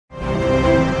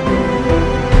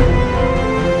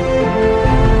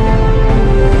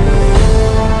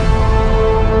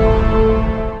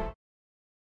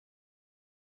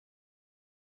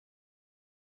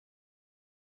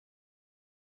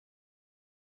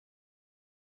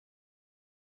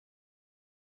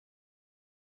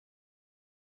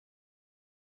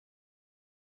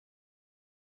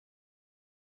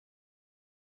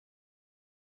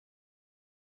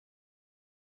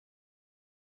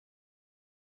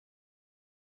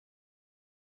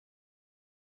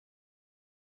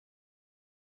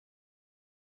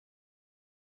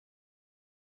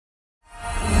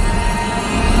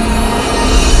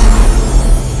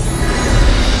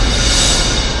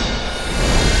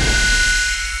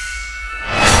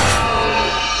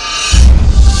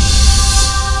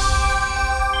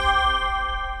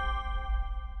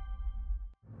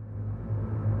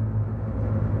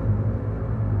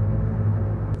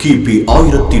கிபி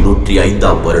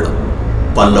 1105 வருடம்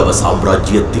பல்லவ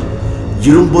சாம்ராஜ்யத்தில்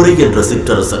இரும்புரை என்ற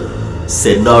சிற்றரசன்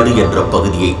சென்னாடு என்ற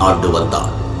பகுதியை ஆண்டு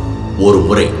வந்தார். ஒரு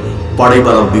முறை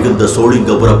படைபலம் மிகுந்த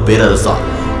சோழிங்கபுர பேரரசால்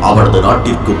அவரது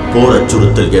நாட்டிற்கு போர்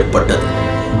அச்சுறுத்தல் ஏற்பட்டது.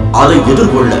 அதை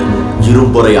எதிர்கொள்ள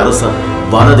இரும்புரை அரசன்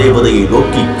வனதேவதையை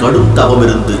நோக்கி கடும்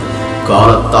தவமிருந்து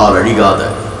காலத்தால்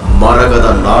அழியாத மரகத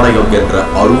நாணயம் என்ற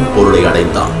அரும் பொருளை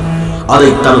அடைந்தார். அதை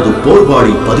தனது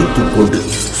போர்வாளில் பதித்துக் கொண்டு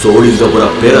சோழிங்கபுர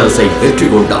பேரரசை வெற்றி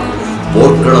கொண்டார்.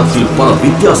 போர்க்களத்தில் பல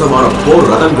வித்தியாசமான போர்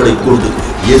ரதங்களை கொண்டு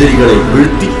எதிரிகளை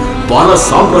வீழ்த்தி பல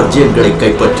சாம்ராஜ்யங்களை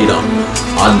கைப்பற்றினார்.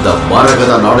 அந்த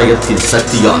மரகத நாணயத்தின்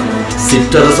சக்தியால்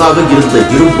சிற்றரசாக இருந்த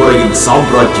இரும்புரையின்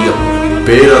சாம்ராஜ்யம்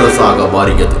பேரரசாக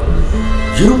மாறியது.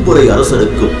 இரும்புரை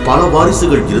அரசனுக்கு பல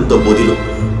வாரிசுகள் இருந்த போதிலும்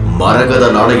மரகத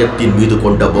நாணயத்தின் மீது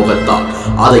கொண்ட மோகத்தால்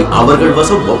அதை அவர்கள்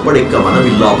வசம் ஒப்படைக்க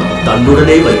மனமில்லாமல்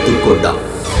தன்னுடனே வைத்துக் கொண்டார்.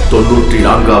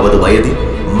 94வது வயதில்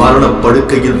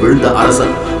மரணப்படுக்கையில் விழுந்த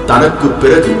அரசன் தனக்கு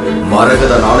பிறகு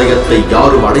மரகத நாணயத்தை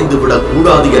யாரும் அடைந்துவிடக்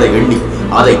கூடாது என எண்ணி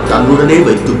அதை தன்னுடனே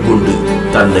வைத்துக் கொண்டு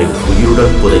தன்னை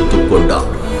உயிருடன் புதைத்துக் கொண்டார்.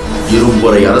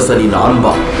 இரும்புரை அரசனின்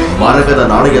ஆன்மா மரகத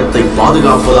நாணயத்தை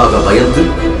பாதுகாப்பதாக பயந்து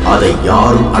அதை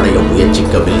யாரும் அடைய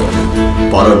முயற்சிக்கவில்லை.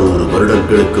 பல 100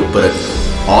 வருடங்களுக்கு பிறகு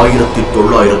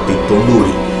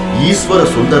 1990 ஈஸ்வர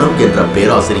சுந்தரம் என்ற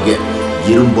பேராசிரியர்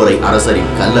இரும்புரை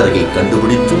அரசரின் கல்லறையை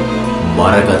கண்டுபிடித்து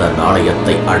மரகத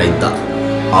நாணயத்தை அடைந்தார்.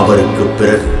 அவருக்கு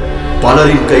பிறகு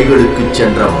பலரின் கைகளுக்கு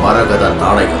சென்ற மரகத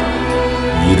நாணயம்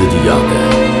இறுதியாக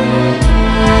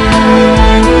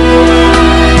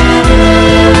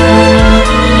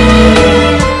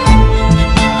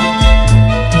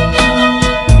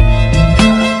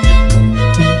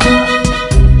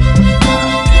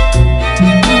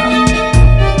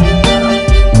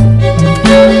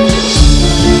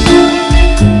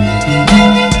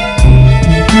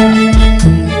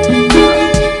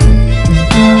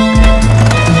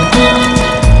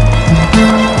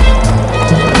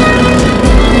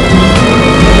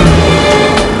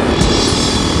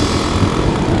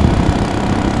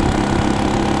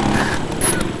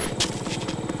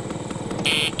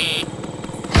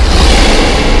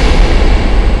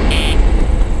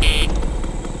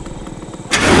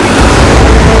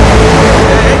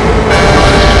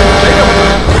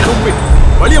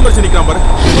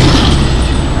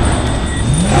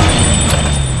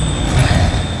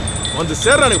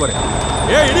சேர்றானே பாரு.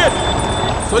 ஏய் இடியட்,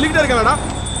 சொல்லிக்கிட்டே இருக்கேன்டா,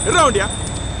 இருடா வண்டியா.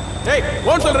 ஏய்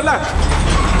ஓன் சொல்றல.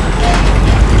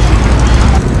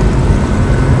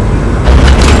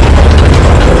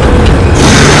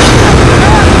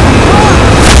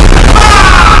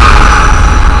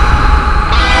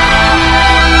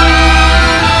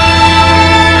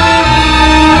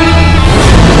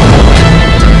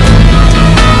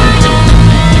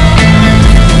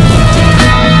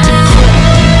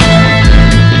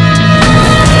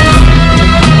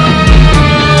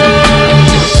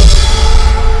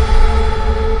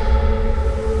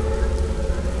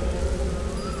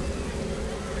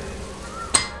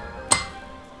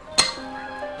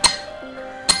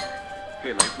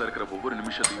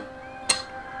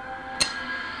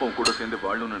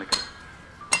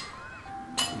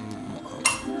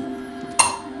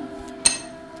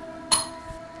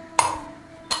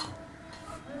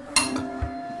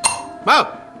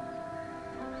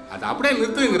 அது அப்படியே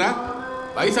நிறுத்துங்கிற.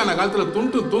 வயசான காலத்துல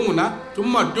துண்டு தூங்குனா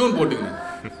சும்மா டியூன் போட்டுக்கணும்.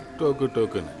 டோக்கு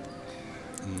டோக்குன்னு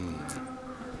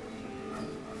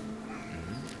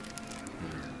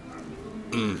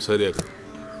சரியா.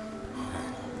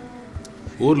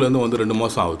 ஊர்ல இருந்து வந்து 2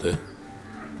 மாசம் ஆகுது.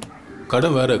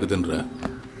 கடன் வேற இருக்குதுன்ற.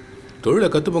 தொழிலை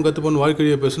கத்துப்போன்னு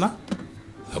வாழ்க்கையே பேசுனா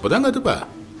அப்பதான் கத்துப்ப.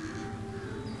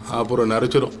 அப்புறம்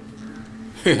நிறைச்சிடும்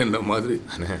என்ன மாதிரி.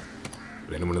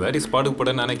 2-3 தாட்டி ஸ்பாட்டுக்கு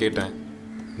போட நானே கேட்டேன்.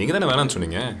 நீங்க தானே வேணான்னு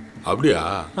சொன்னீங்க. அப்படியா?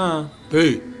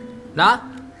 ஏய் நான்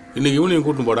இன்னைக்கு ஈவினிங்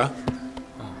கூட்டின்னு போடா.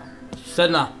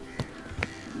 சரிண்ணா.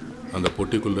 அந்த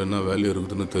பொட்டிக்குள்ள என்ன வேலை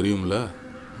இருக்குதுன்னு தெரியும்ல.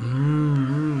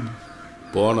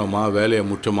 போனோமா வேலையை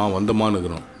முச்சமா வந்தமான்னு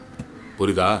இருக்கிறோம்.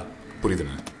 புரியுதா?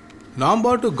 புரியுதுண்ணா. நான்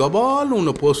பாட்டு கபால்னு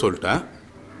உன்னை போக சொல்லிட்டேன்.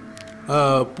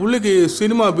 பிள்ளைக்கு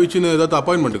சினிமா பீச்சுன்னு ஏதாவது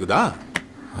அப்பாயின்மெண்ட் இருக்குதா?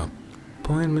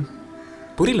 அப்பாயின்மெண்ட்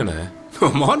புரியலண்ணே.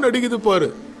 மான் அடிக்குது பாரு.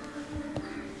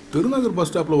 திருநகர் பஸ்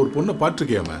ஸ்டாப்ல ஒரு பொண்ணை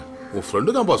பார்த்துருக்கியாம? உன்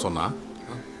ஃப்ரெண்டு தான்ப்பா சொன்னான்.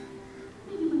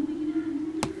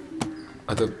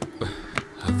 அது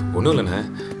ஒன்றும் இல்லைண்ணே,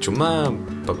 சும்மா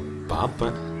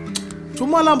பார்ப்பேன்.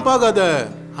 சும்மாலாம் பார்க்காத,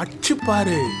 அச்சு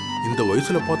பாரு. இந்த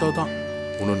வயசுல பார்த்தா தான்.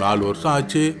 இன்னும் 4 வருஷம்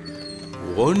ஆச்சு,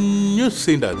 ஒன்னும்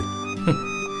சீண்டாது.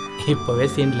 இப்பவே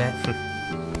சீன்ல.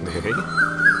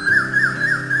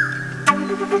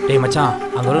 டேய் மச்சான்,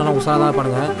 அங்கே நான் உஷாராக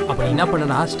பண்ணுங்க. அப்போ நீ என்ன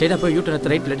பண்ணுனா ஸ்ட்ரெயிட்டாக போய்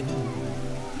யூட்டர் ரைட்டில்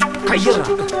கையறா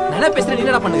நல்லா பேசுற நீ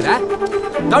என்னடா பண்ணுகிற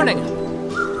கவுண்டங்க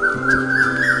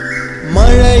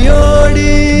மழையோடு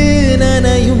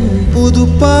நனையும் புது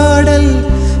பாடல்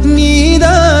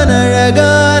நீதான்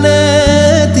அழகான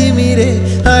திமிரே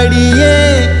அடியே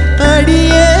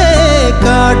அடியே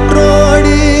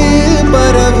காற்றோடு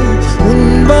பரவும் உன்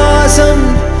வாசம்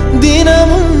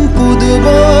தினமும் புது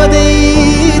போதை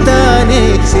தானே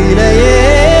சிலையே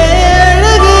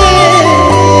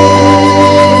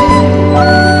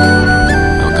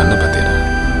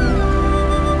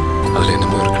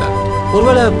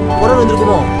ஒருவேளை புறம்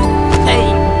வந்திருக்குமோ?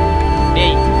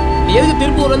 நீ எதுக்கு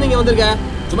திருப்பூர்ல இருந்து இங்க வந்திருக்க?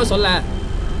 சும்மா சொல்ல.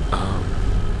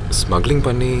 ஸ்மக்லிங்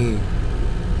பண்ணி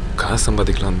காசு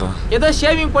சம்பாதிக்கலாம் தான். ஏதோ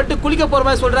ஷேவிங் போட்டு குளிக்க போற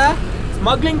மாதிரி சொல்ற?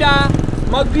 ஸ்மக்லிங்டா,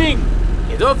 ஸ்மக்லிங்.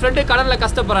 ஏதோ ஃப்ரெண்டு கடல்ல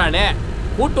கஷ்டப்படுறானே,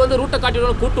 கூட்டு வந்து ரூட்டை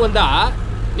காட்டிடணும் கூட்டு வந்தா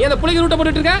நீ அந்த புளிக்க ரூட்டை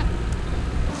போட்டுட்டு இருக்க?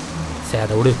 சரி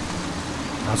அதை விடு,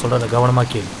 நான் சொல்றத கவனமா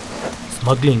கேளு.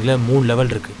 ஸ்மக்லிங்ல 3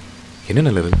 லெவல் இருக்கு.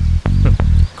 என்னென்ன லெவல்?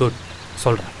 குட்,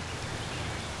 சொல்றேன்.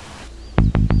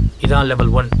 இதான் லெவல்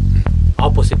 1,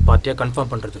 ஆப்போசிட் பார்ட்டியை கன்ஃபார்ம்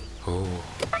பண்றது. ஓ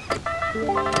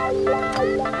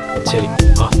சரி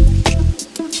வா.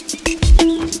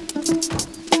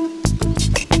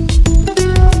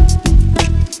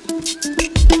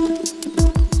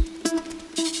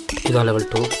 இதான் லெவல்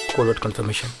 2, கோல்வெட்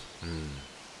கன்ஃபர்மேஷன்.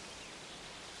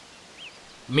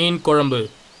 மீன் குழம்பு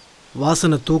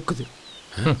வாசனை தூக்குது.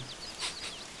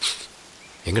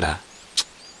 எங்கடா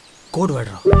கோடு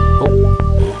வேடுறா.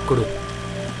 ஓ கொடு.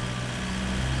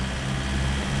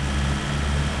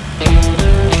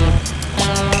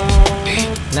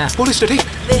 Police steady.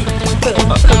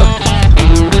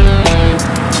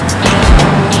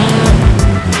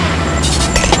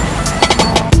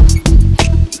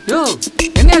 யோ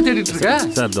என்னையா தேடிட்டு இருக்க?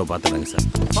 சார் இதோ பார்த்துறாங்க சார்.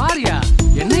 பாரியா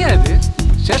என்னையா இது?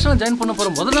 ஸ்டேஷன்ல ஜாயின் பண்ண போற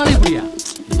முதல் நாளே இப்படியா?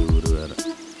 இவரு வேற.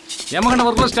 எமகண்ட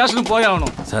ஒர்க்ல ஸ்டேஷனுக்கு போய்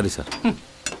ஆகணும். Sorry sir.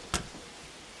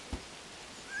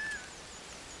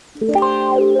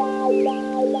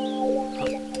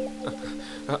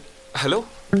 ஹலோ.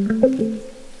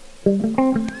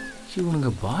 இவனுங்க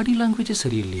பாடி லாங்குவேஜே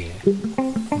சரியில்லையே.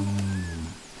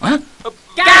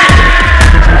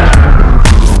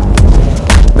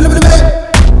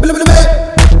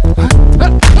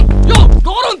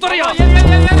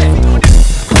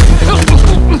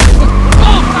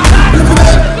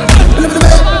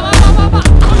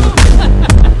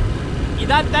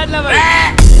 இதான் தேர்ட் லெவல்.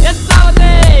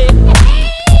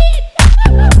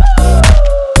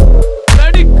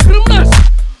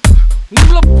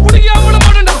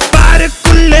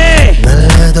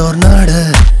 நல்லதோர் நாடு,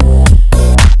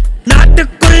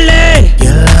 நாட்டுக்குள்ளே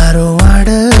எல்லாரும்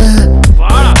வாடு,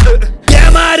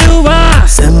 ஏமாறுவா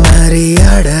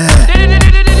செம்மறியாட,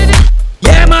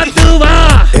 ஏமாத்துவா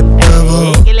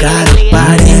எப்பவும்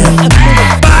கால்பாடு.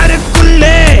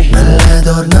 பாருக்குள்ளே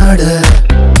நல்லதோர் நாடு,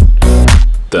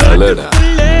 தலடா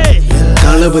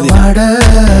தளபதி வாட,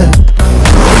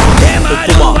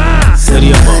 ஏமாறுவா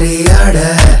செம்மறியாட,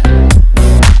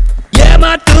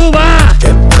 ஏமாத்துவா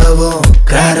எப்பவும்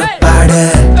கருப்பாட.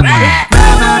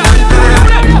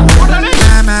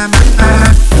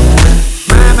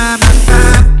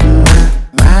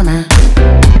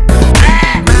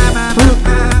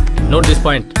 Note this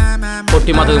point.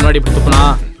 பொட்டி மாதத்துக்கு முன்னாடி இப்படி துப்புனா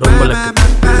ரொம்ப லக்கு.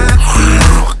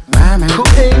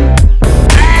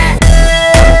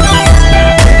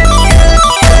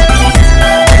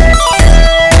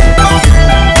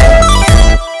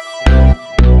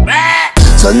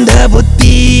 சொந்த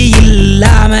புத்தி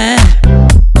இல்லாம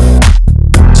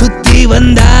சுத்தி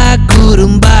வந்தா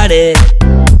குறும்பாடு,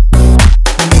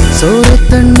 சோறு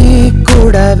தண்ணி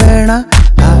கூட வேணா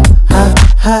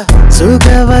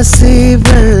சுகவசி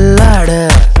வெள்ளாட.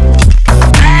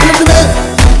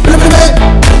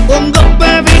 உங்கப்ப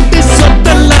வீட்டு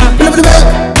சொத்தெல்லாம்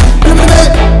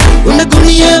உன்னை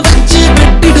குனிய வச்சு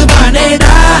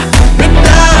வெட்டிடுவானேடா.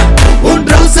 விட்டா உன்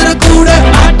ட்ரௌசர கூட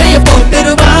ஆட்டைய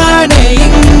போட்டுருவானே.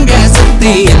 இங்க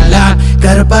சுத்தி எல்லாம்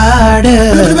கருப்பாடு.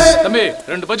 தம்பி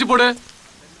 2 பஜ்ஜி போடு.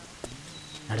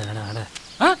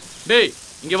 டேய்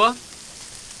இங்க வா.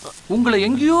 உங்களை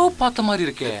எங்கேயோ பார்த்த மாதிரி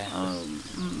இருக்கே.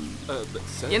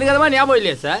 எனக்கு அது மாதிரி ஞாபகம்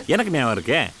இல்லையா சார்? எனக்கு ஞாபகம்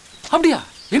இருக்கே. அப்படியா?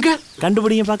 எங்க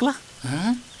கண்டுபிடிங்க பார்க்கலாம்.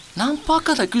 நான்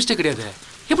பார்க்காத அக்யூஸ்டே கிடையாது.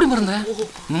 எப்படி மறந்த?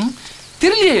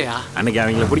 தெரியலையா? அன்னைக்கு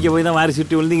அவங்கள பிடிக்க போய் தான் வாரி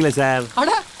சுட்டி விழுந்தீங்களே சார்.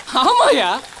 அட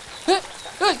ஆமாயா.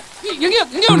 எங்க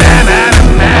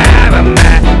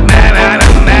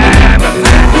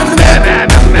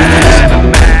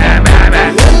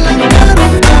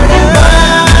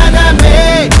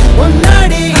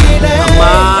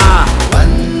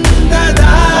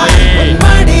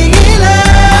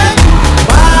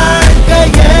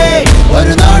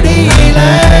ஒரு நொடியிலே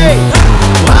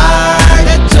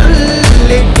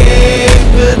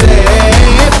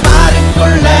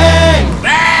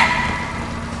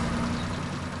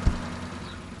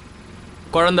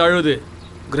குழந்தை அழுது.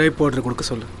 கிரேப் பவுடர் கொடுக்க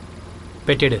சொல்லு.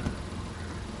 பெட்டிடு.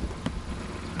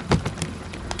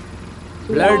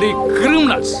 Bloody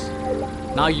criminals.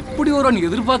 நான் இப்படி ஒரு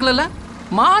எதிர்பார்க்கல.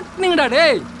 மாட்டினீங்கடா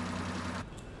டேய்.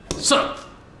 Sir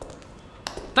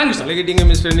thank you sir. கேட்டீங்க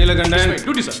mister Neelakandan.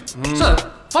 Duty sir. Sir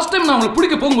first time நான் உங்களை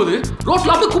பிடிக்க போகும்போது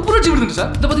ரோட்ல அப்படியே குப்புரட்சி விடுங்க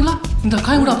சார். இந்த பாத்தீங்களா இந்த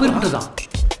காயம் கூட அப்படியே விட்டதா.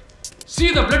 See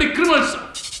the bloody criminals.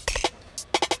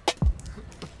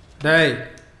 டேய்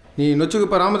நீ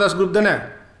நொச்சுக்குப்பா ராமதாஸ் குரூப் தானே?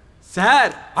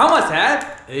 சார் ஆமா சார்.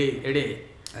 ஏய் எடே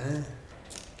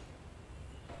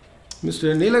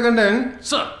மிஸ்டர் நீலகண்டன்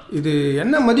சார் இது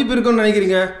என்ன மதிப்பு இருக்குன்னு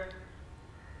நினைக்கிறீங்க?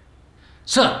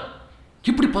 சார்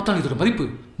இப்படி பார்த்தாலும் இதோட மதிப்பு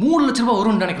 3 லட்சம் ரூபாய்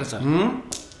வரும்னு நினைக்கிறேன் சார்.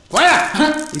 போயா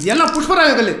இது எல்லாம்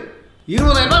புஷ்பராக கல்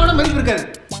 20,000 ரூபாய் கூட மதிப்பு இருக்காது.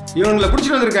 இவங்களை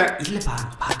பிடிச்சிட்டு வந்திருக்க. இல்லப்பா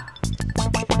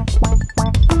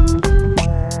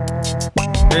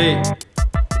ஏய்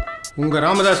உங்க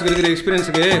ராமதாஸுக்கு இருக்கிற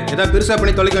எக்ஸ்பீரியன்ஸுக்கு ஏதாவது பெருசா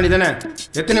பண்ணி தொலைக்க வேண்டியதானே?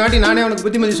 எத்தனை வாட்டி நானே அவனுக்கு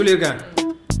புத்திமதி சொல்லியிருக்கேன்.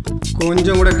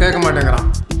 கொஞ்சம் கூட கேட்க மாட்டேங்கிறான்.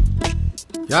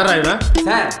 யாரா இவன்?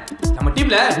 சார் நம்ம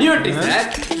டீம்ல நியூ என்ட்ரி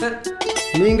சார்.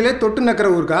 நீங்களே தொட்டு நக்கிற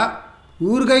ஊருக்கா?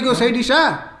 ஊருக்காய்க்கு சைட் டிஷ்ஷா?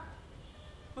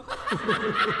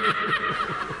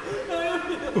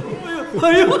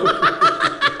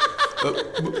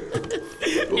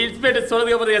 இன்ஸ்பெக்டர்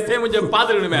சொல்றதுக்கு அப்புறம் எஸ்ஐ கொஞ்சம்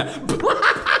பாத்துக்கணுமே.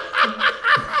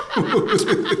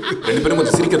 2 பேரும்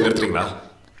கொஞ்சம் சிரிக்கிறது நிறுத்துறீங்களா?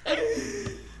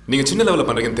 நீங்க சின்ன லெவலில்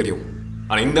பண்றீங்கன்னு தெரியும்.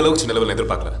 ஆனா இந்த அளவுக்கு சின்ன லெவலில்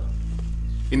எதிர்பார்க்கல.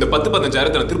 இந்த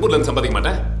 10-15 திருப்பூர்ல இருந்து சம்பாதிக்க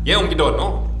மாட்டேன். ஏன் உங்ககிட்ட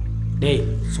வரணும்? டேய்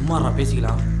சும்மா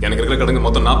பேசிக்கலாம். எனக்கு இருக்கிற கடங்க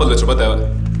மொத்தம் 40 லட்சம் ரூபாய் தேவை.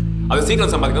 அது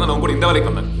சீக்கிரம் சம்பாதிக்க நான் கூட இந்த வேலைக்கு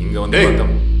வந்தேன். இங்க வந்து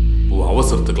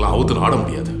அவசரத்துக்குலாம் அவுத்து ஆட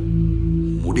முடியாது.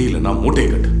 முடியலன்னா மூட்டையை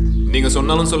கட்டு. நீங்க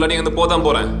சொன்னாலும் சொல்லாடி அங்க போதான்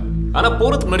போறேன். ஆனா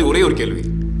போறதுக்கு முன்னாடி ஒரே ஒரு கேள்வி.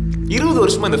 20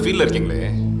 வருஷமா இந்த ஃபீல்ட்ல இருக்கீங்களே,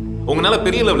 உங்களால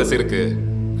பெரிய லெவல்ல சேருக்கு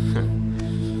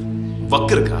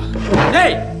வக்கு இருக்கா?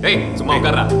 டேய் டேய் சும்மா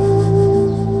உட்கார்றா.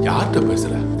 யார்கிட்ட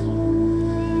பேசுற?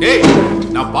 டேய்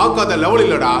நான் பார்க்காத லெவல்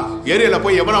இல்லடா. ஏரியால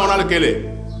போய் எவன வேணாலும் கேளு.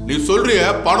 நீ சொல்றிய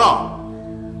பணம்,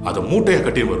 அத மூட்டையை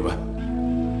கட்டி வருவேன்.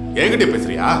 என்கிட்ட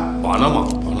பேசுறியா? பணமா?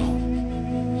 பணம்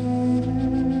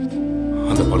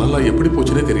அந்த பணம்லாம் எப்படி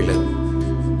போச்சுன்னே தெரியல.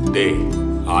 டேய்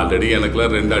ஆல்ரெடி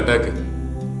எனக்குலாம் 2 அட்டாக்.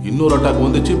 இன்னொரு அட்டாக்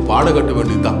வந்துச்சு, பாட கட்ட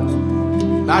வேண்டியதுதான்.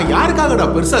 நான் யாருக்காகடா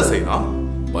பெருசா செய்யணும்?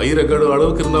 பயிரக்கடு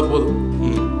அளவுக்கு இருந்தா போதும்.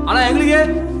 ஆனா எங்களுக்கு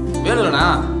வேணும்லண்ணா.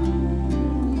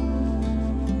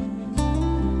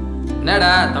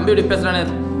 என்னடா தம்பி இப்படி பேசுறானே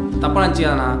தப்பா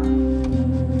நினச்சிக்காதண்ணா.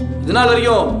 இது நாள்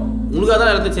வரைக்கும் உங்களுக்காக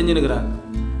தான் எல்லாத்தையும் செஞ்சுன்னுக்குறேன்.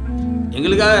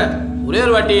 எங்களுக்காக ஒரே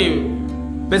ஒரு வாட்டி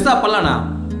பெருசா பண்ணலாண்ணா.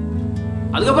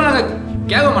 அதுக்கப்புறம் நாங்கள்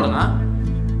கேட்க மாட்டோண்ணா.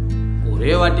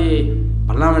 ஒரே வாட்டி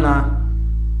பண்ணலாமேண்ணா.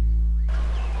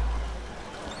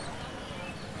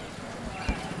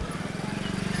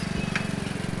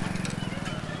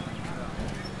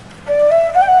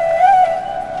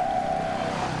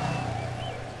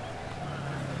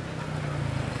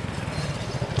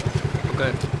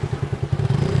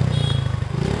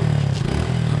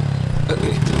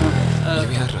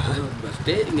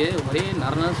 இங்கே ஒரே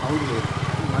நரனா சவுண்டு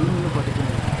மண்ணு பாட்டு.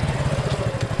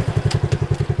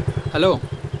 ஹலோ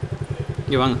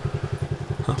இங்கே வாங்க.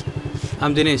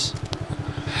 ஆம் தினேஷ்.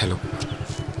 ஹலோ.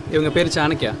 இவங்க பேர்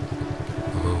சாணக்கியா.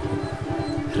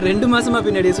 2 மாசமாக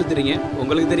பின்னாடியே சுற்றுறீங்க.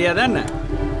 உங்களுக்கு தெரியாதா என்ன?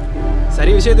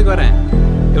 சரி விஷயத்துக்கு வரேன்.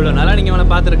 இவ்வளோ நாளாக நீங்கள் அவனை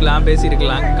பார்த்துருக்கலாம்,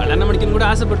 பேசியிருக்கலாம், கல்யாணம் முடிக்கணும்னு கூட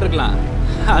ஆசைப்பட்டிருக்கலாம்.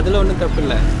 அதில் ஒன்றும் தப்பு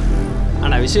இல்லை.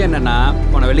 ஆனால் விஷயம் என்னென்னா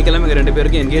போன வெள்ளிக்கிழமை எங்கள் 2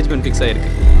 பேருக்கும் என்கேஜ்மெண்ட் ஃபிக்ஸ்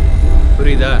ஆகிருக்கு.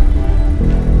 புரியுதா?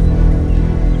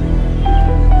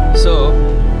 ஸோ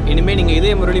இனிமேல் நீங்கள் இதே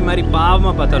முரளி மாதிரி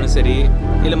பாவமாக பார்த்தாலும் சரி,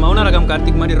 இல்லை மௌனராகம்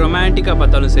கார்த்திக் மாதிரி ரொமான்டிக்காக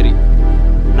பார்த்தாலும் சரி,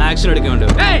 நான் ஆக்ஷன் எடுக்க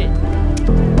வேண்டும்.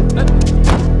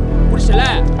 புடிச்சல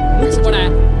மூச்சு போன.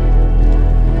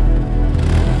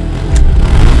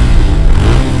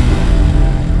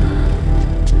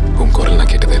 உன் குரல்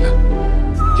நான் கேட்டதே இல்லை.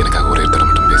 எனக்காக ஒரே தடவை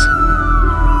மட்டும் பேசு,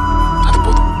 அது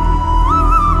போதும்.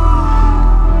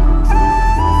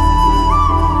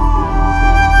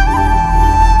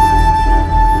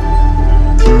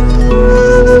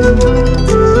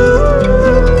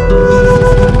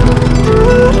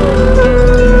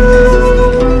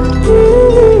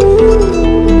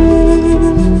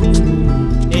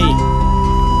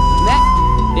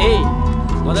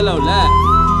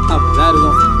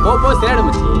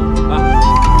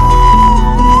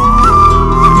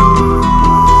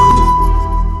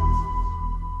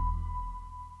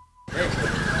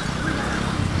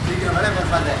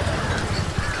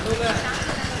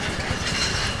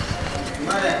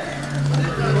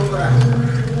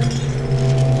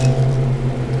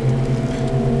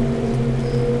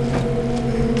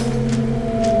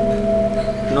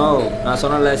 நான்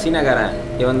சொன்னல சீனக்காரன்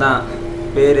இவன் தான்.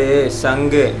 பேரு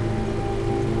சங்கு.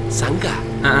 சங்கா?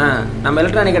 நம்ம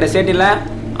எலக்ட்ரானிக் கடை சேட்டில்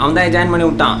அவன் தான் ஜாயின் பண்ணி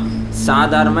விட்டான்.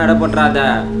 சாதாரணமாக இட போட்டுறாத.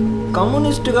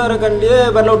 கம்யூனிஸ்டுக்கார கண்டியே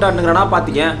வெள்ள விட்டாட்டுங்கிறானா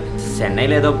பார்த்திக்க.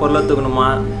 சென்னையில் ஏதோ பொருளை தூக்கணுமா,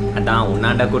 அதான்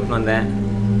உன்னாண்டா கூட்டின்னு வந்தேன்.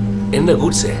 என்ன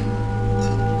கூட்ஸு?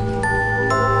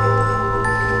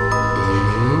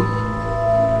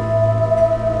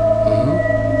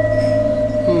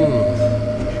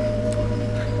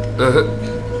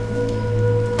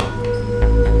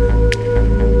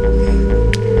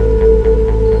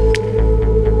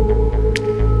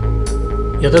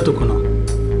 எதை தூக்கணும்?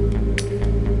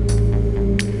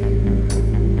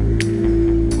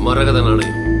 மரகத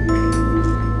நாணயம்.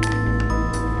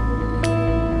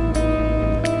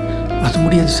 அது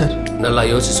முடியாது சார். நல்லா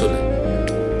யோசிச்சு சொல்லு.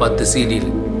 10 CD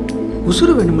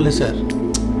உசுறு வேணுமில்ல சார்?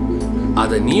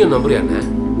 அதை நீயும் நம்புறியாண்ணே?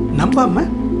 நம்பாம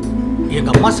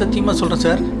எங்கள் அம்மா சத்தியமாக சொல்கிறேன்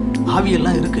சார்.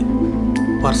 ஆவியெல்லாம் இருக்கு.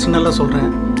 பர்சனலாக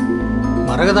சொல்கிறேன்.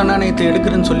 மரகத நாணயத்தை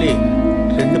எடுக்கிறேன்னு சொல்லி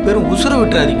 2 பேரும் உசுரை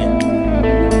விட்டுறாதீங்க.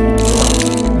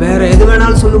 வேற எது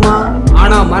வேணாலும் சொல்லுமா,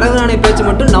 ஆனா மரகத நாணய பேச்சு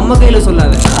மட்டும் நம்ம கையில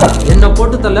சொல்லாத. என்ன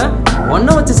போட்டு தள்ள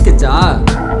ஒன்ன வச்சு ஸ்கெட்சா?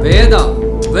 வேதா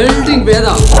வெல்டிங்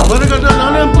வேதா. மரகத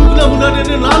நாணயம் தூக்குனா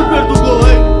முன்னாடி 4 பேர்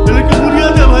தூக்குவாய். எனக்கு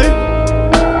முடியாதே பாய்.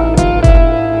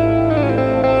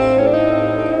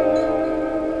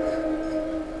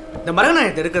 இந்த மரகத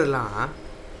நாணயத்தை எடுக்கிறதுலாம்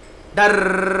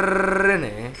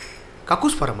டர்ன்னு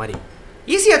கக்கூஸ் போற மாதிரி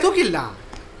ஈஸியா தூக்கிடலாம்.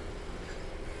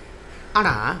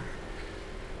 ஆனா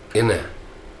என்ன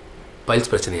பைல்ஸ்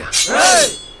பிரச்சனையா?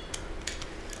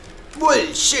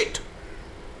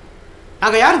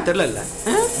 நாங்க யாரும் தெரியல.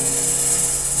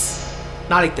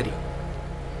 நாளைக்கு தெரியும்.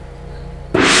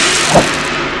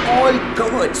 All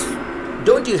cowards.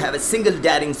 Don't you have a single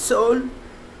daring soul?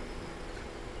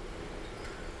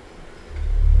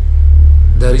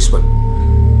 There is one.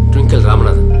 Twinkle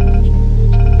Ramanathan.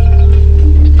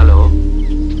 Hello,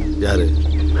 யாரு?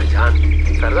 நான் ஜான்.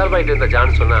 சர்தார் பாய்ட்டு இருந்த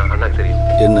ஜான் சொன்னா அண்ணாக்கு தெரியும்.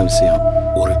 என்ன விஷயம்?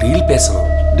 ஒரு டீல்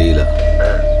பேசணும். டீலா?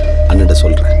 அண்ணன்ட்ட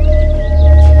சொல்றேன்.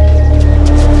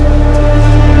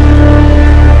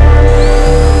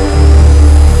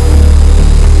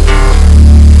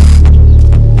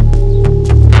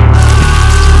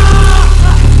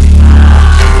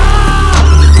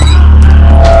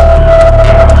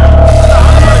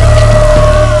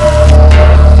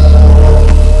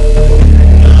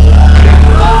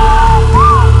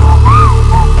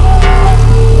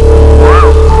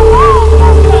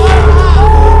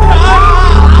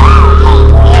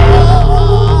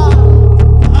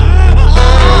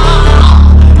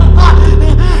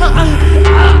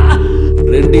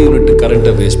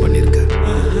 வேஸ்ட் பண்ணியிருக்க.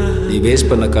 நீ வேஸ்ட்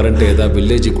பண்ண கரண்ட்டை ஏதாவது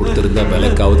வில்லேஜுக்கு கொடுத்துருந்தா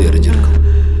விலைக்காவது எரிஞ்சிருக்கும்.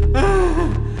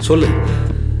 சொல்லு.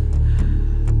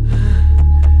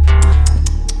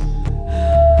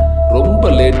 ரொம்ப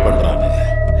லேட் பண்றானே.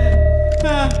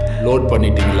 லோட்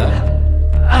பண்ணிட்டீங்களா?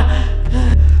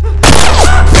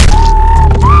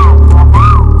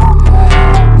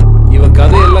 இவன்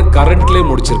கதையெல்லாம் கரண்ட்லேயே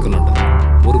முடிச்சிருக்கணும்டா.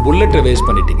 ஒரு புல்லட்டை வேஸ்ட்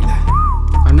பண்ணிட்டீங்களா?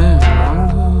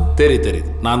 தெரியுது,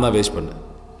 நான் தான் வேஸ்ட் பண்ணேன்.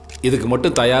 இதுக்கு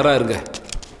மட்டும் தயாரா இருங்க.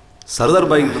 சர்தார்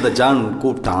பாய் கிட்ட ஜான்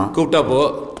கூப்பிட்டா போ.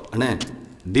 அண்ணே,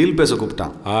 டீல் பேச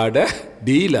கூப்பிட்டான். ஆட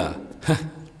டீலா?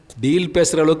 டீல்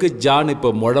பேசுற அளவுக்கு ஜான் இப்போ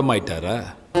முழமாயிட்டாரா?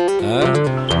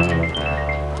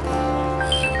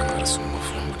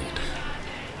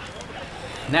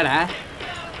 என்னடா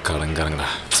கலங்கரங்கடா.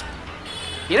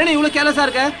 என்ன இவ்வளவு கேர்லெஸ்ஸா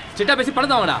இருக்க? சிட்டா பேசி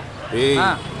பணம் வாங்கடா. ஏய்,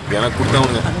 எனக்கு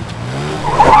கொடுத்தவங்க.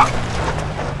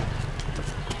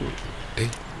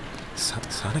 ஏய்,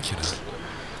 சாணக்கியடா.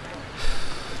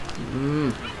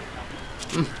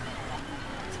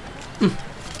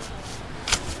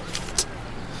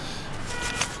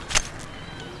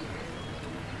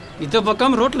 இந்த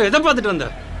பக்கம் ரோட்ல எதை பார்த்துட்டு வந்த?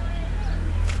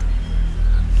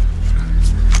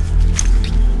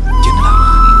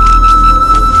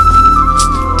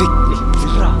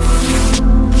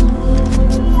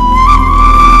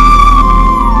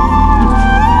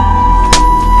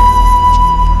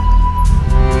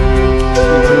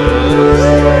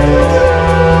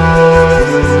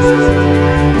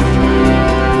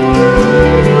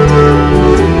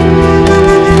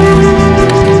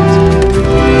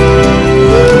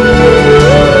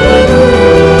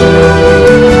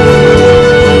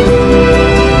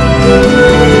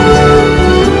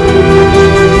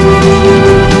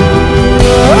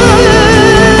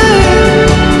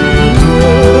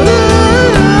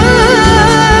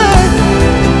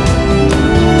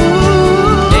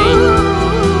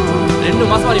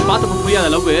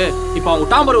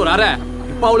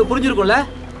 புரிஞ்சிருக்கும்ல?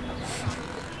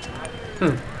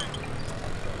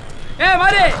 ஏய்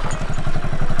மாரி,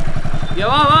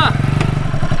 வா வா.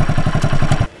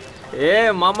 ஏ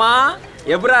மாமா,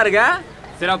 எப்படா இருக்க?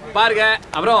 சரி பாருங்க.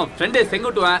 அப்புறம் ஃப்ரெண்டு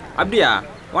செங்குட்டுவன். அப்படியா?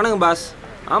 வணக்கம் பாஸ்.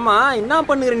 ஆமா, என்ன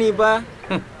பண்ணுகிற நீ இப்ப?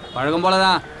 பழகம்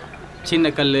போலதான். சின்ன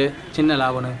கல்லு சின்ன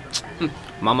லாபம்.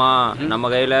 மாமா, நம்ம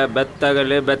கையில பெத்த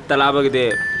கல்லு பெத்த லாபகுது.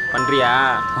 பண்றியா?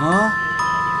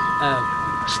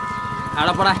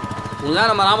 அடப்படா,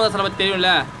 உங்கதான் நம்ம ராமதாசனை பத்தி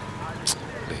தெரியும்ல.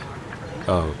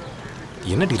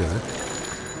 என்ன டீல்?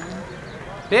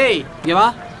 டேய் இங்க வா.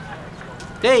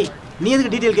 டேய் நீ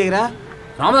எதுக்கு டீட்டெயில் கேட்குற?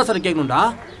 ராமதாசனை கேட்கணும்டா.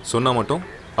 சொன்னா மட்டும்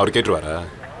அவர் கேட்டுருவாரா?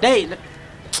 டேய்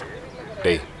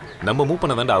டேய் நம்ம மூவ்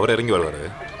பண்ண தாண்டா அவர் இறங்கி வருவாரு.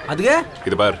 அதுக்கு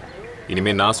இது பார்,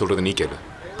 இனிமே நான் சொல்றது நீ கேளு,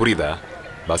 புரியுதா?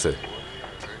 பாஸ்,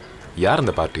 யார்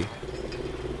அந்த party?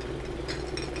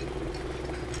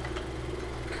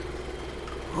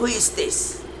 Who is this?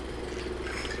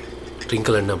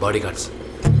 Twinkle and bodyguards.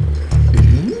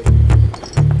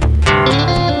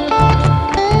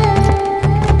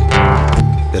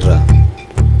 Irra.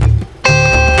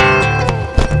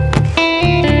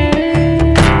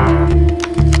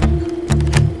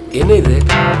 என்ன இது?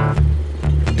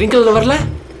 ட்விங்கிள் வரல?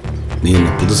 நீ என்ன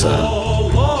புதுசா?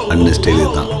 அண்ணன் ஸ்டைலே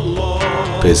தான்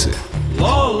பேசு.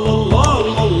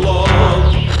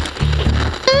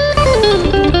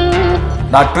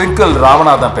 நான் ட்விங்கிள்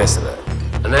ராமநாதன் பேசுறேன்.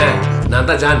 அண்ணே, நான்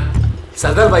தான் ஜான்.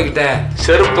 சர்தார் பாய் கிட்ட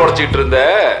செருப்பு தொடச்சிட்டு இருந்த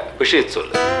விஷயத்தை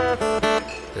சொல்லு.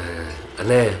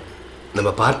 அண்ணே, நம்ம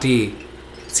பார்ட்டி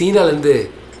சீனாலேருந்து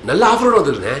நல்ல ஆஃபரோட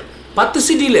வந்துருண்ணே. 10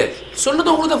 சிட்டியில்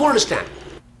சொன்னதும் உங்களுக்கு தான் ஃபோன் அடிச்சிட்டேன்.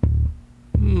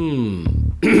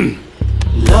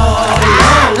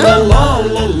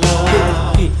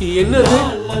 என்னது?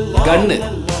 கன்னு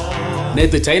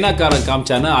நேத்து சைனாக்காரன்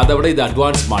காமிச்சானு, அதை விட இது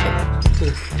அட்வான்ஸ் மாடல்.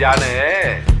 ஜானு,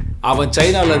 அவன்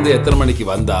சைனால இருந்து எத்தனை மணிக்கு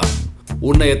வந்தா,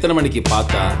 உன்னை எத்தனை மணிக்கு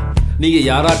பார்த்தா, நீங்க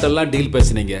யாராட்டெல்லாம் டீல்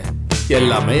பேசுனீங்க,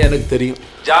 எல்லாமே எனக்கு தெரியும்.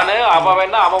 ஜானு, அவன்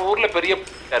வேணா அவன் ஊர்ல பெரிய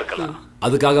இருக்கலாம்,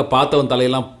 அதுக்காக பார்த்தவன்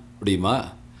தலையெல்லாம் முடியுமா?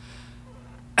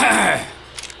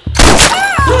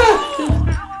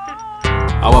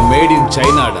 அவன் மேட் இன்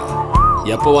சைனாடா,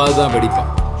 எப்பவாவது தான்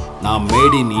வெடிப்பான். நான்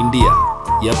மேட் இன் இந்தியா,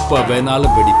 எப்ப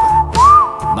வேணாலும் வெடிப்பேன்.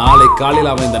 நாளை காலையில்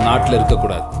அவன் இந்த நாட்டில்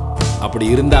இருக்கக்கூடாது. அப்படி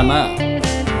இருந்தானா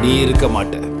நீ இருக்க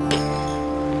மாட்ட.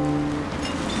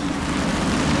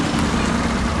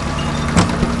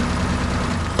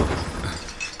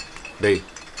 டேய்,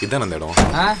 இதான் அந்த இடம்.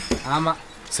 ஆமா.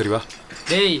 சரி வா.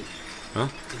 டேய்,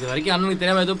 இது வரைக்கும் அண்ணனுக்கு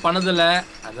தெரியாம எதுவும் பண்ணதில்ல,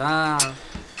 அதான்.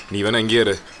 நீ வேணா இங்கேயே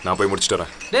இரு, நான் போய் முடிச்சுட்டு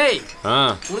வரேன். டேய்,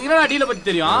 உனக்கு என்ன டீலை பத்தி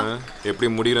தெரியும்? எப்படி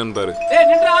முடியறன்னு பாரு. டேய்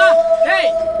நின்றா.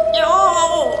 டேய்,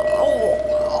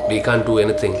 We can't do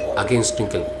anything against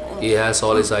Twinkle. He has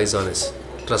all his eyes on us.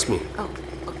 Trust me.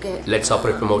 Okay. Let's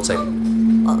operate from outside.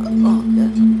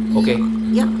 Okay?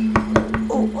 Yeah.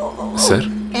 Sir,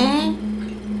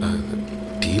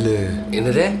 deal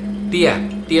என்னது? டீயா?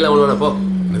 டீயெல்லாம் ஒன்று போ.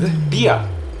 என்னது டீயா?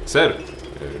 சார்,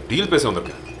 டீல் பேச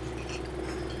வந்திருக்கேன்.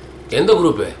 எந்த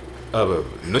குரூப்பு?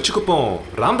 நொச்சுக்குப்பம்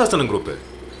ராமதாசன் குரூப்பு.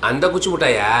 அந்த குச்சி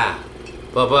முட்டாயா?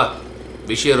 பாப்பா,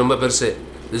 விஷயம் ரொம்ப பெருசு,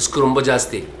 ரிஸ்க் ரொம்ப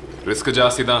ஜாஸ்தி. ரிஸ்க்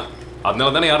ஜாஸ்தி தான், அதனால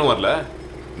தானே யாரும் வரல.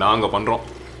 நாங்கள் பண்ணுறோம்.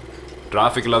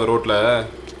 டிராஃபிக் இல்லாத ரோட்டில்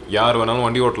யார் வேணாலும்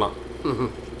வண்டி ஓட்டலாம்.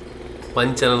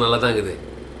 பஞ்சனம் நல்லா தான் இருக்குது.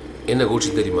 என்ன கூச்சி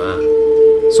தெரியுமா?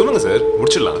 சொல்லுங்கள் சார்,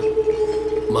 முடிச்சிடலாம்.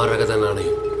 மரகத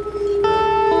நாணயம்.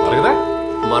 மரகத?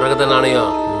 மரகத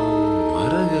நாணயம்.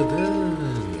 மரகத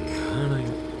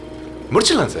நாணயம்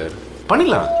முடிச்சிடலாம் சார்,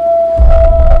 பண்ணிடலாம்.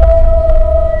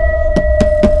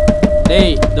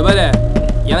 டேய், இந்த பாரு,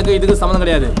 எனக்கு இதுக்கு சம்மந்தம்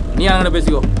கிடையாது. நீ அண்ணன்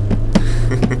பேசிக்கோ.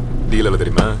 டீல் எவ்வளோ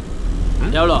தெரியுமா?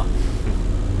 எவ்வளோ?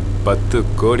 10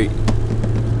 கோடி.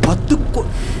 10 கோடி?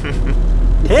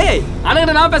 டேய்,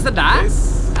 அண்ணன் நான் பேசட்டா?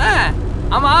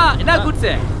 ஆமா, என்ன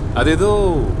குட்ஸ்? அது ஏதோ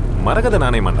மரகத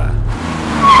நாணயமாண்டா.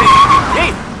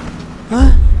 ஏய்,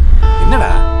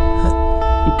 என்னடா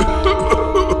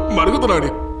மரகத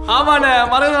நாணயம்? ஆமாண்ணே,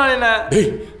 மரகத நாணயண்ணே. டேய்,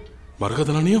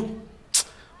 மரகத நாணயம்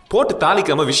போட்டு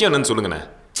தாளிக்காம விஷயம் என்னன்னு சொல்லுங்கண்ணே.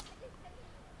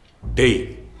 டேய்,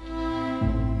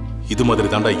 இது மாதிரி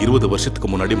தாண்டா 20 வருஷத்துக்கு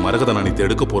முன்னாடி மரகத நாணயத்தை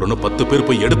எடுக்க போறோன்னு 10 பேர்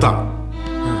போய் எடுத்தான்.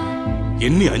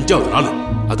 எண்ணி 5வது நாள்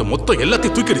அது மொத்தம்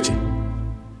எல்லாத்தையும் தூக்கிடுச்சு.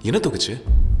 என்ன தூக்குச்சு?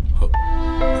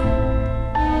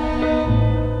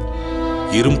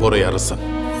 இரும்பொறை அரசன்.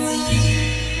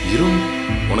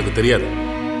 உனக்கு தெரியாது.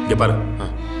 இங்க பாரு,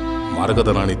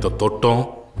 மரகத நாணயத்தை தொட்டோம்,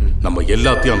 நம்ம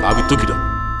எல்லாத்தையும் அந்த ஆவி தூக்கிட்டோம்.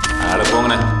 அட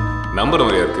போங்கண்ணே, நம்பர்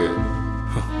மாதிரியா இருக்கு.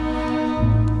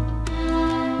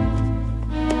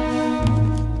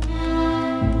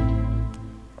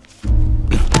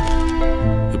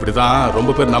 இப்படிதான்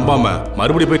ரொம்ப பேர் நம்பாம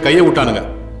மறுபடியும் போய் கையை விட்டானுங்க.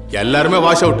 எல்லாருமே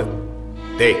வாஷ் அவுட்.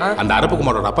 டேய், அந்த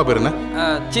அரப்புக்குமாரோட அப்பா பேர் என்ன?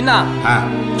 சின்னா.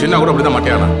 சின்ன கூட அப்படிதான்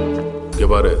மாட்டியானா? இங்க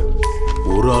பாரு,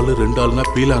 ஒரு ஆளு 2 ஆளுனா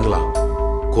பீலாங்களா,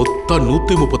 கொத்தா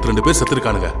 132 பேர்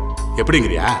செத்துருக்கானுங்க.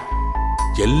 எப்படிங்கிறியா?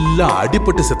 எல்லாம்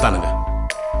அடிபட்டு செத்தானுங்க.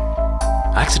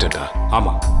 ஆக்சிடென்டா?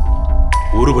 ஆமா,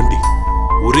 ஒரு வண்டி,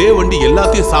 ஒரே வண்டி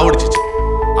எல்லாத்தையும் சாவடிச்சிச்சு.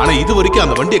 ஆனா இது வரைக்கும்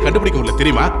அந்த வண்டியை கண்டுபிடிக்க முடியல,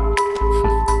 தெரியுமா?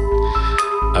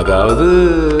 அதாவது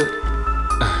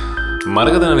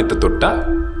மரகத நாணயத்தை தொட்டா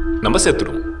நம்ம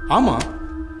செத்துடும். ஆமா.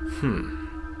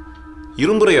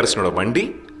 இரும்புரை அரசனோட வண்டி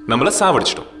நம்மள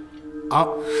சாவடிச்சிட்டோம்.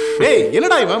 டேய்,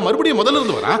 என்னடா இவன் மறுபடியும் முதல்ல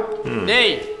இருந்து வரா?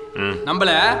 டேய்,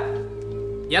 நம்மள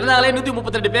இறந்தாலே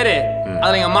 132 பேரு.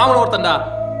 அதுல எங்க மாமன் ஒருத்தன்டா.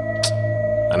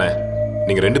 அண்ணே,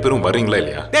 நீங்க 2 பேரும் வர்றீங்களா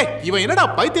இல்லையா? டேய், இவன் என்னடா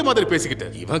பைத்திய மாதிரி பேசிக்கிட்டு?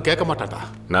 இவன் கேட்க மாட்டான்டா.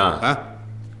 நான்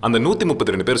அந்த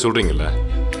 132 பேர் சொல்றீங்கல்ல,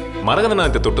 மரகத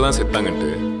நாணயத்தை தொட்டு தான் செத்தாங்கன்ட்டு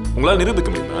உங்களால நிரூபிக்க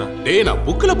முடியுமா? டேய், நான்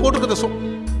புக்கில் போட்டுருக்கத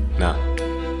நான்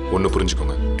ஒன்று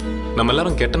புரிஞ்சுக்கோங்க. நம்ம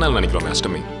எல்லாரும் கெட்ட நாள் நினைக்கிறோம்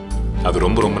அஷ்டமி. அது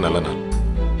ரொம்ப ரொம்ப நல்ல நாள்.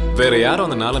 வேற யாரும்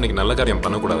அந்த நாள் அன்னைக்கு நல்ல காரியம்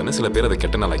பண்ணக்கூடாதுன்னு சில பேர் அதை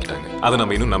கெட்ட நாள் ஆக்கிட்டாங்க. அதை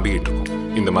நம்ம இன்னும் நம்பிக்கிட்டு இருக்கோம்.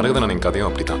 இந்த மரகத நாணயம் கதையும்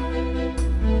அப்படித்தான்.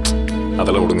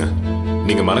 அதெல்லாம் விடுங்க.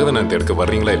 நீங்க மரகத நாணயத்தை எடுக்க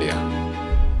வர்றீங்களா இல்லையா?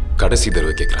 கடைசி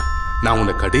தடவை கேட்குறேன். நான்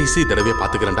உன்னை கடைசி தடவையை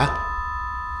பார்த்துக்கிறேன்டா.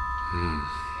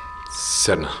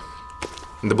 சரிண்ணா,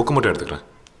 இந்த புக்கு மட்டும் எடுத்துக்கிறேன்.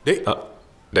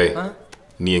 டேய்,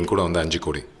 நீ என் கூட வந்து 5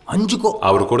 கோடி. 5 கோடி?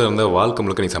 அவரு கூட இருந்த வாழ்க்கை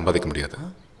முழுக்க நீ சம்பாதிக்க முடியாது.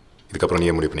 இதுக்கப்புறம்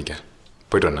நீயே முடிவு பண்ணிக்க.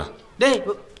 போயிட்டு வரண்ணா.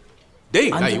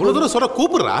 டேய், நான் இவ்வளவு தூரம் சொல்ற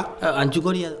கூப்பிடுறா. 5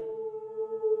 கோடி?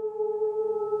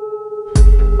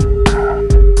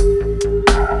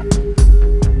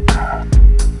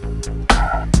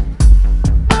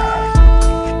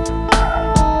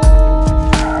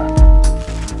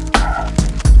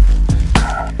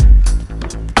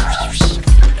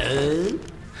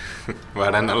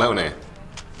 வாடா நல்லவனே,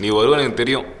 நீ வருவன் எனக்கு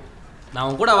தெரியும். நான்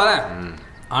உன் கூட வரேன்,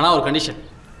 ஆனா ஒரு கண்டிஷன்.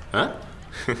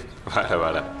 வாடா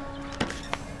வாடா.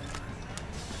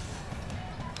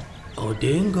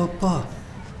 அடேங்கப்பா,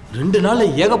 2 நாள்ல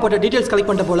ஏகப்பட்ட டீடைல்ஸ் கலெக்ட்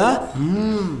பண்ணிட்ட போல.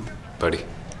 படி.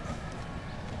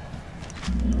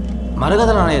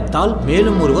 மரகத நாணயத்தால்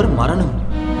மேலும் ஒருவர் மரணம்.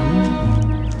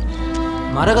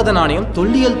 மரகத நாணயம்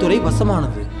தொல்லியல் துறை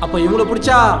வசமானது. அப்ப இவங்களை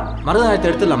பிடிச்சா மரகத நாணயத்தை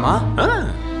எடுத்துடலாமா?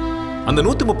 அந்த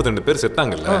 132 பேர்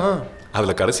செத்தாங்கல்ல,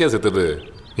 அதுல கடைசியா செத்தது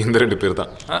இந்த 2 பேர்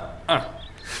தான்.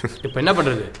 இப்ப என்ன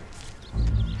பண்றது?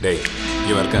 டேய்,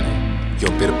 இவன் இருக்கானே,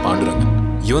 இவன் பேர் பாண்டுரங்கன்.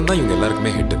 இவன் தான் இவங்க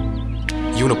எல்லாருக்குமே ஹிட்.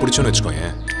 இவனை பிடிச்சோன்னு வச்சுக்கோங்க,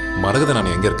 மரகத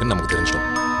நாணயம் எங்க இருக்குன்னு நமக்கு தெரிஞ்சிடும்.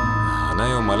 ஆனா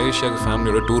இவன் மலேசியாவுக்கு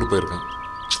ஃபேமிலியோட டூர் போயிருக்கான்.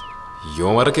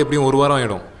 இவன் வரக்கு எப்படியும் 1 வாரம்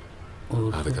ஆயிடும்.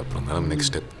 அதுக்கப்புறம் தான்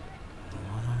நெக்ஸ்ட் ஸ்டெப்.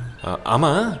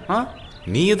 ஆமா,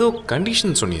 நீ ஏதோ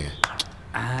கண்டிஷன் சொன்னியே.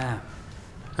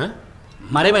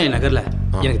 மறைமலை நகர்ல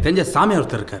எனக்கு தெரிஞ்ச சாமி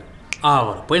ஒருத்தர் இருக்கார்.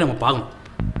 அவரை போய் நம்ம பார்க்கணும்.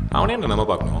 அவனே என்ன நம்ம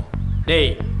பார்க்கணும்? டேய்,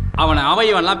 அவனை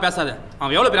இவன்லாம் பேசாத.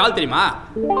 அவன் எவ்வளவு பெரிய ஆள் தெரியுமா?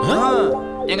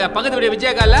 எங்க பக்கத்து வீடு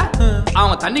விஜயகால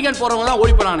அவங்க தண்ணி கேன் போறவங்க தான்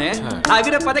ஓடி போனானு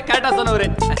அகிட பார்த்து கரெக்டா சொன்னவரு.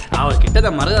 அவர் கிட்ட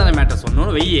தான் மருதான மேட்டர்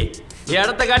சொன்னோன்னு வெய்யே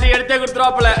இடத்த காட்டி எடுத்தே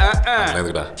கொடுத்துருவாப்புல.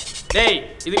 டேய்,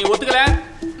 இது நீ ஒத்துக்கல,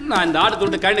 நான் இந்த ஆட்டை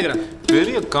விட்டு கண்டுக்கிறேன்.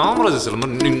 பெரிய காமராஜர்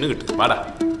செல்வம் நின்றுகிட்டு வாடா.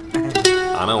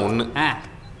 ஆனா ஒண்ணு,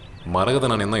 மரகத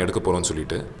நாணயம் தான் எடுக்க போறோம்னு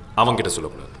சொல்லிட்டு அவங்க கிட்ட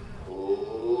சொல்லக்கூடாது.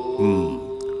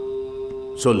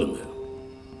 சொல்லுங்க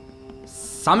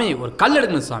சாமி. ஒரு கல்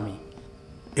எடுக்கணும் சாமி.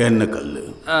 என்ன கல்லு?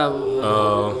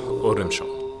 ஒரு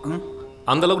நிமிஷம்.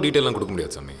 அந்த அளவுக்கு டீட்டெயிலாம் கொடுக்க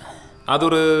முடியாது சாமி. அது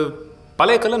ஒரு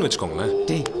பழைய கல்லுன்னு வச்சுக்கோங்களேன்.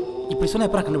 டேய், இப்படி சொன்னா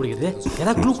எப்பறம் கண்டுபிடிக்கிறது?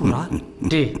 ஏதாவது க்ளூ கொடுறா.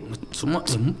 டேய், சும்மா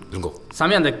இருங்கோ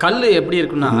சாமி. அந்த கல் எப்படி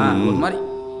இருக்குன்னா ஒரு மாதிரி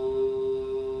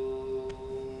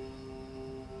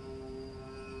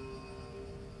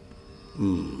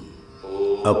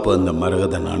அப்போ அந்த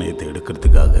மரகத நாணயத்தை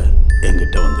எடுக்கிறதுக்காக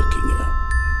என்கிட்ட வந்திருக்கீங்க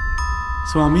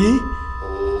சுவாமி.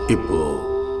 இப்போ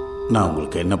நான்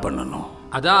உங்களுக்கு என்ன பண்ணணும்?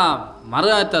 அதான்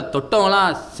மரகதத்தை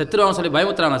தொட்டவங்களாம் செத்துருவாங்க சொல்லி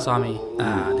பயமுத்துறாங்க சுவாமி.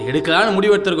 அது எடுக்கலான்னு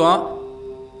முடிவு எடுத்திருக்கோம்.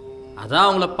 அதான்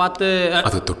அவங்கள பார்த்து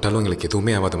அது தொட்டாலும் எங்களுக்கு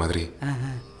எதுவுமே ஆகாத மாதிரி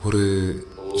ஒரு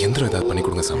எந்திரம் ஏதாவது பண்ணி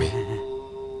கொடுங்க சாமி.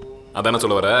 அதான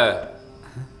சொல்ல வர?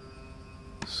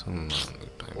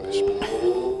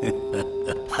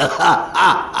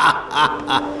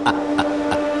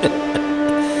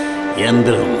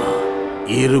 எந்திரமா?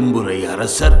 இரும்புரை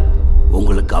அரசர்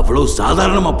உங்களுக்கு அவ்வளவு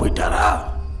சாதாரணமா போயிட்டாரா?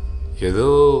 ஏதோ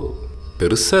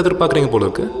பெருசா எதிர்பார்க்குறீங்க போல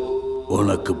இருக்கு.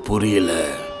 உனக்கு புரியல.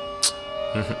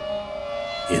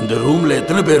 இந்த ரூம்ல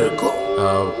எத்தனை பேர் இருக்கோம்?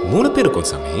 3 பேர்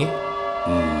இருக்கோம் சாமி.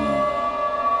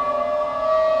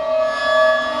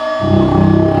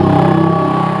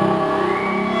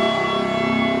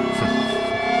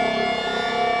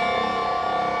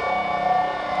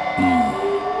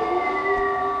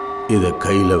 இத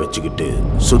கையில வச்சுக்கிட்டு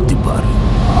சுத்தி பாரு.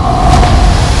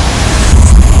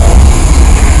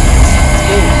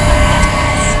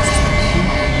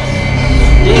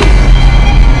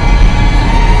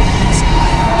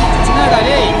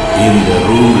 இந்த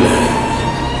ரூம்ல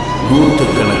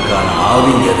 100கணக்கான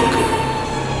ஆவிங்க இருக்கு.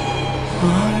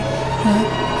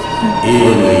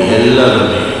 இவங்க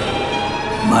எல்லாருமே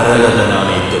மரகத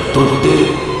நாணயத்தை தொட்டு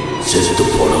செத்து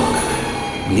போனவங்க.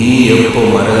 நீ எப்போ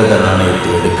மரகத நாணயத்தை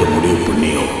எடுக்க முடிவு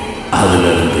பண்ணியோ அதுல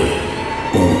இருந்து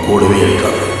உன் கூடவே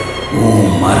இருக்காங்க.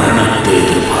 உன் மரணத்தை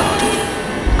எதிர்பார்த்து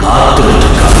காத்துக்கிட்டு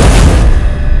இருக்காங்க.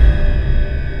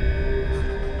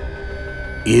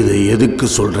 இதை எதுக்கு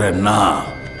சொல்றேன்னா,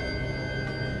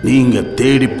 நீங்க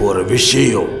தேடி போற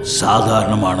விஷயம்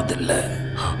சாதாரணமானதில்லை.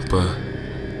 அப்ப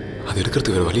அது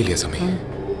எடுக்கிறதுக்கு வேற வழி இல்லையா சாமி?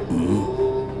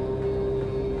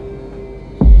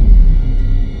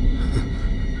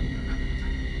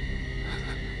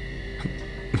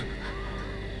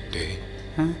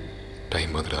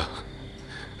 டைம் ஆகுதுடா,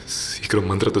 சீக்கிரம்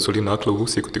மந்திரத்தை சொல்லி நாக்கில்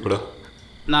ஊசி குத்திக்கூடா.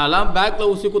 நான்லாம் பேக்கில்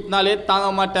ஊசி குத்தினாலே தாங்க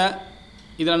மாட்டேன்,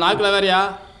 இதில் நாக்கில் வேறையா?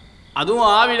 அதுவும்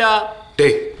ஆவிடா.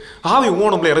 டேய், ஆவி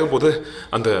ஓணம்ல இறங்க போகுது,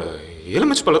 அந்த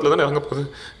எலுமிச்சு பழத்தில் தானே இறங்க போகுது.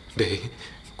 டேய்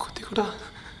குத்திக்கூடா.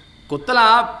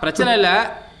 குத்தலாம், பிரச்சனை இல்லை.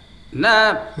 என்ன,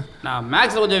 நான்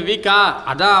மேக்ஸில் கொஞ்சம் வீக்கா,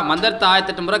 அதான் மந்திரத்தை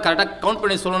 1008 முறை கரெக்டாக கவுண்ட்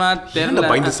பண்ணி சொல்லணும். தெரியல,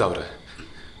 பயந்து சாவுற.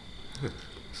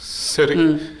 சரி,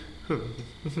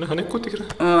 நானே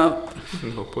குத்திக்கிறேன்.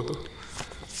 போதும்.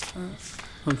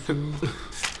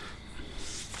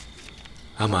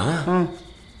 ஆமா,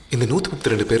 இந்த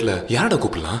 132 பேர்ல யாரடா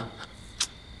கூப்பிடலாம்?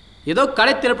 ஏதோ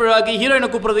கடை திறப்புழாக்கி ஹீரோயினை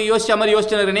கூப்பிடுறது யோசிச்ச மாதிரி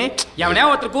யோசிச்சுனே. எவனே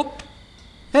ஒருத்தர்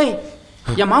ஏய்,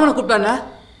 என் மாமனை கூப்பிட்டானே.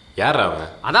 யாரா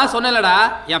அவன்? அதான் சொன்னேன்லடா,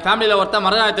 என் ஃபேமிலியில் ஒருத்தன்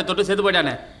மரகாணத்தை தொட்டு செத்து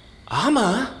போயிட்டானே. ஆமா,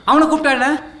 அவனை கூப்பிட்டானே.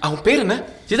 அவன் பேர் என்ன?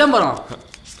 சிதம்பரம்.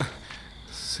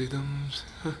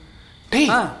 டேய்,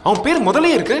 அவன் பேர் முதலே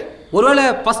இருக்கு. ஒருவேளை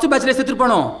ஃபர்ஸ்ட் பேட்ச்ல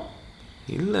செத்துருப்பானோ?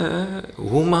 இல்ல,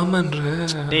 ஓ மாமன்ற.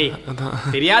 டேய்,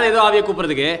 தெரியாத ஏதோ ஆவியை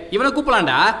கூப்பிடுறதுக்கு இவனை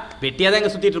கூப்பிடலாம்டா. வெட்டியாதான்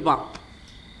இங்க சுத்திட்டு இருப்பான்.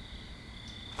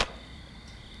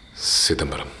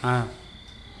 சிதம்பரம்.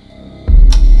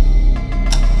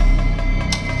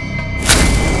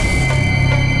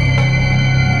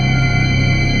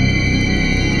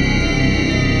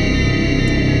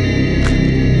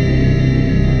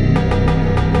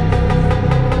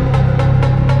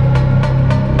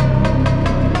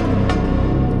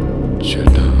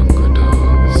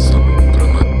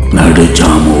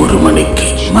 நடுஜாம 1 மணிக்கு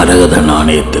மரகத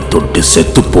நாணயத்தை தொட்டு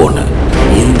செத்து போன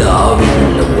இந்த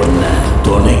ஆவிகள்ல ஒன்ன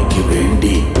துணைக்கு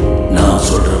வேண்டி நான்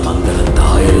சொல்ற மந்திரத்தை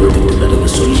 1008 தடவை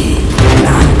சொல்லி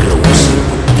நாக்கில் ஊசி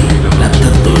குத்தி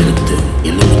ரத்தத்தை எடுத்து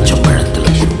எலுமிச்சம் பழத்துல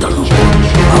குத்தணும்.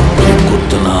 அப்படி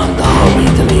குத்துனா அந்த ஆவி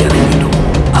இதில் இறங்கிடும்.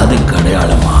 அதுக்கு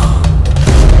அடையாளமா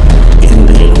இந்த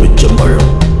எலுமிச்சம்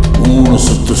பழம் 3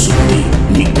 சுத்து சுத்தி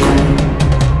நிற்கும்.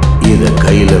 இதை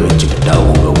கையில வச்சுக்கிட்டா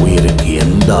உங்க உயிருக்கு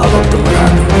எந்த ஆபத்தும்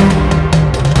வராது.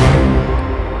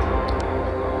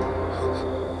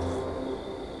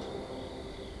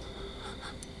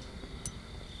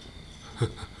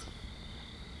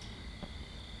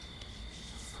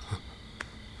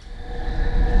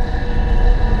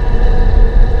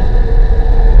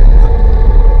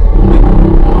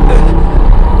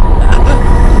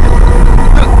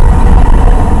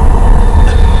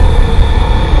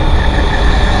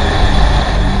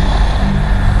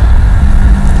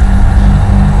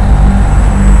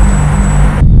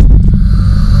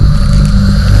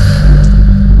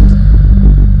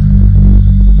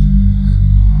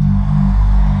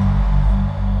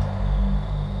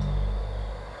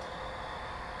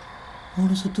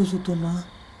 சுத்தம்னா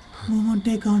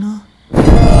மூமெண்ட்டே காணோம்.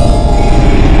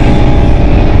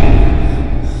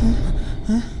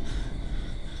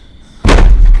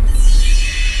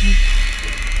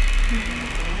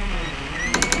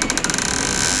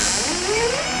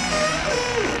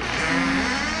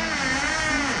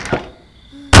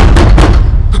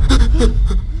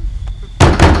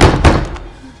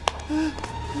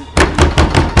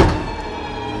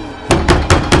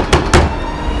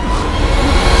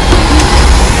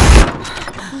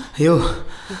 ஐயோ,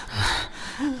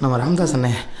 நம்ம ராமதாஸ் அண்ணே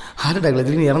ஹார்ட் அட்டாக்ல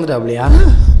திடீர்னு இறந்துட்டாப்லையா?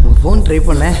 உங்கள் ஃபோன் ட்ரை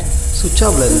பண்ணேன், சுவிட்ச்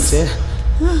ஆஃபில் இருந்துச்சு.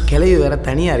 கிளவி வேற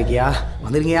தனியாக இருக்கியா?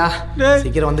 வந்துருங்கயா,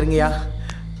 சீக்கிரம் வந்துருங்கயா.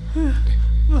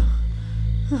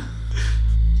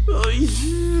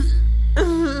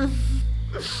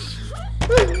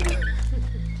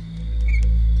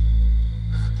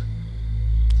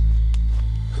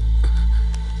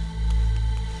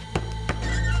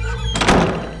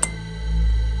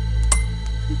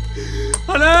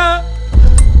 அண்ணா,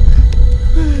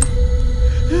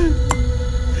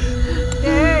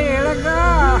 ஏய் இளங்கோ,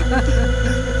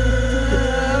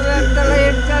 வெத்தலை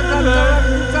எடுத்தா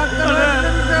சத்தம்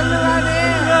சொல்லுவானே.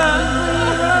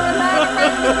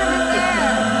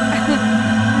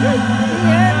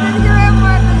 தெரிஞ்சவே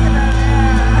மாட்டேங்கிறானே.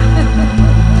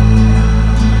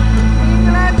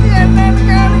 நீங்களாச்சும் என்னன்னு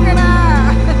கேளுங்கடா.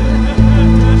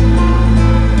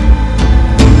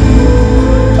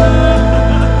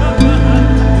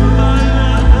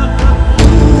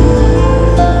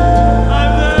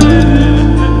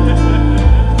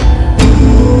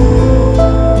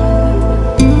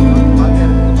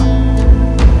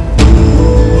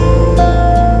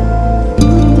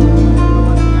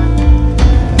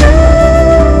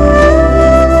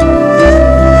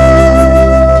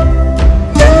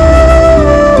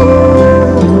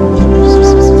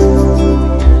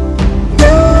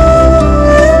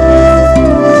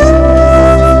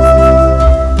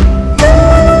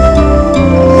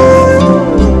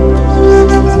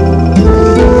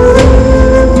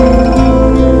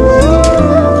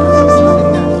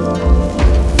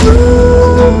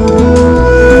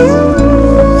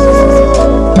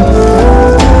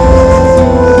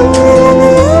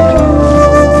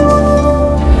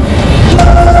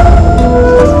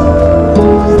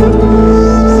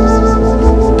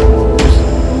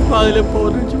 காலையில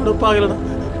போறேன்னு கூட பார்க்கலடா.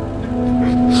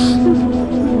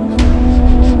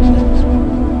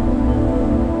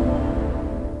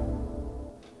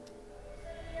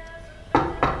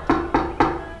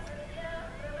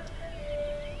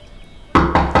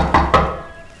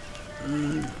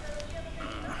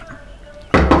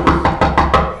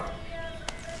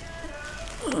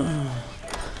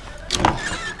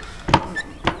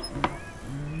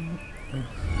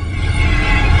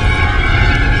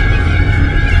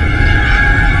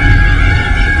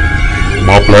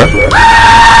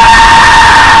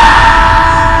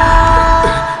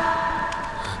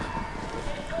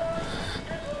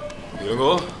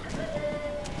 இளங்கோ,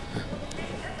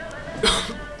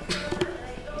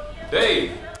 டேய்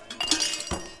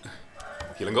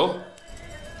இளங்கோ,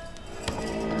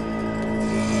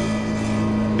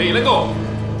 டேய் இளங்கோ,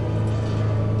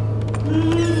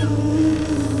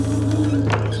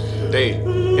 டேய்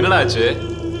என்னடா ஆச்சு?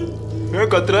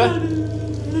 ஏன் கத்துற?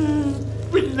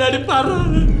 பின்னாடி பாரு.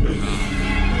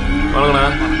 வணக்கண்ணா.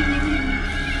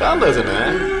 ராமதாசண்ணே.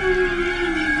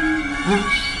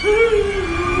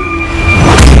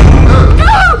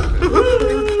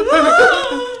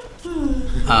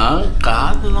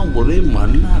 காதெல்லாம் ஒரே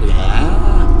மண்ணால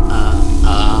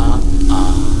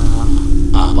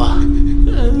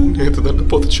நேற்று தானே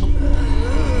போதிச்சோம்,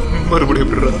 மறுபடியும்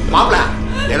விடுற மாப்பிள.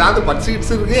 ஏதாவது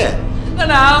பட்சிட்ஸ் இருக்கு?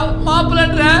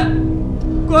 மாப்பிள்ளன்ற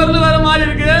குரல் வேற மாறி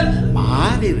இருக்கு.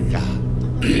 மாறி இருக்கா?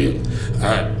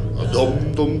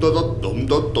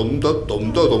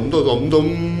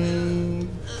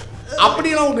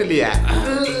 அப்படியெல்லாம் ஒண்ணு இல்லையா?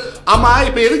 ஆமா,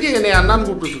 இப்ப எதுக்கு என்னை அண்ணான்னு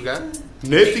கூப்பிட்டு இருக்க?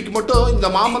 நேத்திக்கு மட்டும் இந்த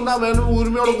மாமன் தான் வேணும்னு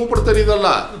உரிமையோட கூப்பிட தெரியுதல்ல.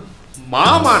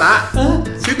 மாமானா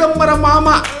சிதம்பரம்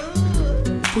மாமா.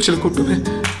 பூச்சல கூப்பிட்டுவேன்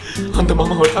அந்த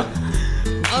மாமாவா?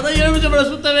 அதான்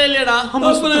எலுமிச்சம்பழம் சுத்தவே இல்லையடா.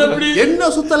 என்ன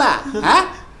சுத்தல?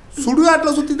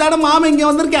 சுடுகாட்டுல சுத்தி தானே மாமா இங்க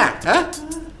வந்திருக்கேன்.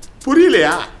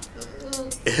 புரியலையா?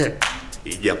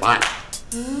 இங்க பார்.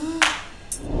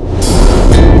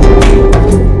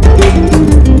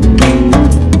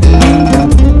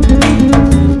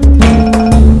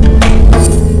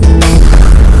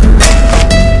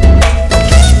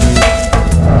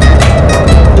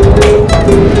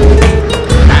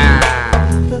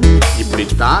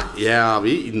 இப்படித்தான் ஏன்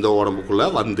ஆவி இந்த உடம்புக்குள்ள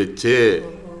வந்துச்சு.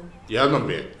 ஏன்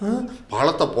தம்பி,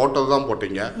 பழத்தை போட்டதுதான்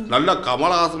போட்டீங்க. நல்ல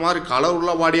கமலஹாசன் மாதிரி கலர்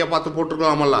உள்ள வாடியா பார்த்து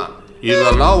போட்டுருக்கலாமல்ல.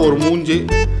 இதெல்லாம் ஒரு மூஞ்சி.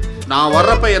 நான்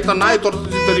வர்றப்ப எத்தனை நாய்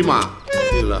தொடர்ந்துச்சு தெரியுமா?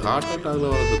 இதுல ஹார்ட் அட்டாக்ல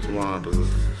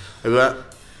வர.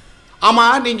 ஆமா,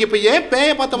 நீங்க இப்ப ஏன் பேய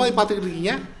பார்த்த மாதிரி பார்த்துக்கிட்டு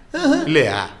இருக்கீங்க?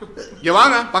 இல்லையா? இங்க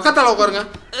வாங்க, பக்கத்தால உட்காருங்க.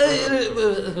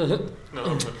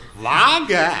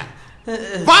 வாங்க.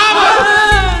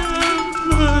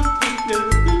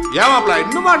 ஏமாப்ல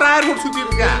இன்னுமா டிரைவர் போட்டு சுத்தி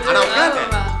இருக்க? அட உட்காரு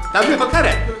தம்பி,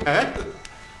 உட்காரு.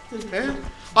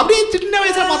 அப்படியே சின்ன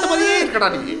வயசுல பார்த்த மாதிரியே இருக்கடா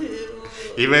நீ.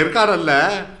 இவன் இருக்காரல்ல,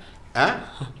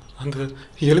 அந்த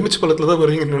எலுமிச்சை பழத்துல தான்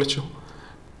வருவீங்கன்னு நினைச்சோம்.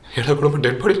 எல்லா குடும்பம்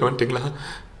டெட் பாடியில் வந்துட்டீங்களா?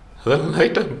 அதான்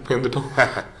லைட்டா வந்துட்டோம்.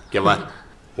 கேவா,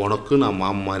 உனக்கு நான்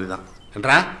மாமா மாதிரி தான்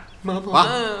என்றா. வா,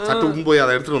 சட்டு போய்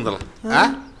அதை எடுத்துட்டு வந்துடலாம்.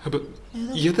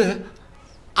 எது?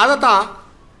 அதான்.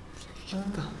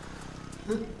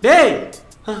 டேய்,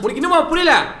 உனக்கு இன்னுமா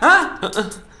புரியல?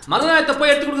 மருதாயத்தை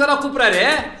போய் எடுத்து கொடுத்தா கூப்பிடாரு.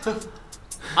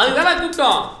 அதுதானே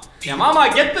கூப்பிட்டோம். என் மாமா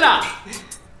கெத்துறா.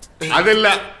 அது இல்ல,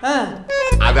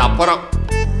 அது அப்புறம்.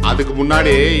 அதுக்கு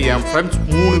முன்னாடி என் ஃப்ரெண்ட்ஸ்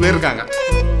 3 பேர் இருக்காங்க.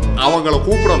 அவங்கள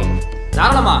கூப்பிடணும்.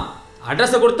 தாராளமா.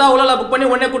 அட்ரஸை கொடுத்தா ஓலா புக் பண்ணி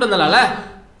உடனே கூட்டம் தரலாம்ல.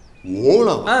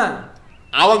 ஓலா?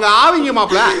 அவங்க ஆவிங்க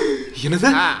மாப்பிள. என்னது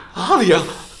ஆவியா?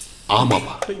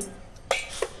 ஆமாப்பா,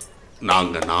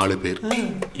 நாங்க 4 பேர்.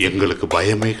 எங்களுக்கு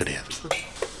பயமே கிடையாது.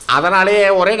 அதனாலே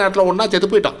ஒரே நேரத்தில் ஒன்னா செத்து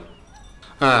போயிட்டோம்.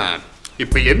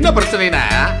 இப்ப என்ன பிரச்சனைனா,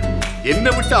 என்னை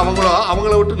விட்டு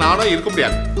அவங்கள விட்டு நானும் இருக்க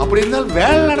முடியாது. அப்படி இருந்தாலும்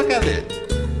வேலை நடக்காது.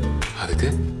 அதுக்கு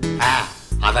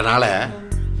அதனால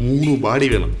 3 பாடி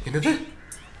வேணும். என்னது?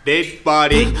 Dead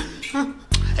body.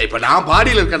 இப்ப நான்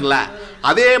பாடியில் இருக்கேன்ல,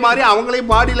 அதே மாதிரி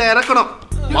அவங்களையும் பாடியில இறக்கணும்.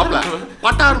 மாப்பிள,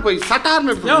 பட்டார் போய்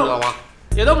சட்டார்னு எடுத்துக்கலாமா?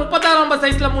 ஏதோ 36 நம்பர்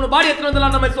சைஸ்ல 3 பாடி எடுத்து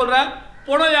வந்துடலாம் மாதிரி சொல்ற.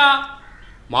 போனோயா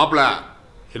மாப்பிள,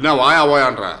 என்ன வாயா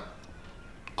வாயான்ற?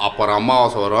 அப்புறம்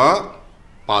அமாவாசை வரும்,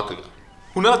 பாத்துக்க.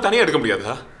 உன்னால தனியா எடுக்க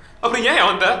முடியாதா? அப்புறம் ஏன்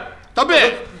வந்த? தம்பி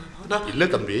இல்ல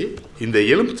தம்பி, இந்த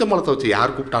எலுமிச்சம்பழத்தை வச்சு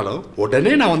யார் கூப்பிட்டாலும்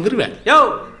உடனே நான் வந்துருவேன். யோ,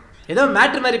 ஏதோ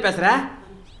மேட்ரு மாதிரி பேசுற.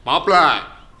 மாப்பிள,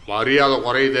 மரியாதை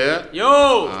குறையுது. யோ,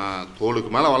 தோளுக்கு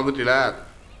மேல வளர்ந்துட்டீல,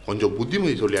 கொஞ்சம்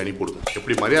புத்திமதி சொல்லி அனுப்பிவிடுங்க.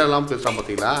 எப்படி மரியாதை இல்லாம பேசுறான்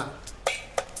பாத்தீங்களா?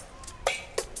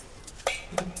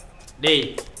 டேய்,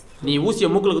 நீ ஊசிய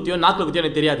மூக்குல குத்தியோ நாக்குல குத்தியோ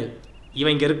எனக்கு தெரியாது.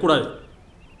 இவன் இங்க இருக்க கூடாது.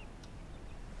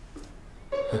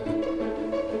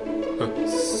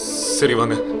 சரி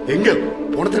வாங்க. எங்க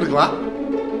உனக்கு வா.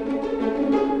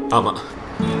 ஆமா.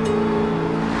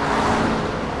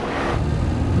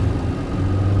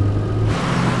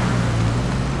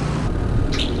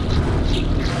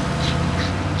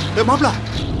 மாப்பிள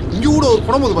இங்க கூட ஒரு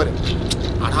படம் போது பாரு.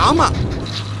 ஆமா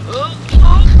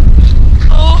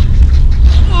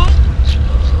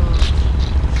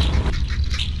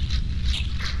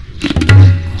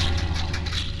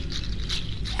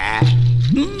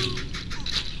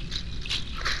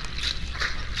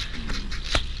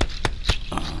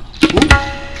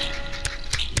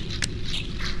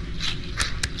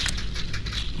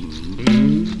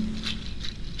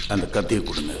அந்த கத்தியை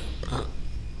கொடுங்க.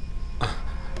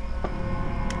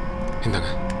 இந்தாங்க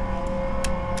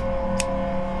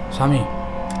சாமி.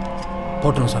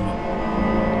 போட்டுரும் சாமி.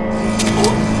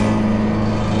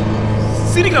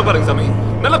 சீக்கிரம் பாருங்க சாமி,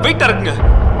 நல்லா வெயிட்டா இருக்குங்க.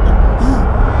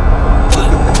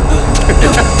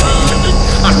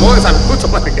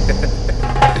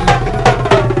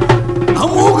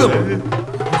 அமோகம்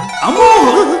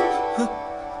அமோகம்.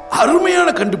 அருமையான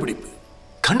கண்டுபிடிப்பு.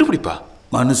 கண்டுபிடிப்பா?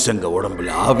 மனுஷங்க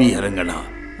உடம்புல ஆவி இறங்கினா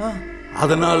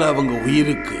அதனால அவங்க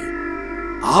உயிருக்கு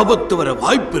ஆபத்து வர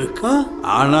வாய்ப்பு இருக்கு.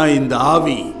 ஆனா இந்த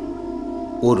ஆவி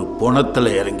ஒரு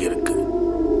பொணத்துல இறங்கி இருக்கு.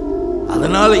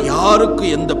 அதனால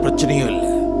யாருக்கும் எந்த பிரச்சனையும்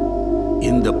இல்லை.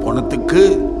 இந்த பொணத்துக்கு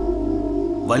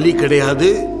வலி கிடையாது,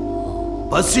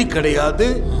 பசி கிடையாது,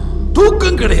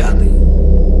 தூக்கம் கிடையாது.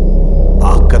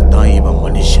 பார்க்கத்தான் இவன்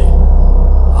மனுஷன்,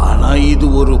 ஆனா இது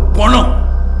ஒரு பொணம்.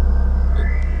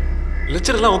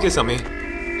 லெக்சர் எல்லாம் ஓகே சாமி.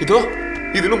 இதோ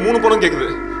இது இன்னும் 3 பணம் கேக்குது.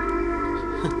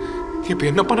 இப்ப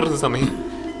என்ன பண்றது சாமி?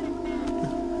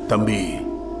 தம்பி,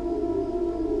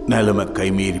 நிலைமை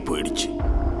கைமீறி போயிடுச்சு.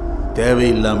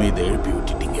 தேவையில்லாம இதை எழுப்பி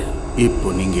விட்டுட்டீங்க. இப்போ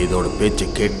நீங்க இதோட பேச்சை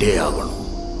கேட்டே ஆகணும்.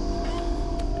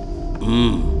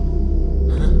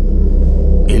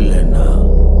 இல்லைன்னா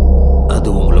அது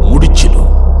உங்களை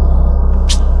முடிச்சிடும்.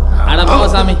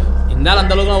 சாமி இருந்தாலும்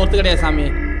அந்த அளவுக்கு ஒத்து கிடையாது சாமி.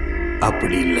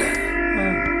 அப்படி இல்லை,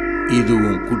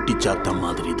 இதுவும் குட்டி சாத்தம்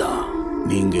மாதிரி தான்.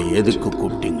 நீங்க எதுக்கு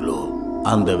கூப்பிட்டீங்களோ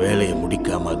அந்த வேலையை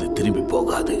முடிக்காம அது திரும்பி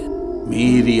போகாது.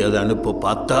 மீறி அதை அனுப்ப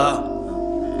பார்த்தா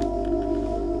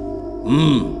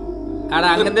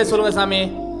அங்கிருந்தே சொல்லுங்க சாமி.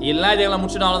 இல்ல இதுகளை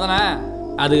முடிச்சுடும் அவ்வளவுதானே.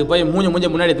 அதுக்கு போய் மூஞ்ச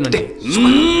முன்னாடி எடுத்து.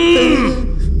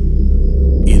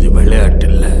 இது விளையாட்டு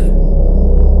இல்ல.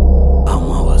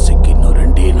 அமாவாசைக்கு இன்னும்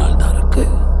 2 நாள் தான் இருக்கு.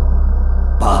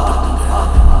 பார்த்துங்க.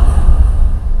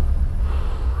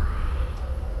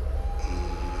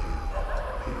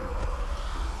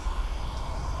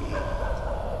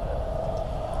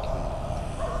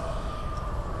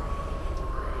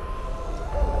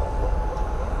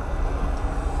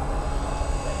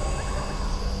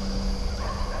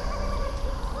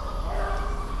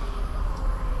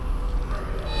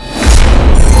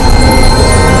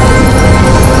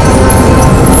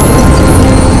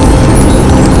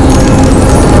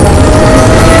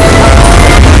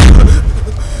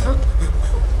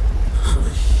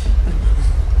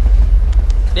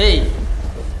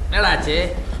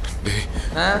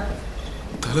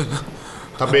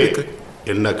 தம்பி,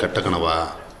 என்ன கெட்ட கனவா?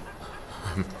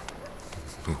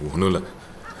 ஒன்றும் இல்லை.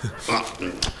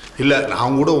 இல்லை,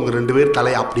 நான் கூட உங்கள் 2 பேர்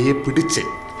தலையை அப்படியே பிடிச்சேன்.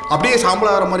 அப்படியே சாம்பல்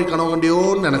ஆகிற மாதிரி கனவு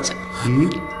கண்டியோன்னு நினச்சேன்.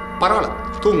 பரவாயில்ல,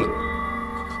 தூங்கு.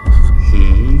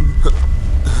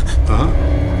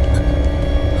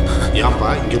 ஏன்பா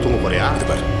இங்கே தூங்க போறியா? இது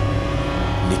பாரு,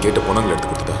 நீ கேட்ட பணங்களை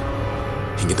எடுத்து கொடுத்துட்டா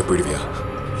இங்கே போயிடுவியா?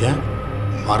 ஏன்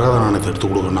மரகத நாணயத்தை எடுத்து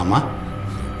கொடுக்கணுமா?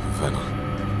 வேணாம்,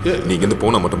 நீ இங்கேருந்து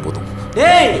போனால் மட்டும் போதும்.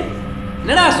 ஏய்,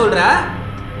 என்னடா சொல்ற?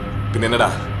 பின்ன என்னடா,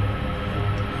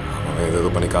 அவன் ஏதோ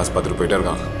பண்ணி காசு பார்த்துட்டு போயிட்டே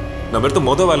இருக்கான். நம்ம எடுத்து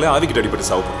மொதல் வேலை ஆவிக்கிட்ட அடிப்பட்டு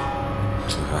சாப்பிடும்.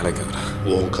 வேலை கேட்குறேன்.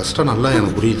 உன் கஷ்டம் நல்லா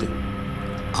எனக்கு புரியுது.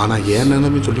 ஆனால் ஏன்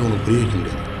நிலைமை சொல்லி உனக்கு புரிய வைக்க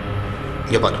முடியாது.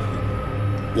 இங்கே பாரு,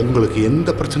 உங்களுக்கு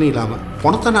எந்த பிரச்சனையும் இல்லாமல்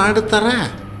பணத்தை நான் எடுத்து தரேன்.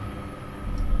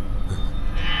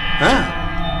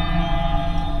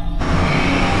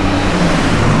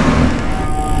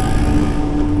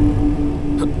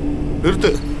 நிறுத்து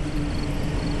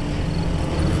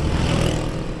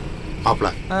மாப்பிள.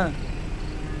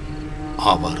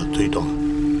 அவரை தூக்கிட்டோம்.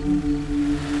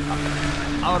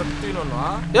 அவர் தூக்கிடணுமா?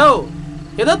 யோ,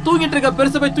 ஏதோ தூங்கிட்டு இருக்க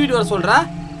பெருசா போய் தூக்கிட்டு வர சொல்ற?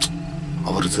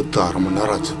 அவர் செத்து 1/2 மணி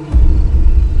நேரம் ஆச்சு.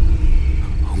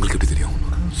 உங்களுக்கு எப்படி தெரியும்?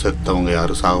 செத்தவங்க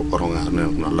யாரு, சாக போறவங்க யாருன்னு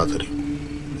எனக்கு நல்லா தெரியும்.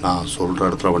 நான் சொல்ற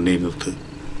இடத்துல வண்டியை நிறுத்து.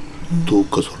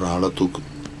 தூக்க சொல்ற ஆளை தூக்கு,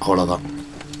 அவ்வளோதான்.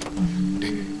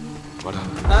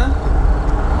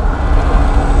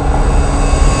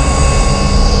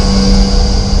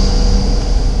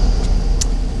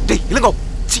 இளங்கோ,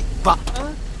 சி வா.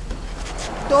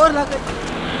 Door lock.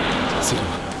 சரி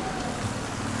வா.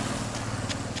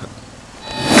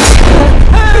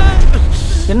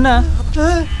 என்ன?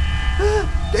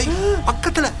 டேய்,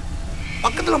 பக்கத்துல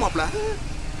பக்கத்துல மாப்பிள.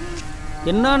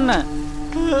 என்ன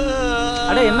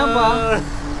அட என்னப்பா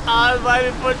ஆள் மாதிரி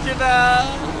போச்சுடா.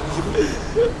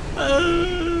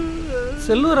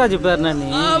 செல்வராஜ் பேர் நீ?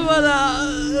 ஆமாடா.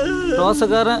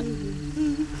 ரோசக்காரன்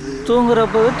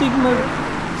தூங்குறப்பவே தூக்கி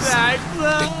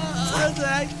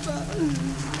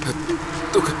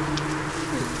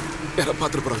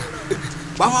பார்த்துட்டு போறாங்க.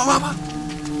 வா வா வா வா.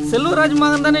 செல்வராஜ்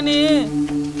மகன் தானே நீ?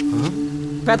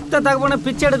 பெத்த தகப்பன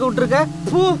பிச்சை எடுக்க விட்டுருக்க.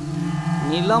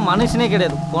 நீ எல்லாம் மனுஷனே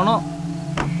கிடையாது, போனோம்.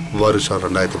 வருஷம்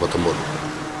 2019,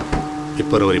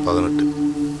 பிப்ரவரி 18.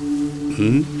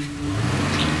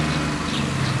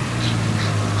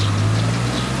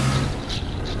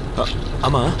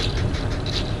 ஆமா,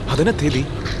 அது என்ன தேதி?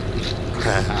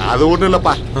 அது ஒன்றும்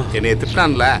இல்லைப்பா, என்னைய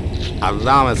திட்டான்ல,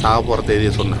 அதுதான் அவன் சாக போகிற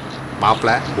தேதியை சொன்னேன்.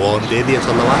 மாப்பிள்ள உன் தேதியை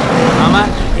சொல்லவா? ஆமா,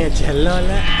 என்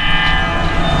செல்லல.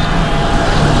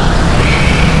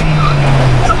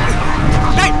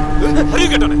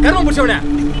 கர்மம் பிடிச்சவன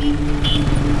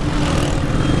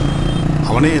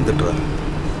அவனே திட்டுறான்.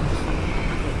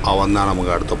 அவன் தான்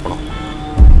நமக்கு அடுத்த பணம்.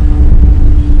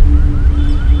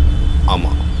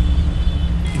 ஆமாம்,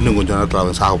 இன்னும் கொஞ்ச நேரத்தில்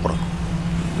அவன் சாக போகிறான்.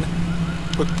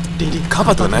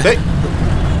 காப்பாத்தானே?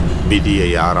 விதியை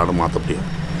யாராலும் மாற்ற முடியாது.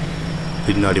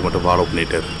 பின்னாடி மட்டும் ஃபாலோ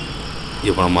பண்ணிட்டாரு.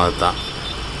 இவனை மாதிரி தான்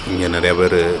இங்கே நிறைய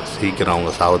பேர் சீக்கிரம்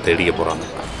அவங்க சாவை தேடிக்க போகிறாங்க.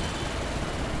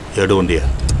 எடு வண்டியா.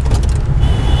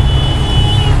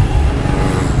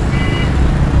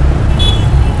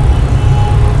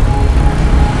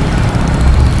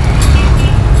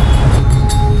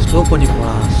 ஸ்லோ பண்ணி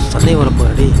போகலாம், சண்டை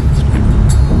வரப்போடி.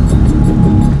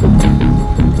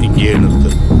 இங்கேயே நிறுத்து.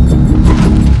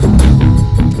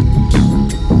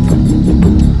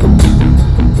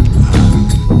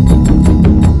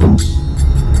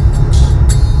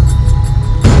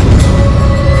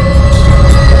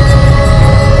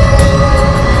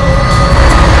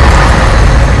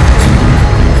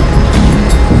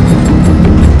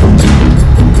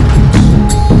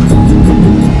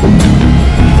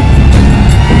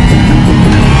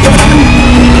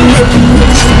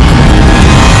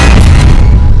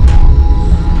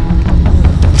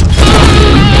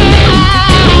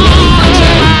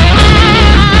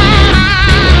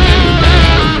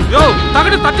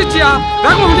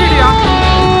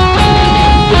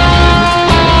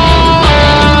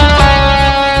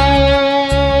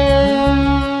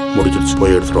 முடிச்சிருச்சு,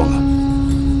 போய் எடுத்துருவாங்க.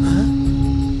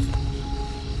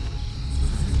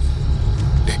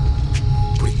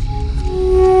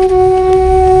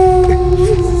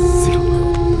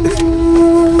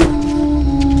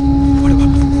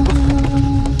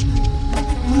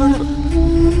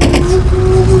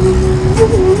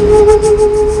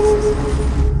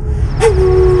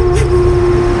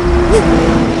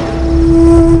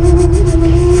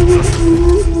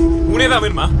 உனேதான்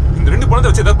வேணுமா? இந்த 2 பணத்தை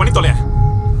வச்சு ஏதாவது பண்ணி தொலைய.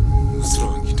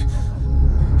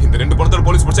 இந்த 2 பணத்தோட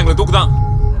போலீஸ் பிடிச்சா எங்களை தூக்குதான்.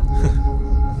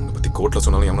 உன்னை பத்தி கோர்ட்ல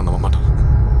சொன்னாலும் எவனும் நம்ப மாட்டான்.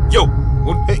 யோ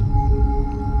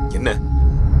என்ன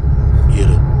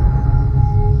இரு,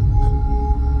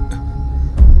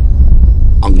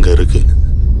 அங்க இருக்கு.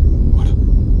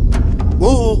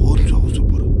 ஓ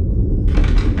சூப்பர்.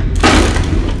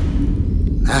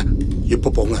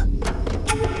 இப்ப போங்க.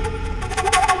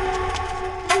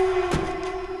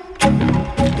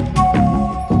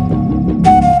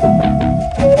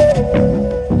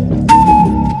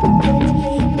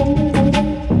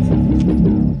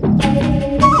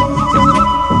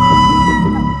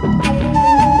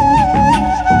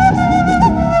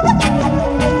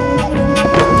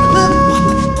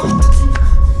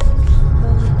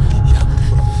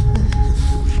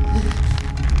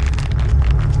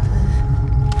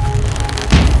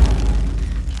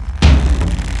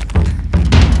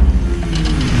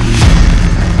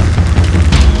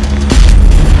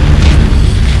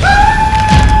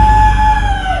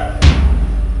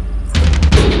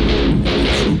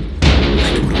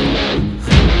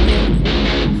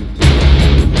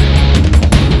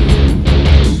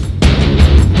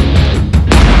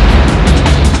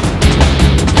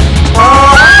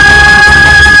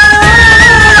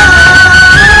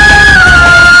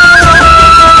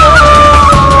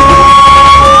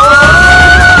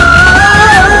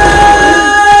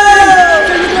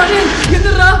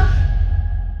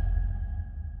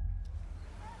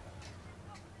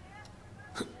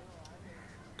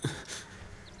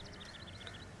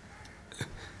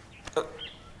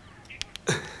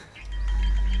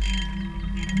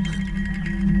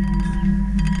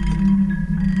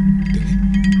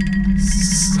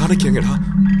 சாணக்கியங்கடா.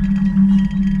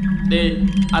 டேய்,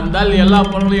 அந்த ஆள் எல்லா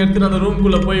பணங்களையும் எடுத்துட்டு அந்த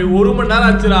ரூம்குள்ள போய் 1 மணி நேரம்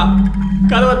ஆச்சுடா.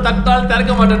 கதவை தட்டால்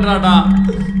திறக்க மாட்டேன்றாடா.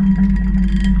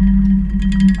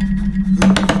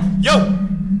 யோ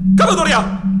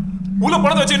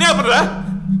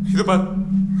இது பார்,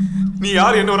 நீ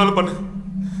யார் என்ன வேணாலும் பண்ணு,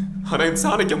 ஆனா என்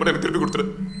சாணைக்கு மட்டும் எனக்கு திருப்பி கொடுத்துரு.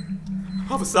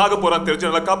 அவன் சாக போறான்னு தெரிஞ்சு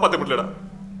நல்லா காப்பாற்ற முடியலடா.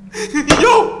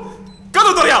 ஐயோ,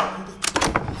 கதவு தரையா.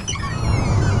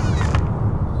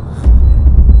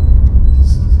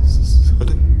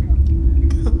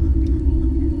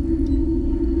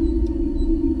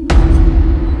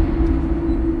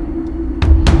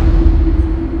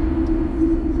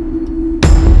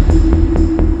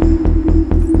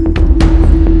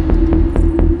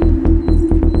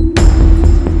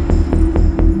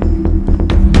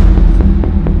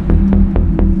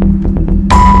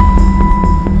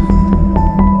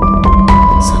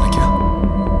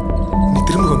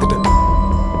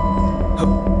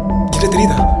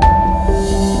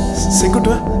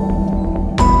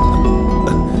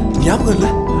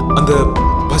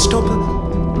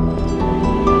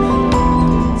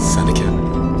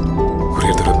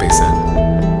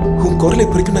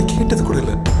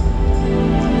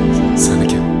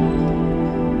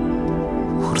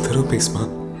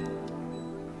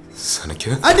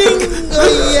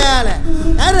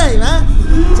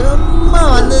 சும்மா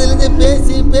வந்ததுலேருந்து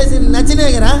பேசி பேசி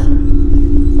நச்சுனேங்கிறான்.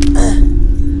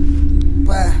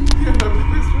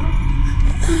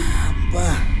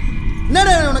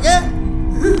 என்னடா உனக்கு?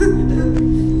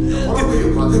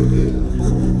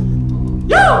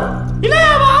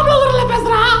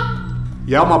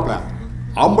 ஏமாப்ல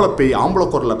ஆம்பளை பேய் ஆம்பளை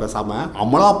குரல்ல பேசாம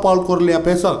அமலா பால் குரலையா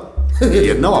பேச?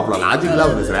 என்ன மாப்ள லாஜிக்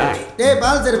தான் பேசுற? டேய்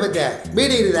பால் சார் பச்சை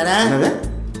பீடி இருக்குதானே?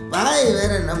 வாய்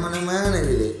வேற நம்ம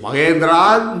இருக்குது. மகேந்திரா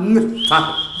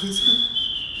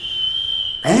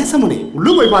பேச முடி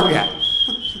உள்ளு போய் பாருங்க.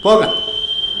 போங்க,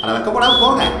 அதை வைக்கப்படாம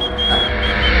போங்க.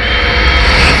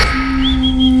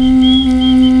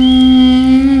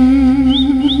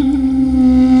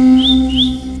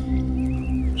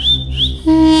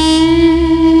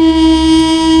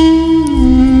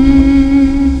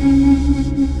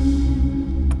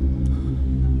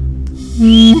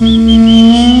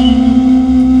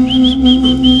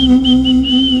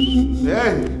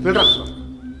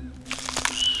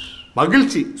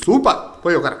 மகிழ்ச்சி, சூப்பர்.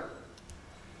 போய் உட்கார.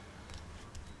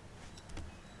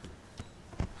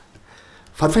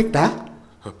 பர்ஃபெக்டா?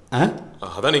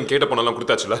 அதான் நீங்க கேட்ட பொண்ணெல்லாம்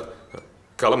கொடுத்தாச்சுல,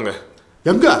 கிளம்புங்க.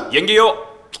 எங்க? எங்கேயோ.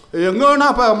 எங்கன்னா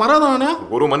அப்ப மரதானே?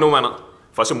 ஒரு மண்ணும் வேணாம்,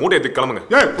 ஃபர்ஸ்ட் மூட்டை எடுத்து கிளம்புங்க.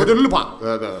 கொஞ்சம் இல்லப்பா,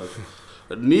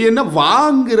 நீ என்ன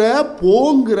வாங்குற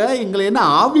போங்குற? எங்களை என்ன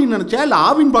ஆவின்னு நினைச்சா இல்ல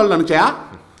ஆவின் பால் நினைச்சா?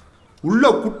 உள்ள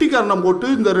குட்டி கரணம் போட்டு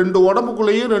இந்த ரெண்டு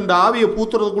உடம்புக்குள்ளேயும் ரெண்டு ஆவியை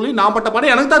பூத்துறதுக்குள்ளேயும் நான் பட்ட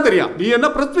பாடம் எனக்கு தான் தெரியும். நீ என்ன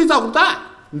பிரஸ் பீஸா கொடுத்தா?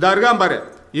 இந்த அருகாம் பாரு,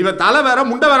 இவன் தலை வேற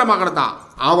முண்டை வேற மாக்கணத்தான்.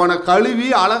 அவனை கழுவி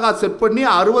அழகா செட் பண்ணி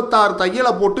 66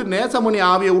 தையலை போட்டு நேசமணி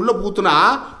ஆவியை உள்ள பூத்துனா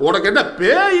உனக்கு என்ன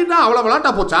பேயின்னா அவ்வளவு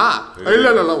விளாட்டா போச்சா? இல்ல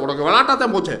இல்ல இல்ல, உனக்கு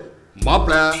விளாட்டாத்தான் போச்சு.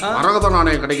 மாப்பிள மரகத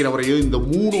நாணயம் கிடைக்கிற வரையும் இந்த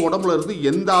 3 உடம்புல இருந்து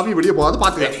எந்த ஆவியும் வெளியே போகாது.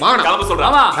 பாத்துக்க.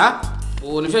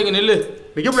 ஒரு நிமிஷம் இங்க நில்லு.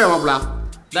 நிக்க முடியாது மாப்பிள,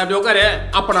 அப்படி உட்காரு.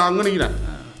 அப்ப நான் அங்க நிக்கிறேன்.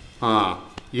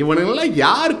 இவனுங்கெல்லாம்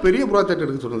யார் பெரிய ப்ராஜெக்ட்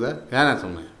எடுக்க சொன்னது? ஏன்னா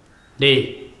சொன்னேன். டேய்,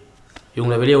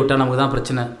 இவங்களை வெளியே விட்டா நமக்கு தான்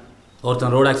பிரச்சனை.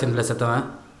 ஒருத்தன் ரோடு ஆக்சிடென்ட்ல செத்தவன்,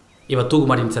 இவன் தூக்கு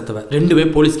மாட்டின்னு செத்தவன், 2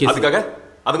 பேர் போலீஸ் கேஸ். அதுக்காக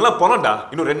அதுங்களாம் போனோம்டா,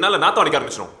 இன்னும் 2 நாள்ல நாத்தம் அடிக்க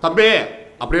ஆரம்பிச்சிடும். தம்பி,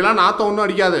 அப்படியெல்லாம் நாத்தம் ஒன்றும்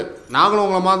அடிக்காது. நாங்களும்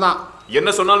உங்களை மாதிரி தான். என்ன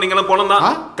சொன்னாலும் நீங்க எல்லாம் போனோம்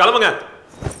தான். கிளம்புங்க.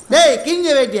 டேய் கிங்க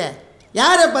வேட்டிய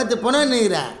யாரை பார்த்து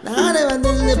போனேன்னுங்கிற? நானே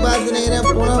வந்ததுன்னு பார்த்து நினைக்கிறேன்.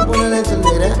 போனேன்னு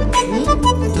சொல்லுகிறேன்.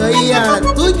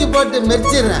 கையால தூக்கி போட்டு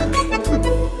மெரிச்சிடுறேன்.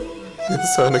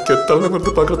 எனக்கு தலைமை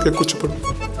வந்து பார்க்கறதுக்கு கூச்சப்படும்.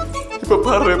 இப்ப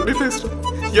பாரு எப்படி பேசுறேன்.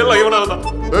 எல்லாம் இவனாலதான்.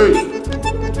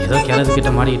 ஏதோ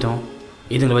கிணத்துக்கிட்ட மாட்டிக்கிட்டோம்.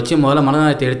 இதுங்களை வச்சு முதல்ல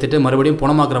மனநலத்தை எடுத்துட்டு மறுபடியும்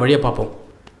பணமாக்குற வழியை பார்ப்போம்.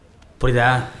 புரியுதா?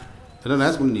 என்ன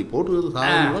நேஸ் நீ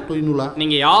போட்டு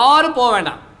நீங்க யாரும் போக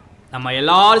வேண்டாம். நம்ம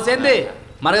எல்லாரும் சேர்ந்து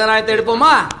மரகத நாணயத்தை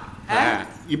எடுப்போமா?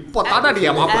 இப்போ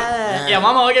தாடாடியா மாமா? என்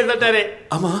மாமா ஓகே சொல்லிட்டாரு.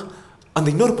 ஆமா, அந்த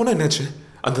இன்னொரு பொண்ணு என்னாச்சு?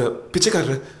 அந்த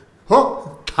பிச்சைக்காரர். ஓ,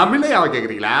 தமிழே அவ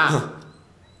கேக்குறீங்களா?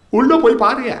 உள்ள போய்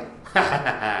பாருங்க.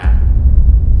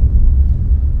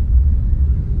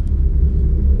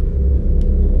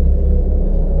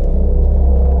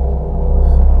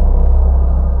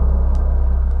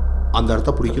 அந்த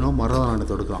இடத்த பிடிக்கணும், மரகத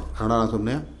நாணயத்தை எடுக்கலாம். நான்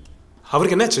சொன்னேன்.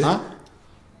 அவருக்கு என்னாச்சு?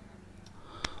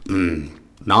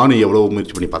 நானும் எவ்வளோ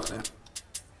முயற்சி பண்ணி பார்த்தேன்,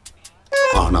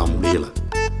 ஆனால் முடியலை.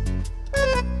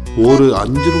 ஒரு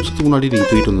 5 நிமிஷத்துக்கு முன்னாடி நீங்கள்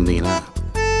தூக்கிட்டு வந்திருந்தீங்கன்னா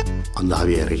அந்த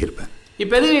ஆவியை இறங்கியிருப்பேன்.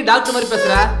 இப்போ எதுக்கு நீ டாக்டர் மாதிரி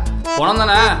பேசுற? போனோம்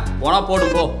தானே, போனா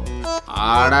போடும் போ.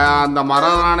 ஆட, அந்த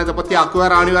மரகத நாணயத்தை பற்றி அக்கு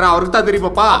வேற ஆணி வேற அவருக்கு தான்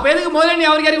தெரியுமாப்பா. அப்போ எதுக்கு முதல்ல நீ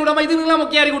அவருக்கு இறக்கி விடாம இதுக்கெல்லாம்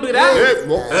முக்கிய இறக்கி விட்டுக்கிற?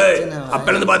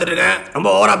 அப்பலேருந்து பார்த்துட்டு இருக்கேன், ரொம்ப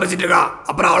ஓவரா பேசிட்டு இருக்கான்.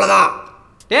 அப்புறம் அவ்வளோதான்.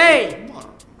 டேய்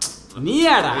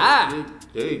நீயாடா?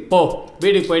 போ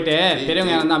வீட்டுக்கு போயிட்டு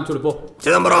பெரியவங்க யாரும் அனுப்பிச்சு விடு போ.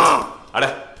 சிதம்பரம். அட,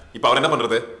 இப்போ அவர் என்ன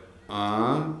பண்றது?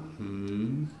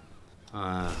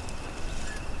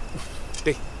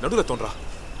 டேய் நடுவில் தோன்றா.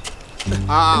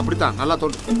 அப்படித்தான் நல்லா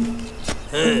தோன்று.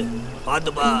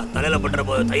 பார்த்துப்பா, தலையில பட்டுற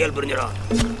போது தையல் பிரிஞ்சிடும்.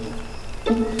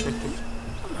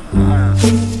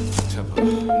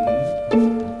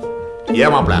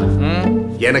 ஏன் மாப்பிள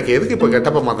எனக்கு எதுக்கு இப்ப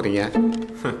கெட்டப்ப மாத்துறீங்க?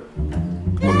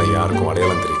 உன்னை யாருக்கும்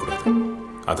அடையாளம் தெரியக்கூடாது,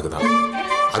 அதுக்கு தான்.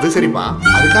 அது சரிப்பா,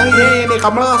 அதுக்காக ஏன் என்னை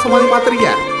கமலஹாசன் மாதிரி மாத்துறீங்க?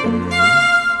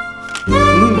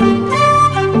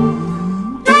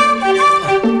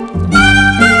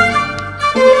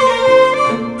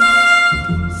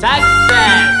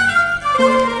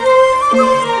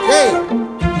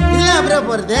 இதெல்லாம் அப்புறம்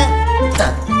போறது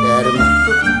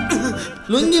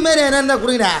லுங்கி மாதிரி என்ன இருந்தா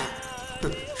குடுங்கடா.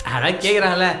 அதான்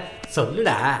கேக்குறாங்கல்ல,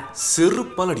 சொல்லுடா.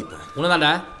 செருப்பால் அடிப்பேன். உனதாண்டா.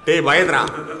 டேய் பயந்துடா,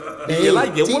 நீ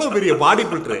எல்லாம் எவ்வளவு பெரிய பாடி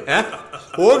பில்டரு.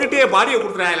 போகிட்டே பாடியை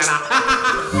கொடுத்துறாங்களா?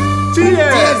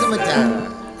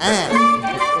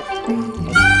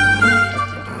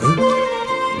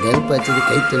 கருப்பு வச்சது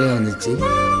கைத்தொழிலும் வந்துச்சு.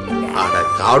 அட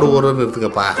காடு ஓரன்னு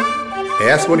இருக்குங்கப்பா.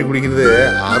 டேஸ்ட் பண்ணி குடிக்கிறது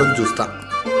ஆரஞ்சு ஜூஸ் தான்.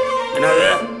 என்னது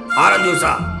ஆரஞ்சு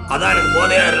ஜூஸா? அதான் எனக்கு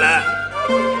போதையா இல்ல.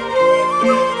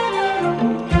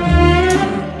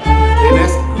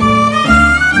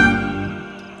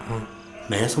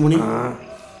 நேசமுனி,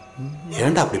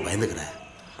 ஏன்டா அப்படி பயந்துக்கிற?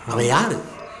 அவன் யாரு?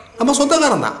 நம்ம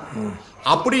சொந்தக்காரன் தான்.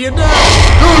 அப்படி என்ன?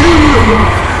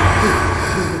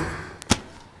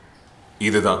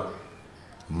 இதுதான்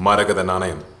மரகத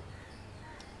நாணயம்.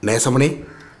 நேசமணி,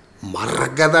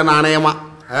 மரகத நாணயமா?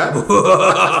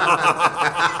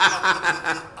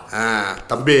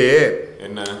 தம்பி,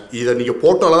 என்ன இதை நீங்க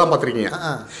போட்டோல தான் பாத்திருக்கீங்க.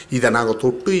 இதை நாங்க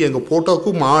தொட்டு எங்க போட்டோக்கு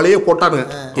மாலையே போட்டானுங்க.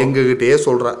 எங்ககிட்டயே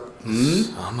சொல்ற.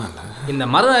 இந்த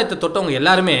மரநாயத்தை தொட்டவங்க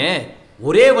எல்லாருமே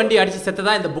ஒரே வண்டி அடிச்சு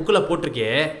செத்ததான் இந்த புக்கில் போட்டிருக்கே.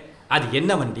 அது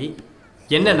என்ன வண்டி,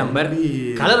 என்ன நம்பர்,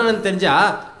 கலர் என்னன்னு தெரிஞ்சா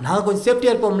நாங்கள் கொஞ்சம்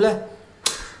சேஃப்டியாக இருப்போம்ல.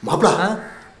 மாப்பிள,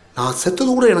 நான் செத்தது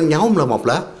கூட எனக்கு ஞாபகம் இல்லை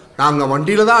மாப்பிள. நாங்கள்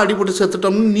வண்டியில தான் அடிபட்டு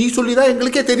செத்துட்டோம்னு நீ சொல்லி தான்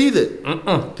எங்களுக்கே தெரியுது.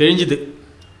 தெரிஞ்சுது.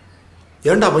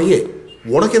 ஏண்டா பையே,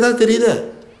 உனக்கு ஏதாவது தெரியுது?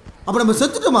 அப்ப நம்ம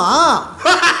செத்துட்டோமா?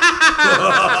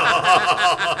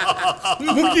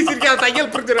 முக்கி சிரிக்காத,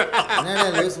 தையல் பிரிஞ்சிரு.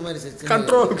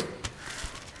 கண்ட்ரோல்.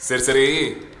 சரி சரி,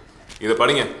 இதை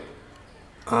படிங்க.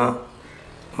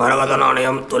 மரகத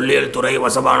நாணயம் தொல்லியல் துறை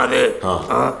வசமானது.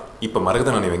 இப்போ மரகத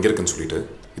நாணயம் எங்கே இருக்குன்னு சொல்லிட்டு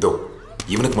இதோ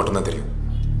இவனுக்கு மட்டும்தான் தெரியும்.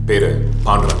 பேரு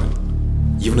பாண்டுரங்கன்.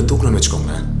 இவனை தூக்கணும்னு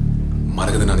வச்சுக்கோங்க,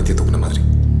 மரகத நாணயத்தை தூக்குன மாதிரி.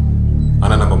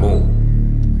 ஆனால் நம்ம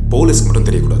போலீஸ்க்கு மட்டும்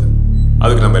தெரியக்கூடாது.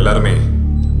 அதுக்கு நம்ம எல்லாருமே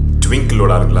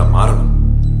ட்விங்கிளோட ஆளுங்களா மாறணும்.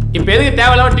 இப்போ எதுக்கு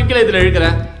தேவையில்லாம ட்விங்கிள் இதில் எழுக்கிற?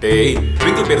 டேய்,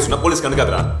 ட்விங்கிள் பேர் சொன்னா போலீஸ்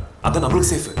கண்டுக்காதரா, அதான்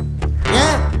நம்மளுக்கு சேஃப்.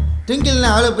 ஏன்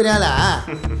ட்விங்கிள்னா அவ்வளோ பெரிய ஆளா?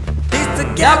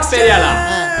 பெரிய ஆளா?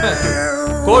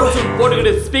 கோட் சூட்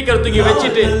போட்டுக்கிட்டு ஸ்பீக்கர் தூக்கி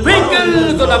வச்சுட்டு ட்விங்கிள்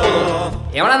சொன்னா போதும்,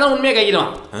 எவனா தான் உண்மையை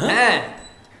கையிடுவான்.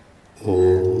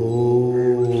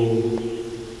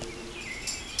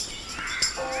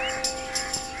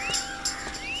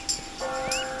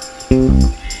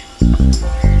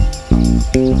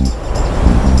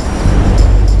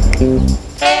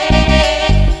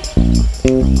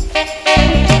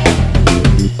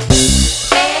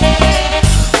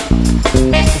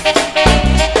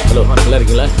 ஹலோ, நல்லா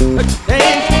இருக்கீங்களா?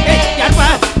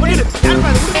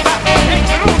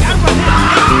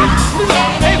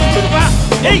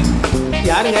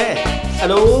 யாருங்க?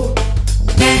 ஹலோ,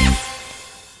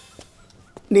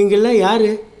 நீங்கெல்லாம் யாரு?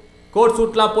 கோட்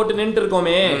சூட்லாம் போட்டு நின்றுட்டு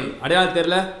இருக்கோமே, அடையாளம்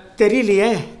தெரியல?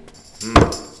 தெரியலையே.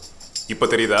 இப்போ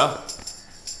தெரியுதா?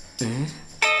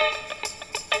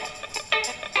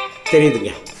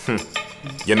 தெரியுதுங்க.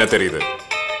 என்ன தெரியுது?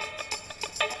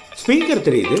 ஸ்பீக்கர்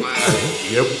தெரியுது.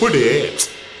 எப்படி?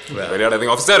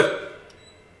 விளையாடாதீங்க ஆஃபீஸர்.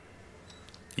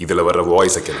 இதில் வர்ற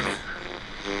வாய்ஸை கேளுங்க.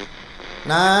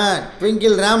 நான்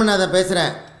ட்விங்கிள் ராமநாதன்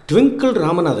பேசுகிறேன். ட்விங்கிள்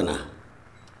ராமநாதனா?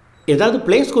 ஏதாவது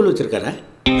பிளே ஸ்கூல் வச்சிருக்காரா?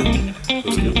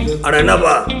 அட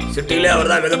என்னப்பா, சிட்டிலே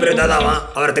அவர் தான் மிகப்பெரிய தாதாவா.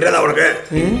 அவர் தெரியாதா உனக்கு?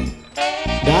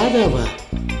 தாதாவா?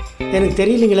 எனக்கு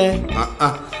தெரியலீங்களே.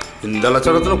 இந்த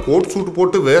லட்சணத்துல கோட் சூட்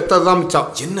போட்டு வேத்ததான் மிச்சம்.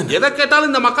 என்ன எதை கேட்டாலும்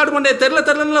இந்த மக்காடு மண்டைய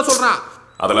தெரியல சொல்றான்.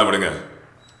 அதெல்லாம் விடுங்க.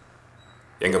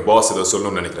 எங்க பாஸ் ஏதோ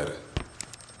சொல்லணும்னு நினைக்கிறாரு,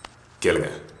 கேளுங்க.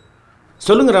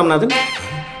 சொல்லுங்க ராமநாதன்.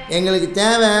 எங்களுக்கு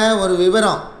தேவை ஒரு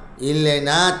விவரம்.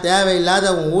 இல்லைன்னா தேவையில்லாத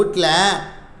உன் வீட்டில்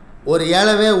ஒரு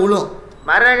இலவே உளும்.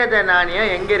 மரகத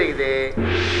நாணயம் எங்கே இருக்குது?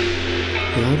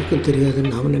 யாருக்கும்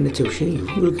தெரியாதுன்னு நான் நினைச்ச விஷயம்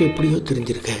இவங்களுக்கு எப்படியோ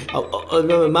தெரிஞ்சிருக்கேன்.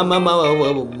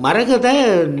 மரகத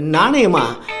நாணயமா?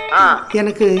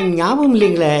 எனக்கு ஞாபகம்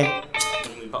இல்லைங்களே.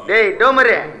 டேய்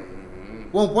டோமரு,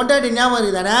 உன் பொண்டாட்டி ஞாபகம்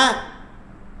இருக்குதானே?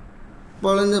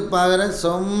 பொழுது பார்க்குறேன்,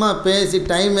 சும்மா பேசி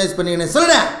டைம் வேஸ்ட் பண்ணிக்கினேன்.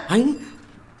 சொல்கிறேன்.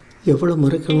 எவ்வளோ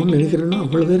மறக்கணும்னு நினைக்கிறேனோ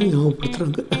அவ்வளோ பேரும்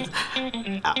ஞாபகப்படுத்துகிறாங்க.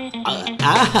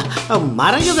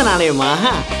 மரகத நாணயமா?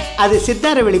 அது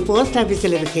சித்தாரவெளி போஸ்ட்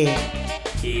ஆஃபீஸில் இருக்கு.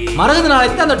 மரகத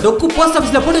நாணயத்தை அந்த டொக்கு போஸ்ட்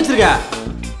ஆஃபீஸில் போட்டு வச்சிருக்க.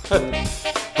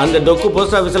 அந்த டொக்கு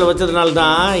போஸ்ட் ஆஃபீஸில் வச்சதுனால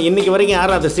தான் இன்னைக்கு வரைக்கும்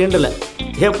யாரும் அதை சீண்டல.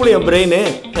 எப்படி என் பிரெயின்?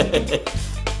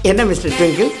 என்ன மிஸ்டர்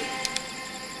ட்விங்கிள்?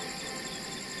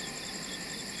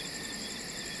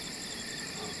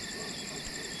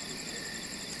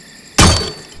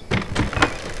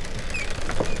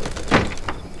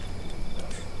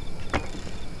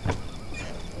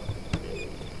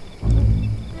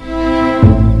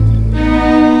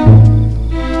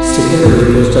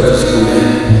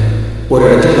 ஒரு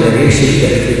இடத்துல நிறைய ஷீட்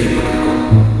எடுத்து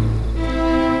வைக்கப்பட்டிருக்கும்.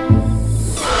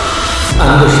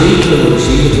 அந்த ஷீட்டில் ஒரு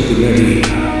ஷீட்டுக்கு பின்னாடி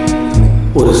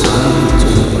ஒரு சாமி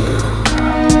சொல்லப்பட்டிருக்கும்.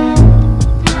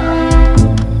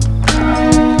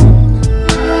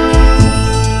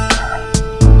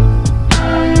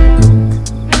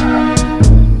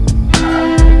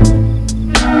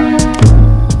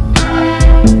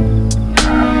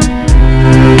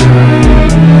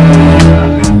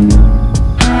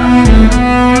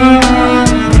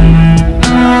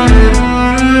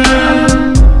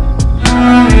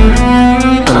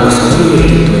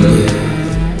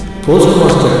 போஸ்ட்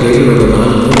மாஸ்டர் டேபிளோட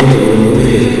நாலு மூலையில் ஒரு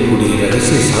மூலையில் இருக்கக்கூடிய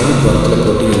ரகசிய சாமி துவாரத்தில்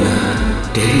போட்டிங்கன்னா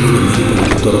டேபிளோட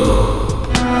மேற்படிப்பு திறக்கும்.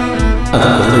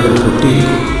 அதுக்குள்ள ஒரு பொட்டி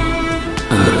இருக்கும்.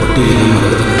 அந்த பொட்டியில் தான்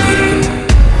மரகத நாணயம் இருக்கு.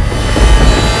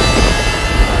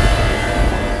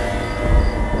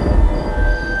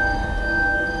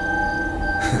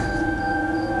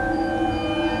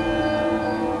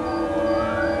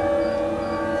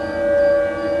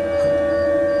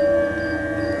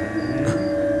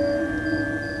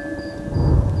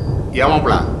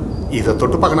 ஏமாப்ல இதை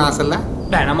தொட்டு பார்க்கணும் ஆசை இல்லை?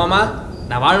 வேணாமாமா,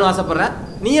 நான் வாழணும் ஆசைப்படுறேன்.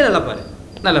 நீயே நல்லா பாரு,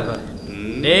 நல்லா பாரு.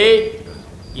 டேய்,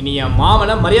 இனி என்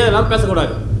மாமனை மரியாதை இல்லாமல்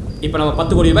பேசக்கூடாது. இப்போ நம்ம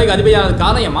 10 கோடி ரூபாய்க்கு அதிபதியானது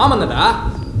காரணம் என் மாமன் தான்டா.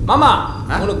 மாமா,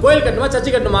 உனக்கு கோயில் கட்டணுமா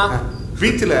சர்ச்சு கட்டணுமா?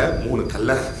 பீச்சில் 3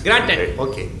 கல்ல. கிராண்டட்.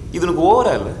 ஓகே. இது எனக்கு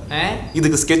ஓவரா இல்லை.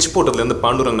 இதுக்கு ஸ்கெட்ச் போட்டதுலேருந்து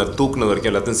பாண்டுரங்கனை தூக்குன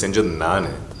வரைக்கும் எல்லாத்தையும் செஞ்சது நான்.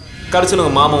 கடைசியில்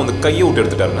உங்கள் மாமா வந்து கையை விட்டு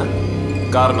எடுத்துட்டாருண்ணா.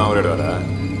 காரணம் அவரோட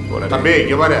வர தம்பி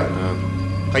இங்கே பாரு,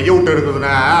 கையை விட்டு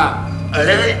எடுக்குதுன்னா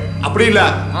அப்படி இல்ல,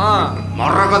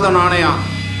 மரகத நாணயம்.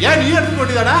 ஏன் நீ எடுத்து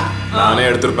போட்டிதாடா? நானே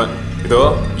எடுத்திருப்பேன். இதோ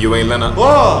இவன் இல்லைன்னா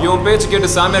இவன் பேச்சு கேட்டு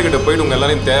சாமியார் கிட்ட போயிட்டு உங்க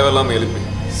எல்லாரையும் தேவையில்லாம எழுப்பி.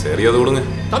 சரி அதை விடுங்க.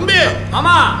 தம்பி,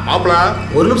 மாமா, மாப்பிள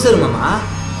ஒரு நிமிஷம் இரு மாமா.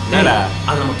 என்னடா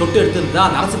அதை நம்ம தொட்டு எடுத்துருந்தா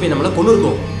அந்த அரசு போய் நம்மள கொண்டு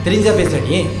இருக்கும். தெரிஞ்சா பேசுற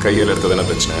நீ? கையில் எடுத்ததான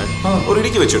பிரச்சனை. ஒரு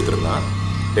இடிக்கி வச்சு எடுத்துருந்தான்.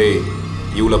 டேய்,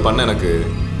 இவ்வளவு பண்ண எனக்கு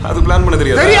அது பிளான் பண்ண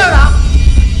தெரியாதா?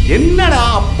 என்னடா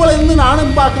அப்பல இருந்து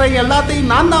நானும் பாக்குறேன்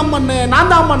எல்லாத்தையும் நான்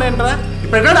தான் பண்ணேன்ற.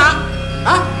 இப்ப என்னடா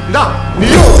இந்தா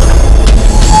நீயோ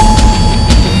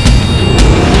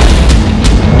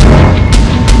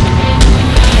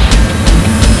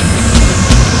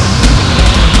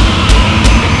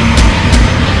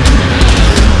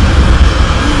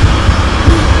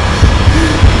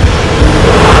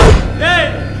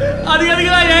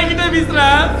அதுக்கு என்கிட்ட பேசுற.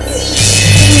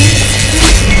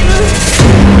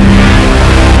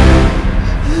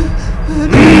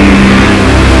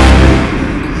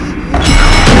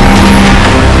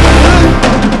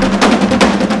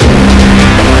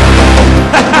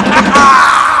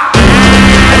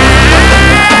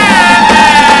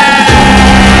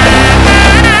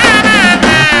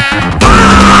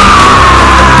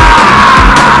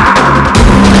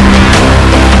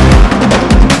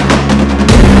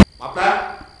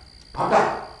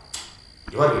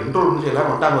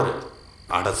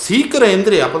 அட சீக்கிரம்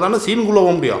எந்திரி, அப்பதானே சீனுக்குள்ள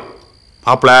போக முடியும்.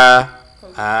 மாப்பிள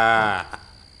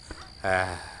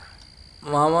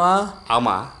மாமா.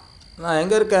 ஆமா, நான்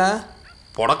எங்க இருக்கேன்?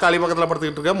 பொடக்காளி பக்கத்தில்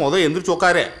படுத்துக்கிட்டு இருக்கேன். முதல் எந்திரிச்சு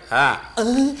உட்காரு.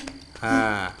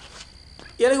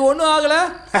 எனக்கு ஒன்றும் ஆகல.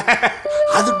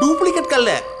 அது டூப்ளிகேட்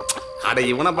கல்ல. அட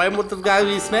இவனை பயமுறுத்துறதுக்காக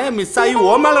வீசினேன், மிஸ் ஆகி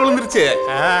ஓ மேல விழுந்துருச்சு.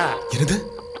 என்னது?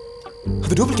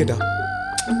 அது டூப்ளிகேட்டா?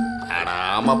 அட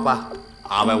ஆமாப்பா,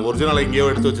 அவன் ஒரிஜினல் எங்கேயோ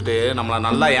எடுத்து வச்சுட்டு நம்மளை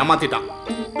நல்லா ஏமாத்திட்டான்.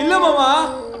 இல்ல மாமா,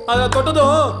 அத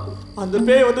தொட்டதும் அந்த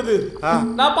பேய் வந்தது.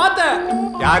 நான் பார்த்தேன்.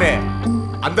 யாரு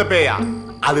அந்த பேயா?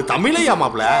 அது தமிழையா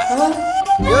மாப்ள?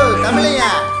 யோ தமிழையா,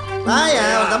 வாயா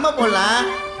தம்மா போடலாம்.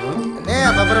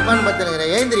 பப்பரப்பான்னு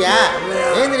பார்த்துனுங்கிறேன்.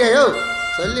 ஏந்திரியா யோ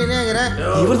சொல்லினேங்கிறேன்.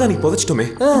 இவர் தான் நீ புதைச்சிட்டோமே,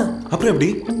 அப்புறம் எப்படி?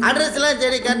 அட்ரஸ் எல்லாம்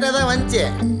சரி கரெக்டாக தான் வந்துச்சு.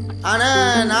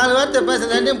 ஆனால் 4 வார்த்தை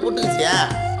பேசுறதாண்டியும் புட்டுக்குச்சியா?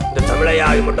 இந்த தமிழையா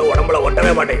அது மட்டும் உடம்புல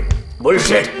ஒட்டவே மாட்டேன்.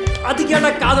 புல்ஷிட். அதுக்கு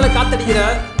ஏன்டா காதல காத்தடிக்கிற?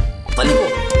 தள்ளி போ.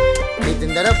 நீ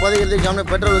இந்த தடவை புதைக்கிறதுக்கு கவனம்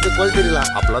பெட்ரோல் ஊற்றி கொளுத்திடலாம்.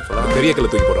 அப்பெல்லாம் சொல்ல பெரிய கல்லை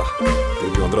தூக்கி போடுறா.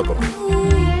 திருப்பி வந்துட போறோம்.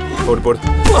 போடு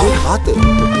பார்த்து.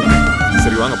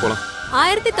 சரி வாங்க போலாம்.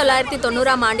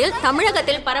 1990ஆம் ஆண்டில்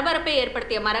தமிழகத்தில் பரபரப்பை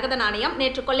ஏற்படுத்திய மரகத நாணயம்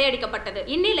நேற்று கொள்ளையடிக்கப்பட்டது.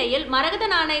 இந்நிலையில் மரகத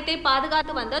நாணயத்தை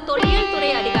பாதுகாத்து வந்த தொல்லியல் துறை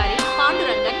அதிகாரி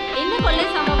பாண்டுரங்கன் இந்த கொள்ளை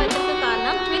சம்பவத்திற்கு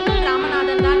காரணம் ட்விங்கிள்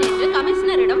ராமநாதன் தான் என்று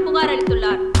கமிஷனரிடம் புகார்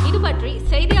அளித்துள்ளார். இது பற்றி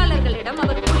செய்தியாளர்களிடம்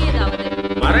அவர் கூறியதாவது: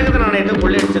 மரகத நாணயத்தை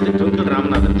கொள்ளையடிச்சது ட்விங்கிள்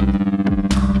ராமநாதன்.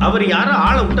 அவர் யாரோ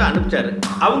ஆளை விட்டு அனுப்பிச்சாரு.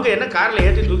 அவங்க என்ன காரில்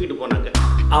ஏற்றி தூக்கிட்டு போனாங்க.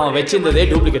 அவன் வச்சிருந்ததே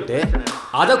டூப்ளிகேட்டு.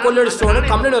 அதை கொள்ளையடிச்சிட்டோன்னு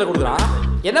கம்ப்ளைண்ட் வர கொடுக்குறான்.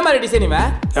 என்ன மாதிரி டிசைன்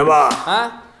இவன்? ஏவா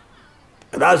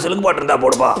ஏதாவது சிலுக்கு பாட்டு இருந்தா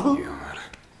போடுப்பா.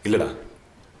 இல்லடா,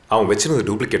 அவன் வச்சிருந்தது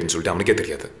டூப்ளிகேட்னு சொல்லிட்டு அவனுக்கே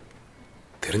தெரியாது.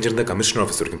 தெரிஞ்சிருந்தா கமிஷனர்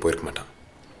ஆஃபீஸ் வரைக்கும் போயிருக்க மாட்டான்.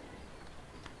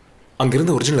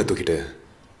 அங்கிருந்த ஒரிஜினலை தூக்கிட்டு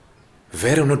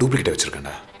வேற ஒன்றும் டூப்ளிகேட்டை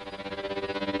வச்சிருக்கான்டா.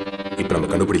 இப்போ நம்ம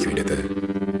கண்டுபிடிக்க வேண்டியது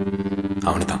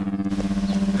அவனை தான்.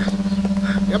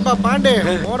 எப்பா பாண்டே,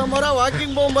 முறை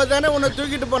வாக்கிங் போகும்போது தானே உன்னை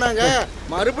தூக்கிட்டு போனாங்க,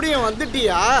 மறுபடியும்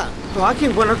வந்துட்டியா?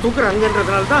 வாக்கிங் போனால்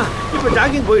தூக்குறாங்கன்றதுனால தான் இப்போ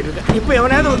ஜாக்கிங் போயிட்டு இருக்கேன். இப்போ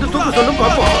எவனையாவது வந்து தூக்க சொல்லி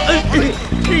பார்ப்போம்.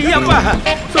 அப்பா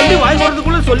சொல்லி வாய்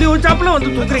போகிறதுக்குள்ள சொல்லி வச்சாப்புல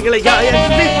வந்து தூக்குறீங்களா?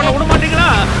 எக்ஸசைஸ் பண்ண விட மாட்டீங்களா?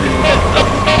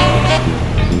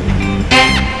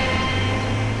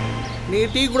 நீ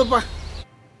டீ கொடுப்பா.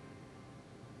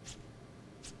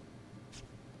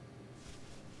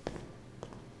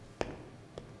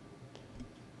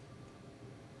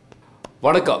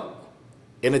 வணக்கம்.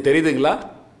 என்ன தெரியுதுங்களா?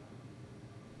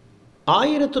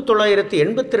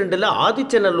 1982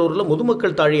 ஆதிச்சநல்லூரில்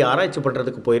முதுமக்கள் தாழி ஆராய்ச்சி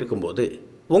பண்ணுறதுக்கு போயிருக்கும்போது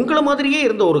உங்களை மாதிரியே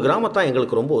இருந்த ஒரு கிராமத்தான்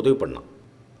எங்களுக்கு ரொம்ப உதவி பண்ணான்.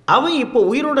 அவன் இப்போ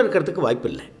உயிரோடு இருக்கிறதுக்கு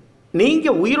வாய்ப்பில்லை.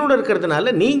 நீங்கள் உயிரோடு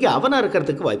இருக்கிறதுனால நீங்கள் அவனாக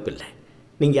இருக்கிறதுக்கு வாய்ப்பில்லை.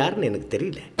 நீங்கள் யாருன்னு எனக்கு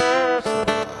தெரியல.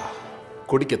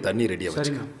 குடிக்க தண்ணி ரெடியாக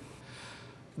வச்சுக்க.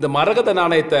 இந்த மரகத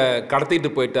நாணயத்தை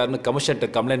கடத்திட்டு போயிட்டாருன்னு கமிஷன்ட்ட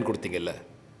கம்ப்ளைண்ட் கொடுத்தீங்கல்ல,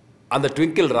 அந்த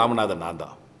ட்விங்கிள் ராமநாதன் நான்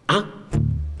தான்.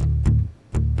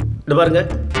 இது பாருங்க,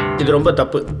 இது ரொம்ப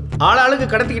தப்பு. ஆளாளுக்கு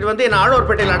கடத்திக்கிட்டு வந்து என்ன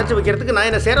ஆழ்வார்பேட்டையில் அடைச்சி வைக்கிறதுக்கு நான்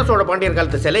என்ன சேர சோழ பாண்டியர்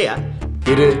காலத்து சிலையா?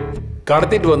 இரு,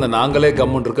 கடத்திட்டு வந்த நாங்களே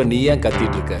கம்முன்னு இருக்க, நீ ஏன்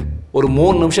கத்திட்டு இருக்க? ஒரு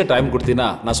 3 நிமிஷம் டைம் கொடுத்தீங்கன்னா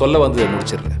நான் சொல்ல வந்து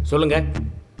முடிச்சிடுறேன். சொல்லுங்க.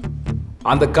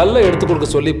 அந்த கல்லை எடுத்து கொடுக்க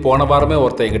சொல்லி போன வாரமே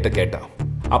ஒருத்தன் என்கிட்ட கேட்டான்.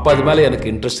 அப்போ அது மேலே எனக்கு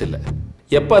இன்ட்ரெஸ்ட் இல்லை.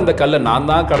 எப்போ அந்த கல்லை நான்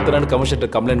தான் கடத்தினேன்னு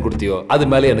கமிஷனர் கம்ப்ளைண்ட் கொடுத்தியோ அது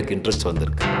மேலே எனக்கு இன்ட்ரெஸ்ட்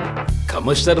வந்திருக்கு.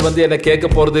 கமிஷனர் வந்து என்னை கேட்க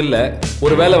போகிறது இல்லை.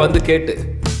 ஒரு வேளை வந்து கேட்டு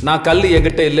நான் கல்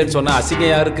என்கிட்ட இல்லைன்னு சொன்ன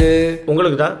அசிங்கம் யாருக்கு?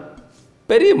 உங்களுக்கு தான்.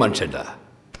 பெரிய மனுஷன்டா.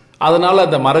 அதனால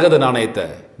அந்த மரகத நாணயத்தை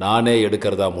நானே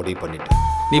எடுக்கிறதா முடிவு பண்ணிட்டேன்.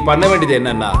 நீ பண்ண வேண்டியது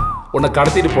என்னன்னா, உன்னை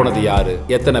கடத்திட்டு போனது யாரு,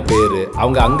 எத்தனை பேர்,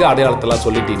 அவங்க அங்கே அடையாளத்தெல்லாம்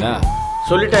சொல்லிட்டீங்கன்னா.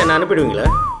 சொல்லிட்டா என்ன அனுப்பிடுவீங்களா?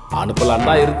 அனுப்பலான்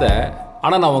தான் இருந்தேன்.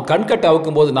 ஆனால் நான் உன் கண்கட்டை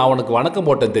அவுக்கும் போது நான் உனக்கு வணக்கம்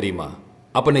போட்டேன் தெரியுமா?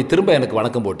 அப்போ நீ திரும்ப எனக்கு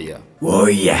வணக்கம் போட்டியா?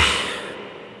 ஓய்யா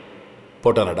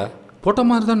போட்டானடா? போட்ட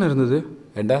மாதிரி தானே இருந்தது.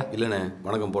 ஏண்டா? இல்லைண்ணே,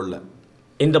 வணக்கம் போடல.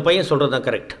 இந்த பையன் சொல்கிறது தான்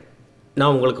கரெக்ட்.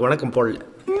 நான் உங்களுக்கு வணக்கம் போடல.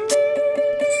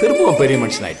 திரும்பவும் பெரிய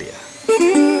மனுஷன் ஆயிட்டியா?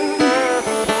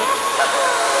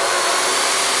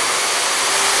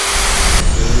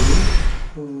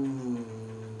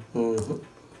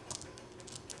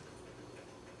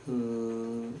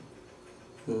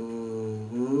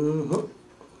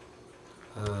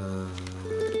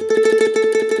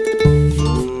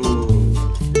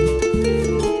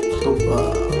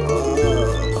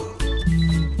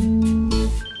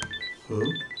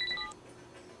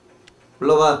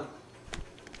 உள்ளவா.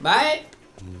 பாய்.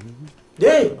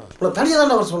 டேய், உனக்கு தனியாக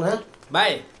தான் வர சொன்னேன்.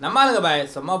 பாய், நம்ம ஆளுங்க பாய்,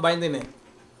 சும்மா பயந்துன்னு.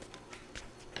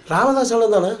 ராமதாஸ்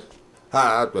தானே?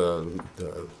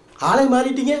 ஆளை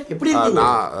மாறிட்டீங்க. எப்படி இருக்கீங்க?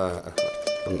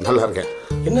 நல்லா இருக்கேன்.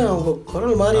 என்ன உங்க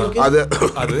குரல் மாறி இருக்கு?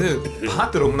 அது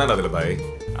பார்த்து ரொம்ப நாள் அதில் பாய்,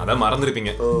 அதான்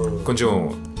மறந்துருப்பீங்க. கொஞ்சம்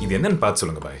இது என்னன்னு பார்த்து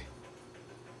சொல்லுங்க பாய்.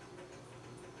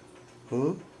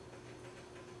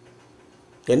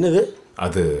 என்னது?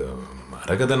 அது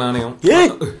மரகத நாணயம்.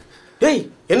 டேய்,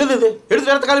 என்னது இது?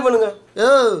 எடுத்து இடத்த காலி பண்ணுங்க.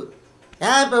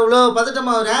 ஏன் இப்போ இவ்வளோ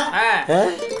பதட்டமா வர?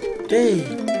 டேய்,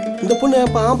 இந்த பொண்ணு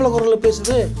இப்போ ஆம்பளை குரல்ல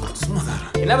பேசுது.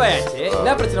 என்ன பாயாச்சு?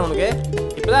 என்ன பிரச்சனை உனக்கு?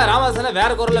 இப்பதான் ராமதாசனை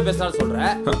வேற குரல்ல பேசுறான்னு சொல்ற.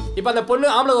 இப்போ அந்த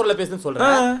பொண்ணு ஆம்பளை குரல்ல பேசுன்னு சொல்ற.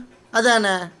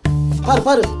 அதானே? பாரு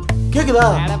பாரு, கேக்குதா?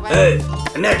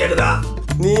 என்ன கேக்குதா?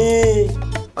 நீ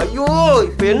ஐயோ,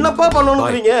 இப்போ என்னப்பா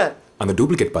பண்ணணும்ன்றீங்க? அந்த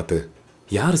டூப்ளிகேட் பார்த்து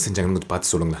யார் செஞ்சாங்கன்னு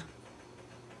பார்த்து சொல்லுங்க.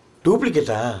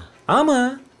 டூப்ளிகேட்டா? ஆமா.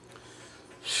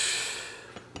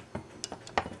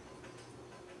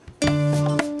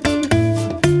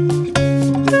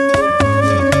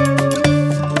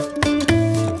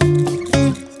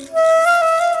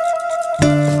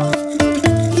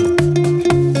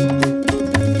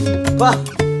 பா,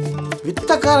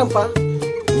 வித்தக்காரன்ப்பா.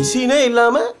 மிஷினே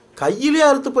இல்லாம கையிலே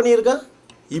அறுத்து பண்ணியிருக்கான்.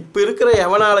 இப்ப இருக்கிற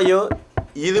எவனாலையும்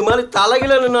இது மாதிரி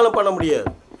தலைகில நின்னாலும் பண்ண முடியாது.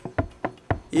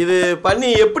 இது பண்ணி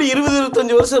எப்படி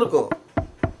 20-25 வருஷம் இருக்கும்.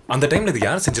 அந்த டைம்ல இது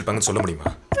யார் செஞ்சிருப்பாங்கன்னு சொல்ல முடியுமா?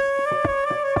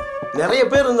 நிறைய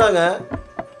பேர் இருந்தாங்க.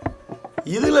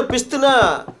 இதுல பிஸ்துனா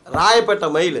ராயப்பேட்டை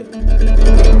மயில்.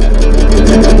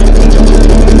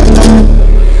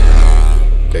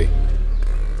 டேய்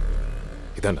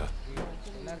இதாண்டா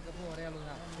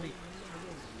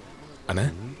அண்ணா,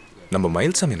 நம்ம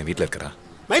மயில்சாமி என்ன வீட்டில் இருக்கிறா?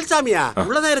 மயில்சாமியா?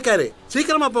 உள்ளதான் இருக்காரு.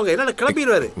 சீக்கிரமா போங்க, என்ன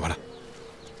கிளம்பிடுவாரு. வாடா.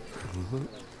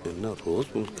 என்ன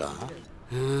ரோஸ் மில்கா?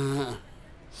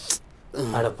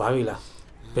 அட பாவிலா,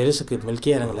 பெருசுக்கு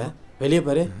மில்கே இறங்கல. வெளியே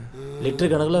பாரு,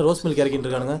 லிட்டர் கணக்கில் ரோஸ் மில்க் இறக்கிட்டு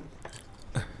இருக்கானுங்க.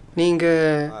 நீங்க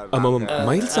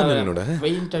மயில்சாமி என்னோட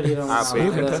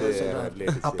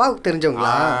அப்பாவுக்கு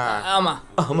தெரிஞ்சவங்களா? ஆமா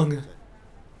ஆமாங்க.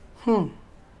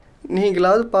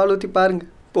 நீங்களாவது பால் ஊற்றி பாருங்க,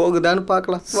 போகுதான்னு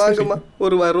பார்க்கலாம். வாங்கம்மா,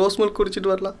 ஒரு ரோஸ் மில்க்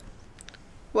குடிச்சிட்டு வரலாம்.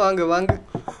 வாங்க வாங்க,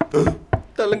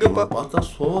 தள்ளுங்கப்பா. பார்த்தா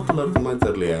சோத்துல இருக்க மாதிரி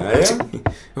தெரியலையா?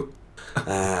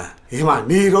 ஏமா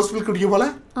நீ ரோஸ் மில்க் குடிக்க போல?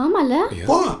 ஆமால.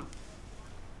 போ.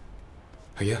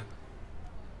 ஐயா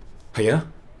ஐயா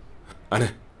அண்ணே,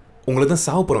 உங்களுக்கு தான்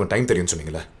சாவ போறவங்க டைம் தெரியும்னு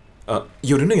சொன்னீங்களே,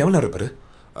 இவர் இன்னும் எவ்வளோ இருப்பாரு?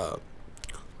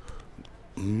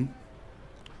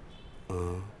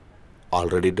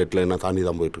 ஆல்ரெடி டெட்ல என்ன தாண்டி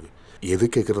தான் போயிட்டு இருக்கு. எது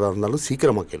கேட்கறதா இருந்தாலும்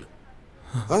சீக்கிரமா கேளு.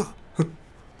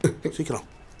 சீக்கிரம்.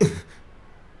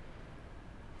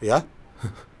 ஐயா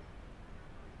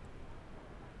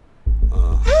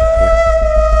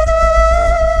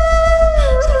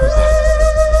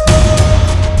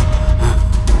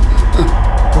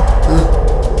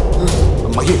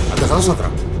மகி, அந்த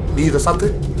கலசாத்திரம் நீ இதை சாத்து.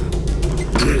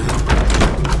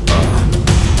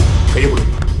 கையை கொடு.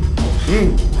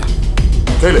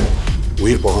 கேளு.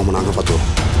 உயிர் போகாம நாங்க பார்த்துவோம்.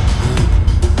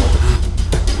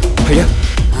 ஐயா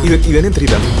இது என்ன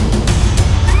தெரியல,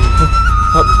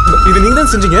 இது நீங்க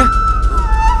தான் செஞ்சீங்க.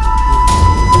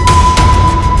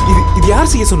 இது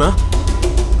யார் செய்ய சொன்னா?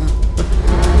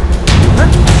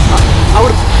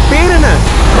 அவர் பேர் என்ன?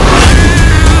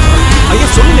 ஐயா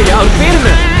சொல்லுங்க, அவர் பேர்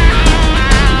என்ன?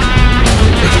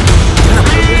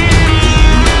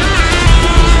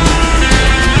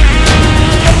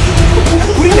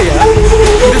 புரியலையா?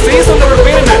 இது செய்ய சொன்னவரோட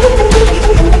பேர் என்ன?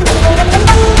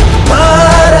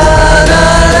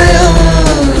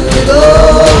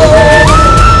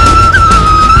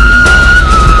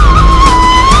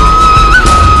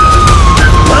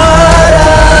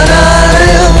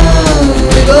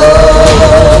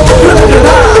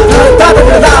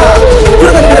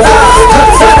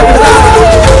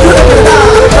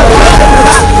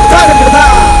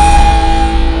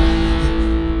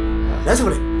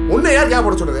 உன்னை யார்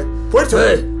ஞாபகம் சொன்னது? போயிடுச்சு.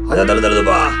 அதான்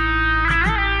தருதுப்பா.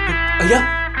 ஐயா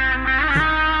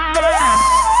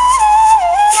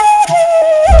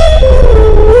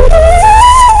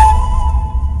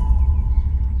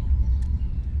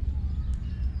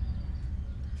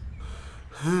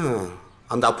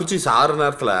அந்த அப்புச்சி சாறு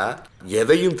நேரத்தில்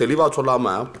எதையும் தெளிவா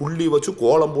சொல்லாம புள்ளி வச்சு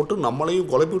கோலம் போட்டு நம்மளையும்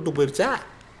குழப்பி விட்டு போயிருச்சா.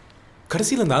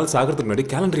 கடைசியில் அந்த ஆள் சாகிறதுக்கு முன்னாடி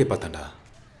கேலண்டரியை பார்த்தாண்டா.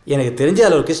 எனக்கு தெரிஞ்ச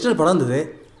அதில் ஒரு கிருஷ்ணன் படம் இருந்தது.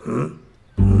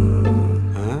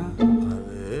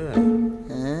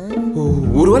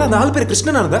 ஒருவேளை அந்த ஆள் பேர்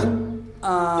கிருஷ்ணனா இருந்தா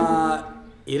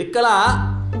இருக்கலாம்.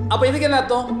 அப்ப இதுக்கு என்ன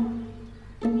அர்த்தம்?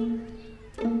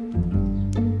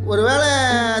 ஒருவேளை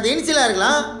அது இனிஷியலா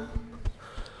இருக்கலாம்.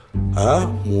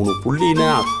 3 புள்ளினா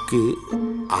அக்கு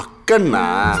அக்கன்னா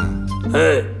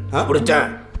பிடிச்சேன்.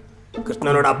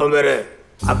 கிருஷ்ணனோட அப்பன் பேரு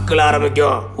அக்கில்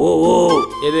ஆரம்பிக்கும். ஓ ஓ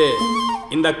எது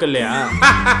இந்த அக்கல்லையா?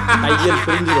 கையில்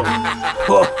புரிஞ்சிடும்.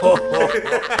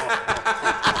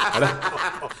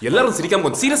 எல்லாரும் சிரிக்காம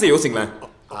கொஞ்சம் சீரியஸா யோசிங்களேன்.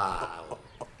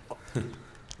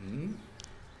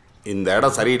 இந்த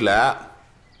இடம் சரியில்லை,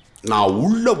 நான்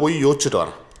உள்ள போய் யோசிச்சுட்டு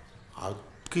வரேன்.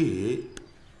 அக்கு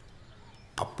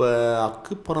அப்ப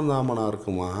அக்கு பிறந்தாமனா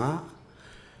இருக்குமா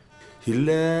இல்ல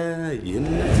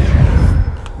என்ன?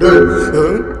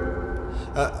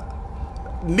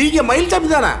 நீங்க மயில்சாமி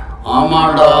தானே?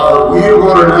 ஆமாண்டா, உயிர்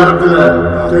போற நேரத்துல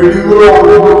தெளிவா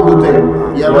கொடுத்தேன்.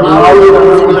 எவனாவது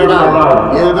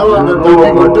ஏதோ அந்த தம்பி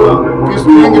மட்டும்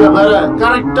கிருஷ்ணங்கிற பேரை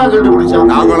கரெக்டா கண்டுபிடிச்சான்.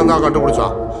 நாங்களும் தான்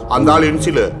கிண்டுபிடிச்சோம். அந்த ஆள்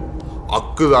இன்சிலு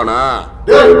அக்கு தானே?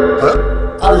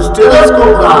 அது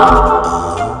ஸ்டெதஸ்கோப் தான்.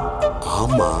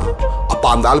 ஆமா, அப்ப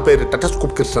அந்த ஆள் பேரு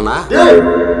டெட்டஸ்கோப் கிருஷ்ணனா?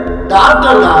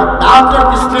 Doctor doctor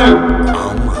Krishnan.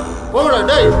 ஆமா போடா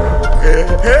டேய்.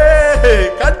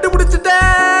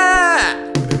 கண்டுபிடிச்சிட்டேன்.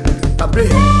 தம்பி,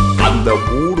 அந்த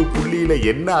 3 புள்ளியில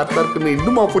என்ன அர்த்தம் இருக்குன்னு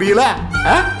இன்னுமா புரியல?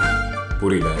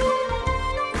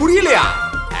 புரியலையா?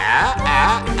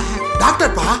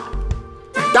 டாக்டர் பா,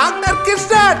 டாக்டர்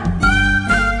கிருஷ்ணன்.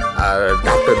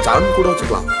 டாக்டர் ஜான் கூட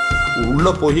வச்சுக்கலாம். உள்ள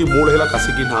போய் மூளையில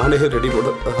கசக்கி நானே ரெடி பண்ண.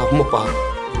 ஆமாப்பா,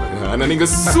 நீங்க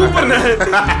சூப்பர்.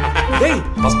 டேய்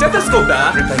ஸ்டெத்தஸ்கோப்டா.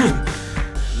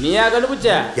 நீயா கண்டுபிடிச்ச?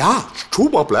 யா ட்ரூ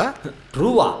மாப்ள.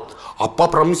 ட்ரூவா? அப்பா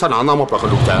பிரமிசா நான் தான் மாப்ள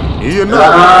கண்டுபிடிச்சேன். நீ என்ன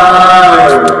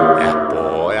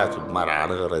போயா சும்மா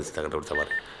ராணுவ ரசித்த கண்டுபிடிச்ச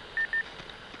மாதிரி.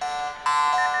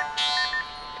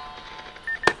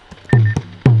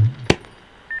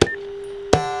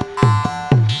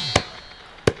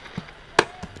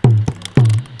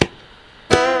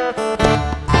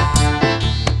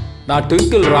 நான்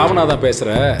ட்விங்கிள் ராமநாதன்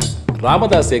பேசுறேன்.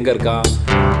 ராமதாஸ் எங்க இருக்கான்?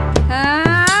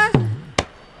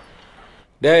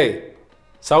 டேய்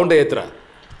சவுண்டை ஏத்துற.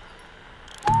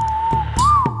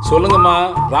 சொல்லுங்கம்மா,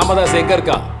 ராமதாஸ் எங்க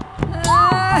இருக்கா?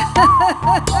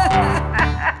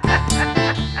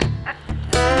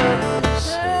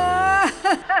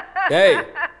 டேய்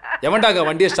எவன்டாங்க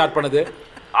வண்டியை ஸ்டார்ட் பண்ணது?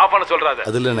 ஆஃப் பண்ண சொல்றாத.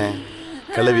 அது இல்லைண்ணே,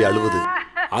 கிளவி அழுவுது.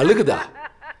 அழுகுதா?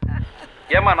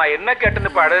 ஏமா நான் என்ன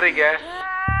கேட்டேன்னு இப்ப அழுறீங்க?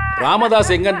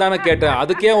 ராமதாஸ் எங்கன்னு தானே கேட்டேன்,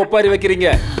 அதுக்கு ஏன் ஒப்பாரி வைக்கிறீங்க?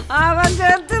 அவன்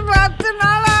சேர்த்து 10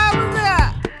 நாள் ஆகுது.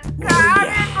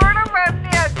 காரியம் கூட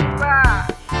பண்ணியாச்சுப்பா,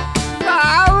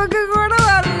 சாவுக்கு கூட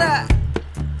வரல.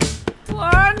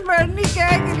 போன் பண்ணி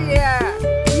கேக்குறிய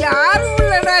யாரும்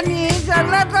இல்லடா, நீ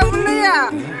சொல்லாத இல்லையா?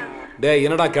 டேய்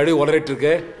என்னடா கழுவி உளறிட்டு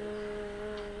இருக்கு?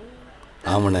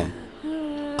 ஆமாண்ணே,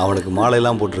 அவனுக்கு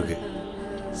மாலையெல்லாம் போட்டிருக்கு.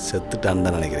 செத்துட்டான்னு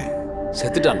தான் நினைக்கிறேன்.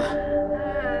 செத்துட்டானா?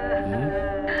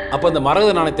 அப்ப அந்த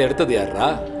மரகத நாணயத்தை எடுத்தது யாரா?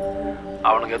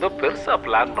 அவனுக்கு ஏதோ பெருசா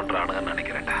பிளான் பண்றானுங்கன்னு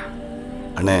நினைக்கிறேன்டா.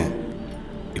 அண்ணே,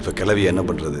 இப்ப கிளவி என்ன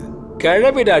பண்றது?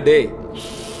 கிளவிடா டேய்.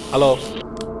 ஹலோ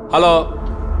ஹலோ,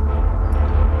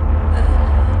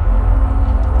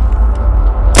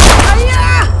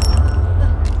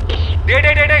 டேய்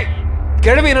டேய் டேய்,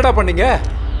 கிளவி என்னடா பண்ணீங்க?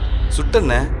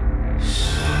 சுட்டண்ணே.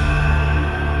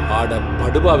 ஆட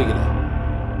படுபாவிகளா,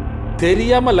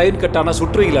 தெரியாம லைன் கட்டானா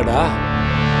சுற்றுவீங்களாடா?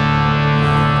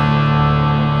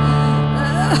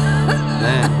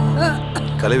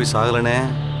 கிளவி சாகலனே,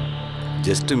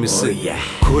 ஜஸ்ட் மிஸ்.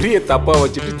 குறிய தப்பா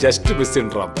வச்சுட்டு ஜஸ்ட்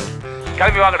மிஸ்ன்றான்.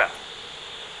 கிளம்பி வாங்கடா.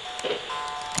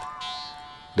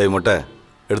 டேய் மொட்டை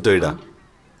எடுத்து வைடா.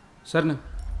 சரிண்ணே.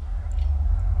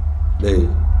 டேய்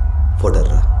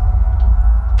போடுறா.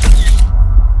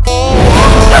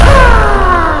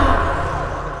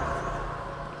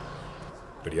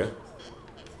 அப்படியா?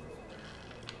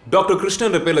 டாக்டர்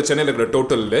கிருஷ்ணன் பேர்ல சென்னையில் இருக்கிற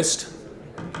டோட்டல் லிஸ்ட்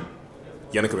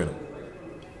எனக்கு வேணும்.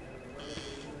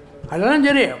 அதெல்லாம்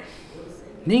சரி.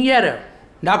 நீங்க யாரு?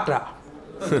 டாக்டரா?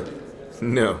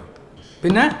 நோ.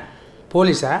 பின்ன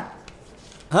போலீஸா?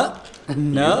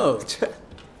 நோ.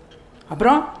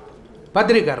 அப்புறம்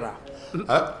பத்திரிக்காரரா?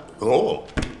 ஓ,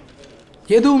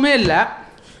 எதுவுமே இல்லை.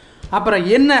 அப்புறம்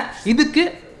என்ன இதுக்கு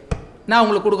நான்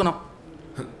உங்களுக்கு கொடுக்கணும்?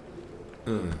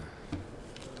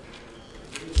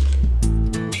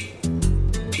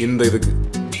 இந்த இதுக்கு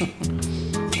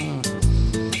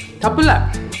தப்பு இல்லை,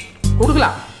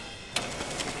 கொடுக்கலாம்.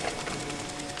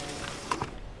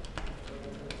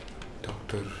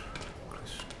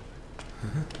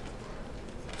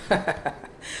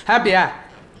 ஹாப்பியா?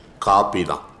 காப்பி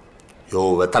தான். யோ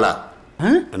வெத்தல,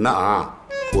 என்ன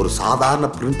ஒரு சாதாரண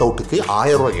பிரிண்ட் அவுட்டுக்கு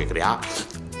 1000 ரூபாய் கேட்குறியா?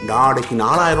 நாளைக்கு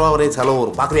 4000 ரூபாய் வரையும் செலவு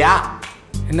வரும், பார்க்குறியா?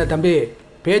 என்ன தம்பி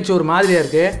பேச்சு ஒரு மாதிரியா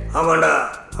இருக்கு? ஆமாண்டா,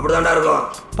 அப்படிதான்டா இருக்கும்.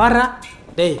 பாடுறா.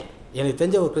 டேய் எனக்கு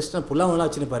தெரிஞ்ச ஒரு கிருஷ்ணன் புல்லாவெல்லாம்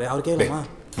வச்சுன்னு பாரு, அவர் கேட்கலாமா?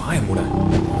 மாய மூட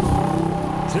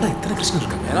என்னடா இத்தனை கிருஷ்ணன்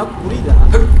இருக்காங்க? எனக்கு புரியுதா?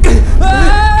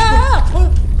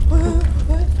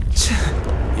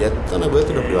 எத்தனை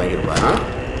பேர்த்துட்டு இப்படி வாங்கியிருப்பாங்க?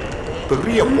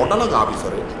 பெரிய பொட்டலங்க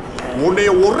ஆபீசர் உன்னைய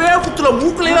ஒரே குத்துல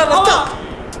மூக்கலையா ரத்தம்.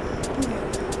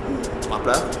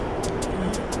 மாப்ள,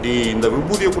 நீ இந்த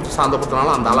விபூதியை குடிச்சு சாந்தப்பட்டனால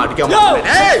அந்த ஆளை அடிக்காம.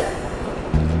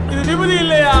 இது விபூதி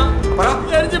இல்லையா?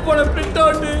 எரிஞ்சு போன பிரிண்ட்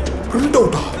அவுட். பிரிண்ட்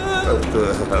அவுட்டா?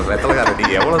 வெத்தலகார நீ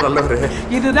எவ்வளவு நல்லவரு.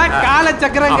 இதுதான் கால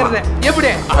சக்கரங்கிறது.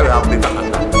 எப்படி? அது அப்படிதான்.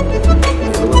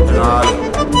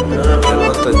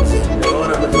 74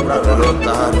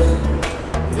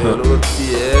 75 76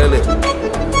 77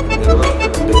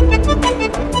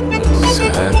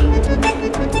 சார்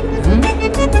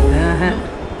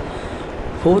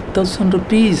 4000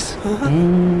 rupees.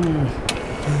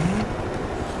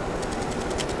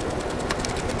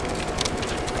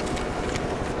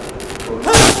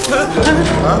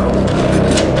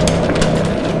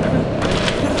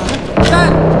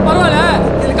 சார் பரவாயில்ல,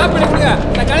 இது காப்பி பண்ணி கொடுங்க,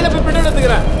 நான் கடையில் போய் பிரிண்ட்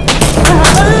எடுத்துக்கிறேன்.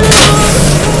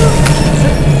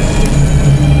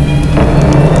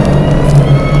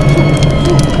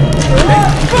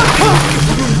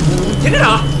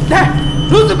 என்னடா? டேய்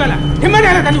லூசு பேல,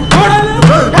 நிம்மதியா தண்ணி போடா.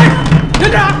 டேய்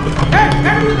என்னடா? டேய்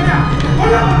தண்ணி ஊத்துடா.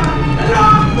 போடா. என்னடா?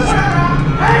 போடா.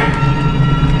 டேய்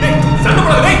டேய் சண்டை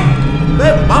போடாத டேய்.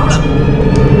 டேய் மாப்ள.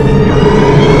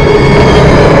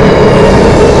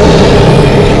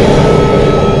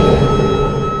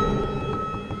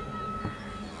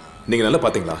 நீங்க நல்லா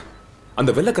பாத்தீங்களா? அந்த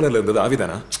வெள்ளை கலர்ல இருந்தது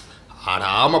ஆவிதானா? அட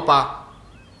ஆமாப்பா,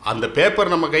 அந்த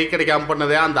பேப்பர் நம்ம கை கிடைக்காம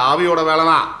பண்ணதே அந்த ஆவியோட வேலை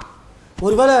தான்.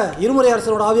 ஒருவேளை இருமுறை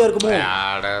அரசரோட ஆவியா இருக்குமோ?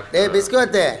 டேய்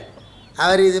பிஸ்கோத்து,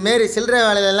 அவர் இதுமாரி சில்லறை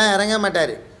வேலையிலலாம் இறங்க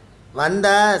மாட்டார்.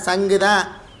 வந்தா சங்கு தான்.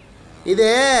 இது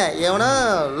எவனோ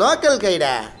லோக்கல்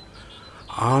கைடா.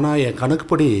 ஆனால் என்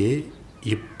கணக்குப்படி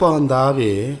இப்போ அந்த ஆவி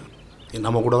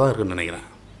நம்ம கூட தான் இருக்குன்னு நினைக்கிறேன்.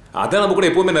 அதான் நம்ம கூட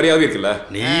எப்பவுமே நிறைய ஆவி இருக்குல்ல.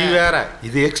 நீ வேற,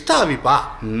 இது எக்ஸ்ட்ரா ஆவிப்பா.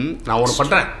 நான் ஒன்று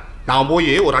பண்ணுறேன், நான்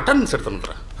போய் ஒரு அட்டண்டன்ஸ்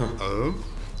எடுத்துன்றேன்.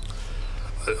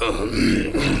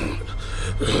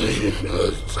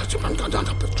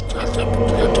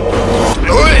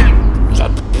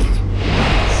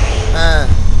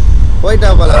 போயிட்டா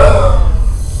போல.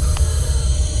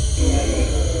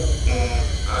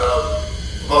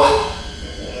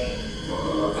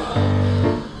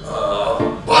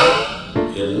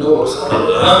 என்ன ஒரு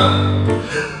சடங்கு.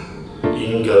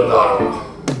 இங்க இருந்து ஆரம்பம்.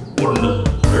 1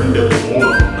 2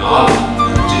 3 4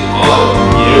 5 6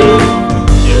 7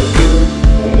 8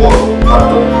 9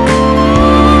 10.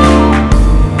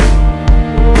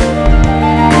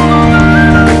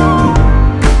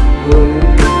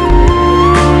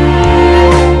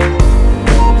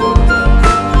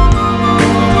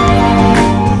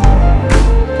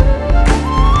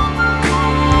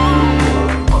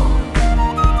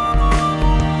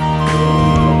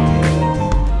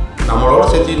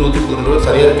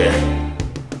 சரியா இருக்கேன்.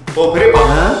 ஓ பெரியப்பா,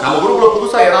 நம்ம குரூப்ல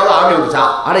புதுசா ஏதாவது ஆவி வந்துச்சா?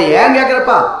 அட ஏன்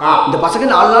கேக்குறப்பா, இந்த பசங்க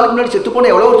 4 நாளுக்கு முன்னாடி செத்து போன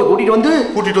எவ்வளவு ஒருத்தர் கூட்டிட்டு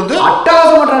வந்து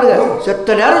அட்டகாசம் பண்றானுங்க.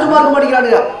 செத்த நேரம் சும்மா இருக்க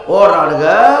மாட்டேங்கிறானுங்க. ஓடுறானுங்க,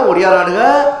 ஒடியாரானுங்க,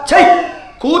 சை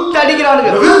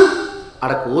கூத்தடிக்கிறானுங்க.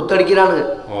 அட கூத்தடிக்கிறானுங்க.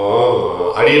 ஓ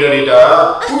அடிடா,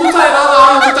 புதுசா ஏதாவது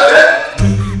ஆவி வந்துச்சாரு?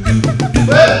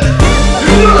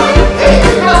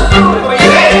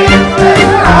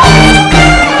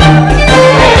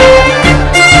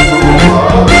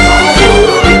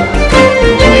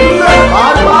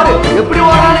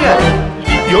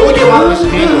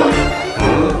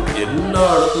 எல்லா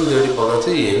இடத்தும் தேடி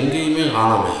பார்த்து எங்கேயுமே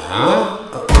காணாம.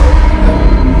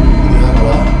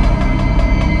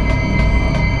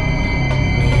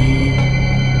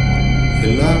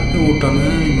 எல்லாருக்கும் விட்டானு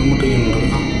இவன் மட்டும்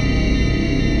என்னதான்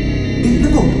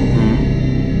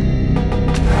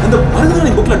அந்த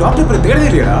மருந்துகளை புக்ல டாக்டர் பேர் தேடவே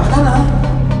இல்லையா?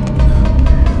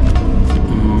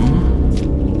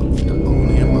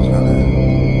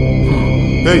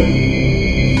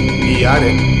 நீ யாரு?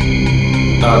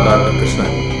 டாக்டர்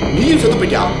கிருஷ்ணன். நீயும் செத்து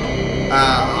போயிட்டியா?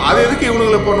 அது எதுக்கு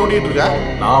இவனுங்களை இப்போ நோண்டிட்டு இருக்க?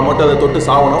 நான் மட்டும் அதை தொட்டு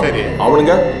சாவணும். சரி,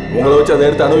 அவனுங்க உங்களை வச்சு அதை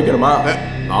எடுத்து அனுபவிக்கணுமா?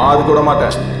 நான் அதுக்கு விட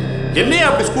மாட்டேன். என்னையா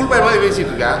அப்படி ஸ்கூல் பையன் மாதிரி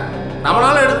பேசிட்டு இருக்க?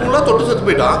 நம்மளால எடுக்கணும்ல, தொட்டு செத்து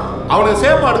போயிட்டான். அவனுக்கு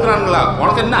சேஃபா எடுக்கிறானுங்களா?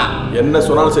 உனக்கு என்ன? என்ன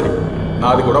சொன்னாலும் சரி,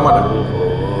 நான் அதுக்கு விட மாட்டேன்.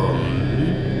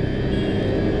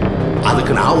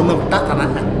 அதுக்கு நான் உன்னை விட்டா தானே?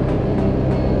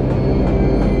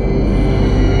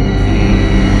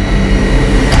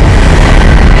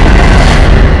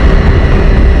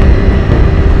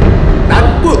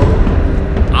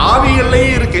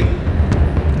 ஆவிகள்லையும் இருக்கு.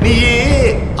 நீ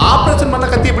ஆபரேஷன் பண்ண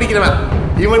கத்தி பிடிக்கிறவன்,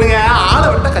 இவனுங்க ஆளை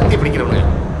விட்ட கத்தி பிடிக்கிறவனுங்க.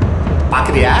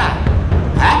 பாக்குறியா?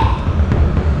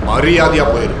 மரியாதையா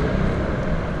போயிரு.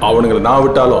 அவனுங்களை நான்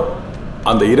விட்டாலும்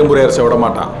அந்த இரும்புரை அரசை விட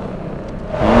மாட்டான்.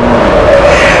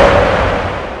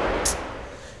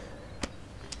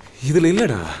 இதுல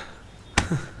இல்லடா.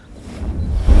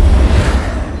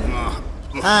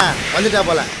 வந்துட்டா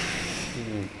போல.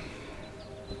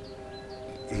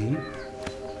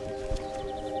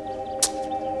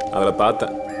 அதில்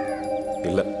பார்த்தேன்.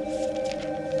 இல்லை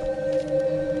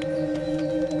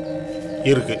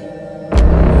இருக்கு.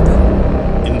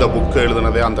 இந்த புக்கை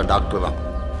எழுதுனதே அந்த டாக்டர் தான்.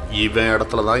 இவன்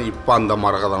இடத்துல தான் இப்போ அந்த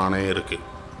மரகத நாணயம் இருக்கு.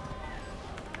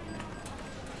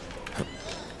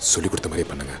 சொல்லி கொடுத்த மாதிரியே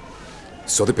பண்ணுங்க,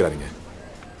 சொதப்பிடாதீங்க.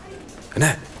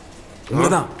 என்ன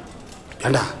உண்மைதான்.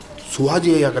 ஏண்டா சிவாஜி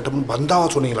ஐயா கட்டம்னு பந்தாவா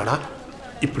சொன்னீங்களாடா?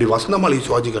 இப்படி வசந்தமாளி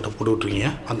சிவாஜி கட்ட போட்டு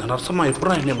விட்டுருக்கீங்க. அந்த நரசம்மா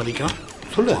எப்படா என்ன மதிக்கும்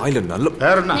சொல்லு. ஆயில நல்ல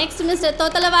பேர் என்ன? Next mister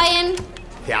தோத்தலவாயன்.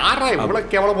 யாரா இவ்வளவு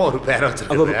கேவலமா ஒரு பேரை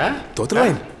வச்சிருக்கீங்க?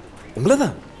 தோத்தலவாயன்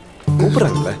உங்களதான்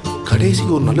கூப்பிடுறாங்கல்ல.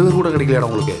 கடைசிக்கு ஒரு நல்ல பேர் கூட கிடைக்கலடா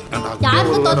உங்களுக்கு.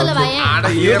 யாருக்கு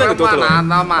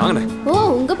தோத்தலவாயன்? ஓ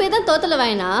உங்க பேர் தான்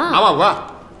தோத்தலவாயனா? ஆமா வா.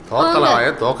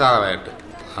 தோத்தலவாயன் தோக்காத வாயட்டு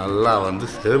நல்லா வந்து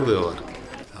சேர்ந்து வர.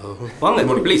 வாங்க. Good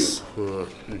morning please.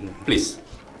 Please.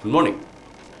 Good morning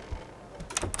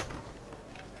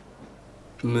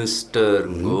mister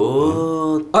go.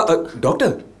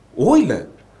 Doctor ஓ இல்ல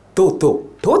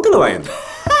தோத்தலவாயன்.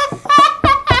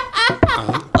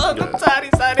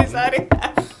 Sorry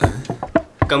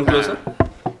come closer.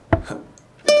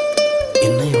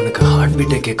 என்ன இவனுக்கு ஹார்ட்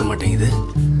பீட்டே கேட்க மாட்டேங்குது?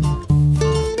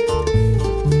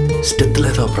 ஸ்டெத்தில்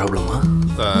ஏதாவது ப்ராப்ளமா?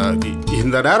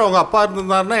 இந்த நேரம் உங்க அப்பா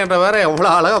இருந்திருந்தாருன்னா என்ற வேற எவ்வளோ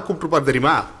அழகா கூப்பிட்டுருப்பார்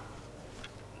தெரியுமா?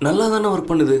 நல்லா தானே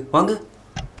ஒர்க் பண்ணுது. வாங்க.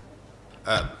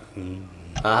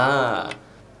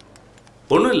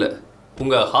 ஒன்றும் இல்லை,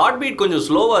 உங்க ஹார்ட் பீட் கொஞ்சம்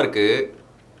ஸ்லோவா இருக்கு.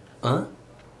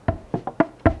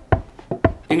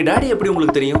 எங்க டாடி எப்படி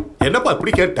உங்களுக்கு தெரியும்? என்னப்பா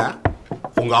இப்படி கேட்ட?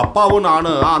 உங்க அப்பாவும்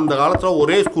நானும் அந்த காலத்துல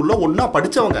ஒரே ஸ்கூல்ல ஒன்னா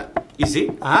படிச்சவங்க. ஈஸி.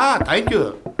 தேங்க்யூ.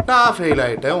 நான் ஃபெயில்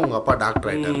ஆயிட்டேன், உங்க அப்பா டாக்டர்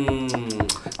ஆயிட்டாரு.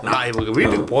 நான் இவங்க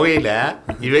வீட்டுக்கு போகையில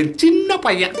இவன் சின்ன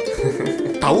பையன்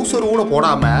டவுசர் கூட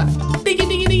போடாம டிகி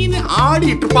டிகி டிகின்னு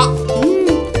ஆடிட்டு இருப்பான்.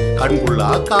 கண்குள்ளா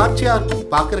காட்சியா இருக்கும்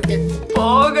பாக்குறக்கே.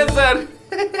 போங்க சார்.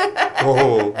 ஓ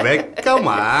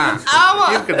வெக்கமா?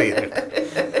 இருக்கட்டும்.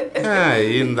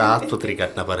 இந்த ஆஸ்பத்திரி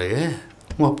கட்டின பாரு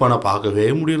உங்க அப்பனை பார்க்கவே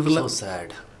முடியறதில்ல.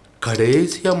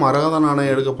 கடைசியா மரகத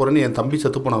நாணயம் எடுக்க போறேன்னு என் தம்பி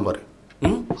செத்து போனான் பாரு.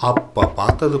 அப்ப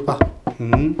பார்த்ததுப்பா.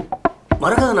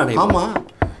 மரகத நாணயம்? ஆமா.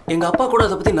 எங்க அப்பா கூட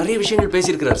அதை பத்தி நிறைய விஷயங்கள்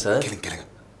பேசியிருக்கிறார் சார்.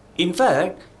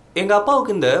 இன்ஃபேக்ட் எங்க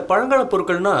அப்பாவுக்கு இந்த பழங்கால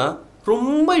பொருட்கள்னா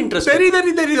ரொம்ப இன்ட்ரெஸ்ட். சரி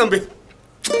தம்பி.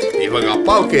 இவங்க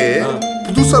அப்பாவுக்கு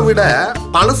புதுசை விட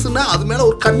பழசுன்னா அது மேல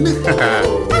ஒரு கண்ணு.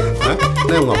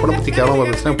 உங்க அப்பனை பத்தி கேவலமா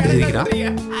பேசினா புரிஞ்சிருக்கிறான்.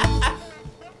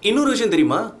 இன்னொரு விஷயம்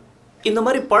தெரியுமா? இந்த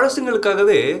மாதிரி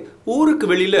பழசுங்களுக்காகவே ஊருக்கு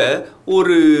வெளியில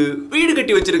ஒரு வீடு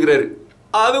கட்டி வச்சிருக்கிறாரு.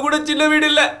 அது கூட சின்ன வீடு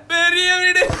இல்ல, பெரிய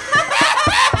வீடு.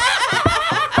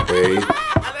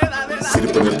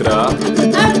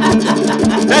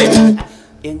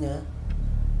 எங்க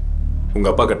உங்க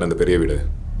அப்பா கட்டின அந்த பெரிய வீடு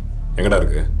எங்கடா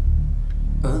இருக்கு?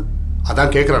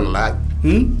 அதான் கேக்குறான்ல.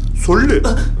 சொல்லு.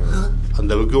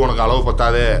 அந்த விக்கு உனக்கு அளவு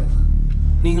பத்தாதே.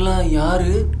 நீங்களா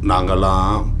யாரு?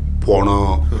 நாங்கெல்லாம்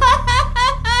போனோம்.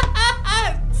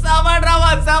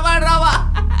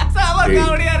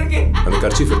 அந்த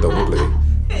கர்ச்சீஃப் எடுத்த மூட்ல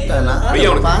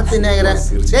பார்த்து நேக்கிறேன்.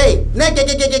 டேய் என்ன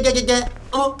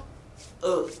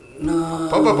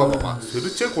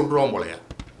சிரிச்சே கொண்டுருவான் போலையா?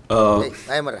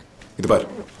 இது பார்,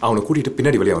 அவனை கூட்டிட்டு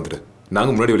பின்னாடி வெளியே வந்துட்டு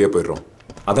நாங்க முன்னாடி வெளியே போயிடுறோம்.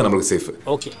 அதான் நம்மளுக்கு சேஃப்.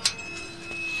 ஓகே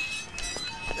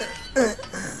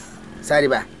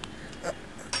சரிப்பா,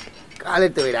 கால்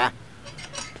எடுத்து வைடா.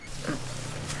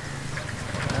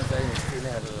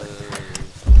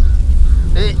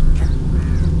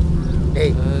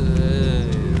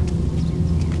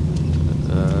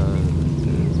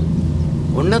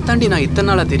 உன்னை தாண்டி நான் இத்தனை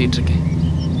நாளா தேடிட்டு இருக்கேன்.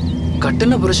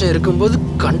 கட்டண புருஷன் இருக்கும்போது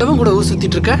கண்டவன் கூட ஊர்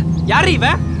சுத்திட்டு இருக்க. யாரு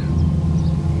இவன்?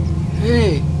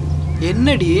 ஏய்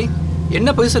என்னடி, என்ன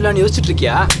போய் சொல்லலான்னு யோசிச்சுட்டு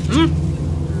இருக்கியா?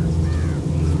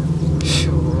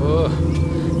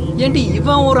 ஏண்டி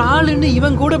இவன் ஒரு ஆளுன்னு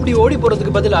இவன் கூட இப்படி ஓடி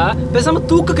போறதுக்கு பதிலா பேசாம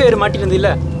தூக்கு கயிறு மாட்டினது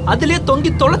இல்ல, அதுலயே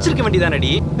தொங்கி தொலைச்சிருக்க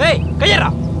வேண்டியதானடி. ஏய் கையறா.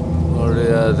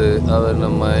 முடியாது, அவர்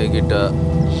நம்ம ஆகிட்டா.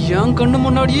 என் கண்ணு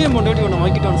முன்னாடியே முன்னாடி உன்னை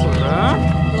ஆகிட்டான்னு சொல்றேன்.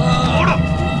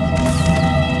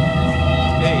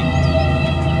 ஏய்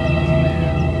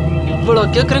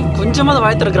இவ்வளவு கேட்கறேன், கொஞ்சமாவது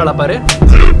வாய் திறக்கிறாளா பாரு.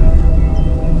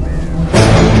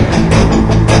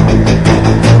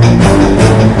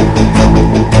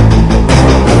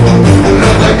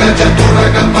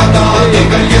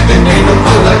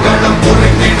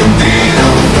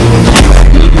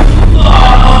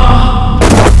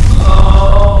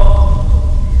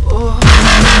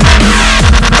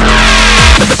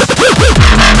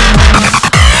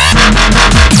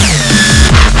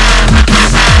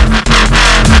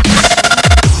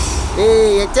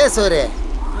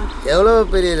 எவ்வளோ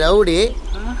பெரிய ரவுடி,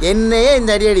 என்னையே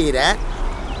இந்த அடி அடிக்கிற,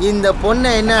 இந்த பொண்ணை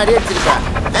என்ன அடி அடிச்சிருக்கா?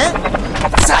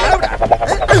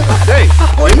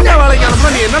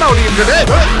 நீ என்னடா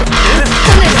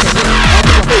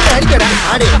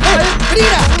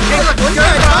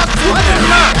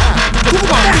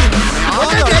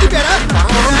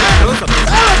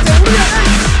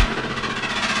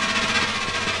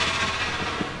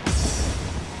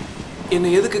என்ன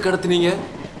எதுக்கு கடத்துனீங்க?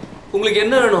 உங்களுக்கு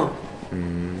என்ன வேணும்?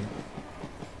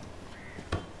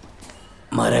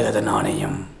 மரகத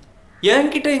நாணயம்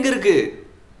என்கிட்ட எங்க இருக்கு?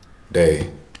 டேய்,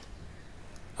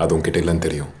 அது உங்ககிட்ட இல்லைன்னு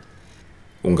தெரியும்.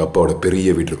 உங்க அப்பாவோட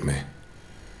பெரிய வீடு இருக்குமே,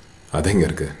 அது எங்க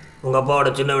இருக்கு? உங்க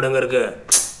அப்பாவோட சின்ன வீடு எங்க இருக்கு?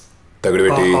 தகடு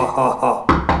வெட்டி.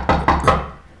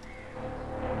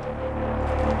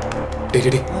 டேய்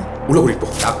டேய் உள்ள கூட்டிட்டு போ.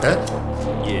 Doctor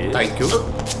thank you.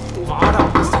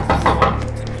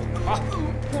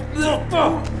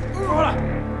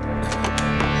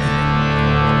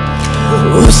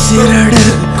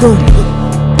 உசிரடக்கும்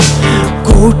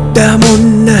கூட்டம்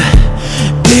ஒன்று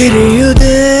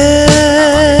பிரியுது.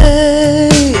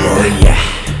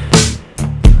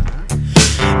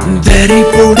 வெறி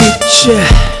பிடிச்ச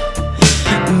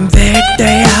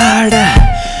வேட்டையாட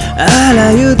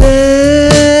அலையுது.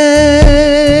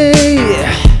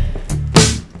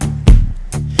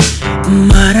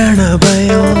 மரண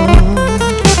பயம்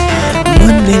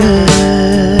முன்னில்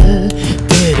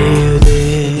தெரியுது.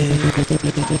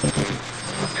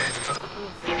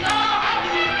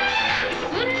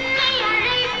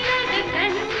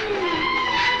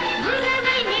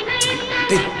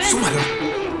 சும்மா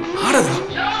ஆடாதா.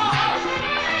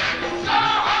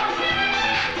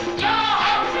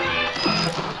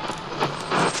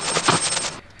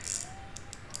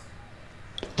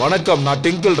 வணக்கம், நான்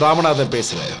டிங்கிள் ராமநாதன்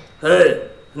பேசுறேன்.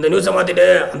 இந்த நியூஸை மாத்திட்டு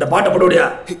அந்த பாட்டை போடுவியா?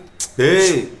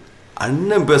 ஏய்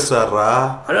அண்ணன் பேசுறாரா?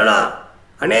 அண்ணா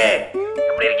அண்ணே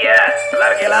எப்படி இருக்கியா? நல்லா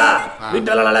இருக்கீங்களா?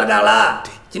 வீட்டுல எல்லாம் நல்லா இருக்காங்களா?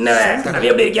 சின்னவன்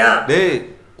ரவி எப்படி இருக்கியா? டேய்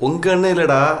உங்க அண்ணன்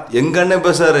இல்லடா, எங்க அண்ணன்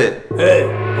பேசாரு. ஏய்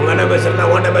உங்க அண்ணன் பேசுறா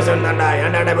ஓட்ட பேசுறா,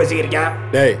 ஏன்டா பேசிக்கிறியா?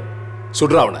 டேய்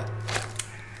சுடுறா அவனை.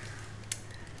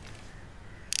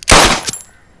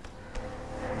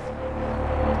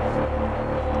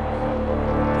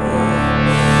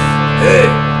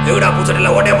 எவடா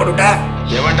பூசட்டில ஓட்டைய போட்டுட்ட?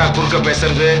 எவன்டா குறுக்க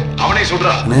பேசுறது? அவனே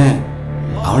சுடுறா. அண்ணே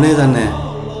அவனே தானே,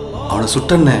 அவனை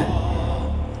சுட்டண்ணே,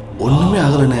 ஒண்ணுமே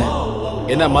ஆகலண்ணே.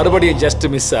 என்ன மறுபடியும்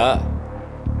ஜஸ்ட் மிஸ்ஸா?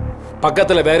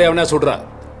 பக்கத்துல வேற எவனா சுடுறா?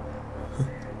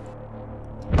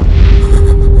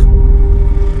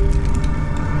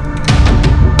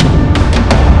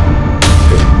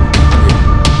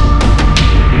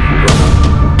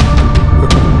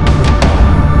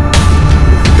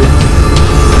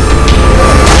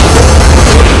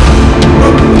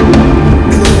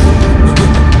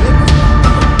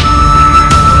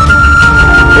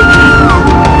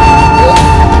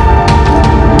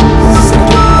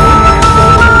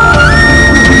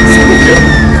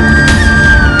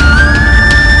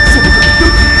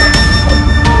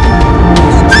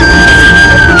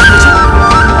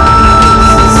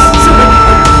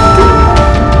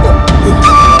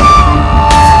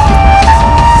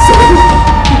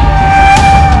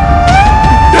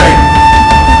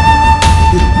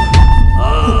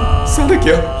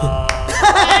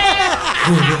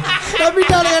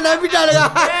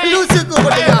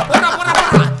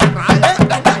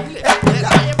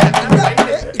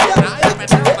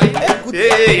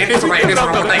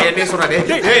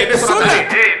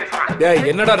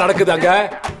 என்னடா நடக்குது அங்க?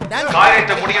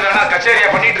 காரியத்தை முடிக்கிறதா கச்சேரியா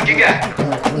பண்ணிட்டு இருக்கீங்க?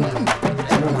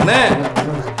 அண்ணே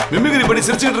மிமிக்ரி பண்ணி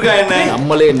சிரிச்சிட்டு இருக்கா என்ன?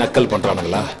 நம்மளே நக்கல்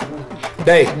பண்றானுங்களா?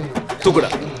 டேய் தூக்குடா.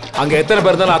 அங்க எத்தனை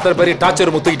பேர் இருந்தாலும் அத்தனை பேர்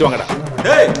டார்ச்சர் முத்திக்கிட்டு வாங்கடா.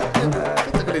 டேய்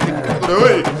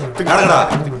நடங்கடா.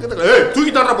 ஏய்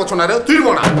தூக்கி தாண்டா போ சொன்னாரு, தூக்கி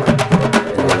போடா.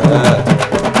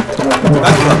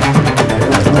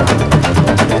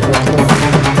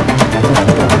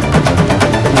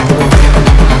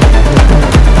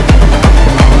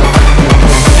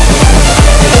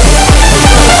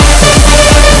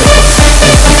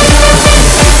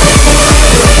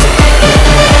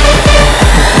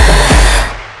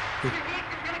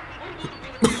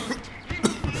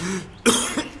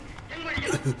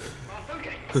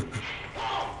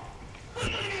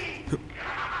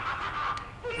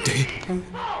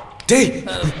 டேய்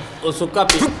சுக்கா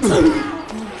பீ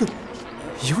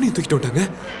இவனையும் தூக்கிட்டு வந்துட்டாங்க.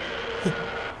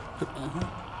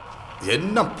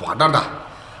 என்ன படம்டா,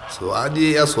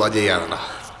 சுவாஜியாடா.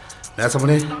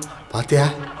 நேசமணி பாத்தியா?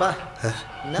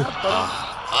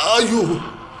 ஐயோ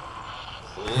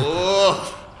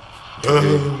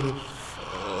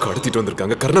கடத்திட்டு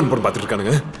வந்திருக்காங்க. கர்ணன் படம் பார்த்துட்டு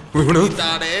இருக்கானுங்க.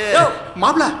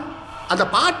 மாப்பிள அந்த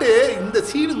பாட்டு இந்த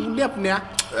சீனுக்கு முன்னே அப்படியா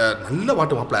நல்ல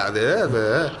பாட்டு மாப்பிள. அது அது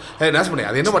நேசமணி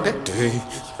அது என்ன பாட்டு?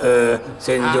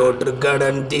 செஞ்சோற்று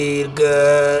கடன் தீர்க்க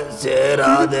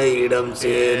சேராத இடம்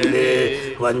சேர்ந்து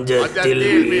வஞ்சத்தில்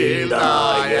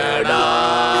வீழ்ந்தாயடா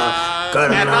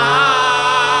கர்ணா.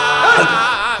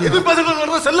 எது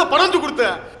பசங்க செல்ல பறந்து கொடுத்த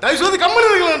தயவு செய்து கம்மி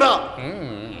இருக்கலாம்டா.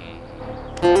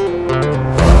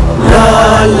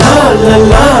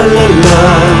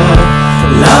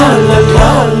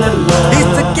 He's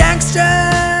the gangster.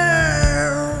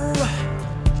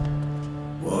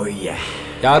 Oh yeah.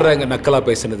 யாரா எங்க நக்கலா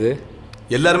பேசுனது?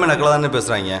 எல்லாருமே நக்கலா தானே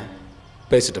பேசுறாங்க.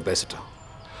 பேசிட்டோம்.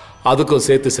 அதுக்கும்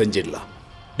சேர்த்து செஞ்சிடலாம்.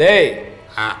 டேய்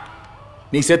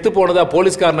நீ செத்து போனதா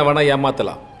போலீஸ்காரனை வேணா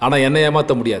ஏமாத்தலாம், ஆனா என்ன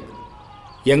ஏமாத்த முடியாது.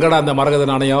 எங்கடா அந்த மரகத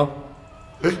நாணயம்?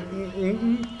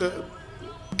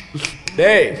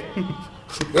 டேய்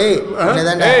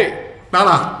டேய்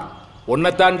நானா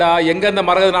உன்னைத்தாண்டா. எங்க அந்த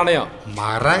மரகத நாணயம்?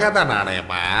 மரகத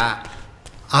நாணயமா?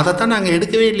 அதைத்தான் நாங்கள்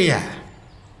எடுக்கவே இல்லையா?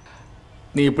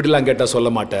 நீ இப்படிலாம் கேட்டா சொல்ல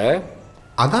மாட்ட.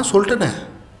 அதான் சொல்லிட்டேனே.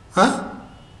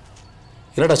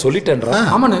 என்னடா சொல்லிட்டேன்றா?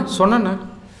 ஆமாண்ணே சொன்னேண்ணே.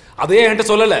 அதையே என்கிட்ட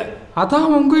சொல்லல. அதான்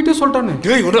அவன் உங்ககிட்ட சொல்லிட்டானே.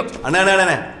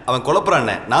 அண்ணே அவன்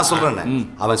குழப்பறானே. நான் சொல்றேன்,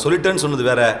 அவன் சொல்லிட்டேன்னு சொன்னது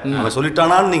வேற, அவன்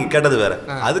சொல்லிட்டானான்னு நீங்க கேட்டது வேற.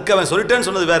 அதுக்கு அவன் சொல்லிட்டேன்னு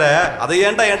சொன்னது வேற, அதை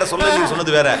ஏன்டா என்கிட்ட சொல்ல நீங்க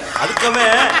சொன்னது வேற. அதுக்குமே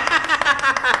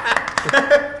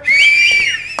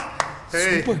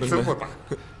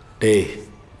டேய்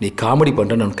நீ காமெடி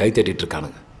பண்றேன்னு நான் கை தட்டிட்டு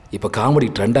இருக்கானுங்க. இப்போ காமெடி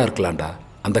ட்ரெண்டா இருக்கலாம்டா.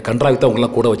 அந்த கன்றாவி தான்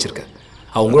உங்களாம் கூட வச்சிருக்கேன்.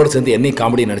 அவன் உங்களோட சேர்ந்து என்னையும்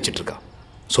காமெடி நினைச்சிட்டு இருக்கான்.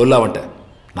 சொல்ல அவன்ட்ட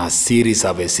நான்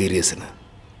சீரியஸாவே சீரியஸ்னு.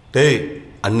 டேய்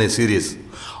அண்ணே சீரியஸ்.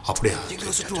 அப்படியா?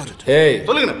 ஏய்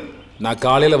சொல்லுங்கண்ணே. நான்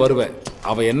காலையில வருவேன்.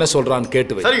 அவன் என்ன சொல்றான்னு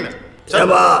கேட்டு வை. சரிங்கண்ணே.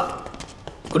 சரிப்பா.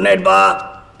 குட் நைட் பா.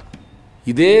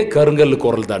 இதே கருங்கல்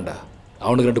குரல் தாண்டா.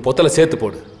 அவனுக்கு 2 பொத்தலை சேர்த்து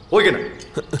போடு. ஓகேண்ணே.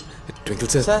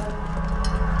 Twinkle sir.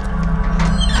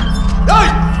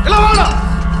 ஏய் எல்லாம் வாடா.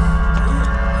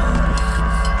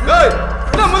 ஏய்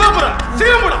நான் முதல்ல போறேன்.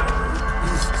 சீக்கிரம் போடா.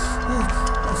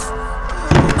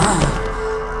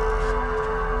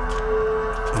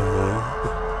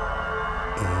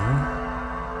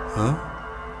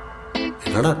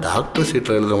 என்னடா டாக்டர்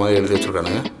சீட்டில் எழுதுற மாதிரி எழுதி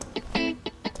வச்சிருக்கானுங்க.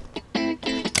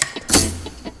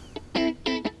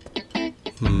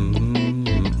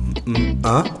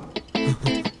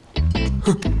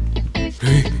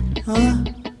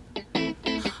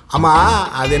 ஆமா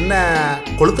அது என்ன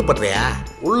கொளுத்து பண்றியா?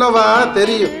 உள்ளவா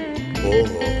தெரியும்.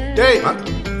 ஓஹோ. டேய்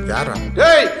யாரா?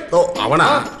 டேய் ஓ அவனா?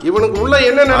 இவனுக்கு உள்ள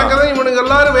என்ன நடக்குது இவனுக்கு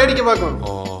எல்லாரும் வேடிக்கை பார்க்கணும்.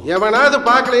 எவனாவது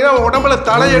பார்க்கலைன்னா அவன் உடம்புல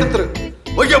தலை எடுத்துரு.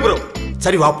 Okay bro.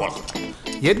 சரி வா போலாம்.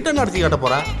 என்ன நடத்தி காட்ட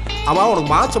போற? ஆமா உனக்கு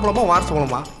மாசம்பளமா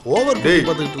வாரசம்பளமா ஓவர் டேய்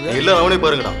பார்த்துக்கிட்டு இருக்க. இல்ல அவனே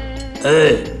பாருங்கடா.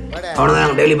 ஏய்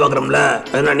அவனதான் டெய்லி பார்க்குறோம்ல,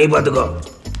 அதனால நீ பார்த்துக்கோ.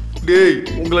 டேய்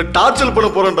உங்களை டார்ச்சர் பண்ண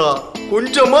போறேன்டா.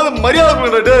 கொஞ்சமாவது மரியாதை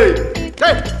கொடுங்கடா டேய்.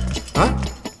 டேய்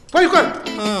போய் உட்கார்.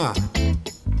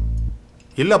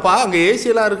 இல்லப்பா அங்க ஏசி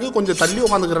எல்லாம் இருக்கு, கொஞ்சம் தள்ளி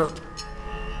உட்காந்துக்கிறேன்.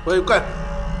 போய் உட்கார்.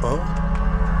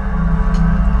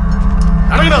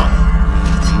 நடங்கடா.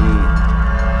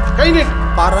 கை நீட்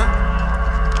பாரு.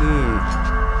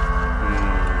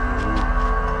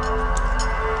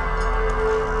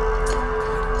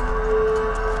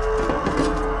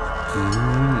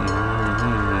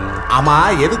 ஆமா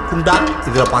எது குண்டா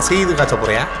இதுல பசையுது காய்ச்ச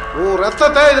போறியா? உன்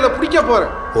ரத்தத்தை இதுல பிடிக்க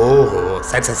போறேன். ஓஹோ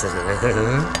சரி சரி சரி.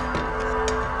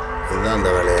 இதுதான் அந்த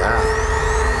வேலையா?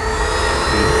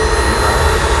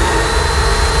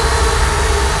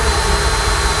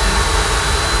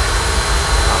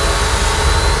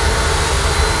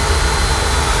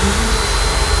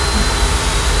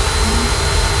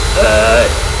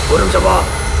 ஒரு நிமிஷமா.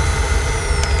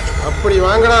 அப்படி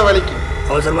வாங்கடா வலிக்கு.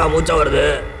 அவசரமா மூச்சா வருது,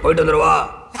 போயிட்டு வந்துருவா.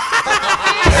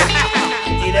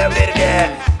 இது எப்படி இருக்கு?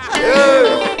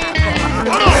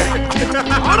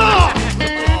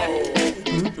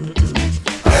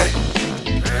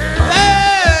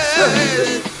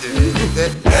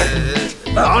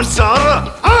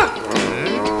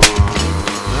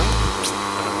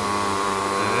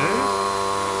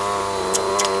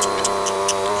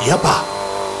 ஏப்பா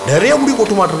நிறைய முடி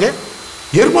கொட்டு மாட்டிருக்க.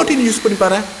 எருமாட்டின்னு யூஸ் பண்ணி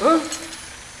பாரு.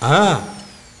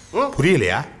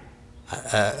 புரியலையா?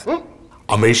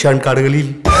 அமேசான்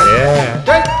காடுகளில்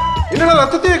என்னடா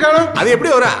ரத்தத்தையே காணோம். அது எப்படி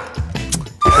வரா?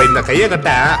 இப்ப இந்த கையை கட்ட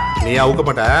நீ அவுக்க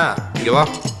மாட்ட. இங்க வா.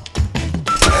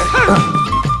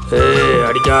 ஏய்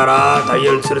அடிக்காரா,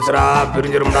 தையல் சிறுசுரா,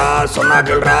 பிரிஞ்சிரும்டா, சொன்னா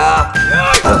கேள்றா.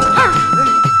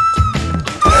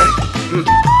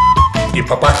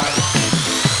 இப்ப பா.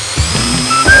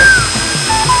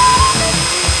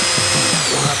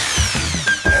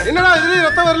 என்னடா இதுலயும்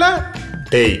ரத்தம் வரல?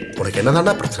 டேய் உனக்கு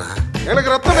என்னதான்டா பிரச்சனை? எனக்கு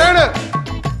ரத்தம் வேணும்.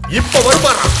 இப்ப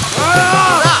வருமாறா.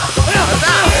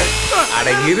 அட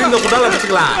இரு, இந்த குண்டால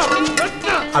வச்சுக்கலாம்.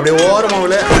 அப்படியே ஓரமா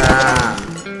உள்ள.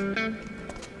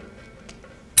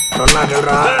 சொன்னா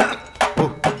கேள்றா.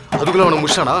 அதுக்குள்ள அவனை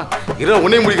முடிச்சானா? இரு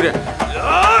உன்னையும் முடிக்கிறேன்.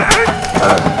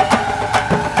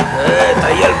 ஏய்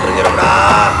தையல் பிரிஞ்சிரும்டா.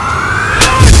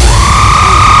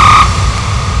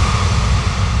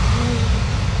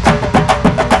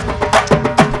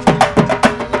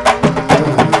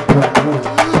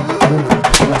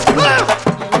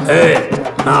 ஏய்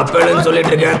நான் அப்பேன்னு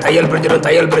சொல்லிட்டு இருக்கேன், தையல்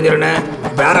பிரிஞ்சிருன்னு.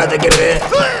 வேற தைக்கிறது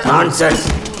நான்சென்ஸ்.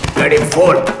 பிளடி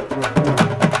ஃபோல்.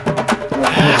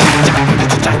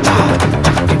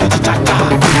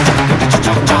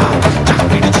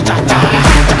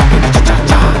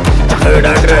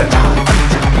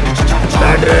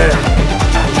 டாக்டர்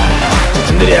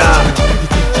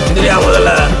இந்திரியா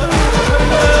முதல்ல.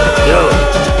 யோ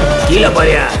கீழே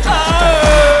பாரியா,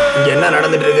 இங்க என்ன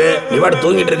நடந்துட்டு இருக்கு? நீ பாட்டு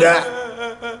தூங்கிட்டு இருக்க.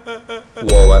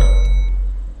 ஓவர்.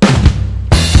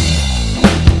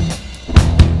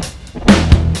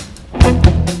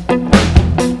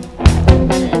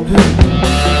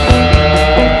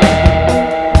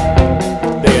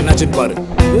 என்னாச்சுன்னு பாரு.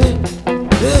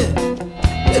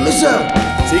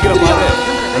 சீக்கிரம் பாரு.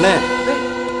 அண்ணே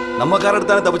நம்ம கார்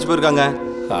எடுத்தானே தப்பிச்சு போயிருக்காங்க.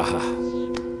 ஆஹா,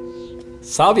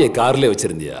 சாவியை கார்ல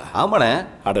வச்சிருந்தியா? ஆமாண்ணே.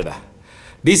 அடடா,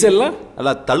 டீசல்லாம்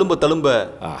நல்லா தழும்ப.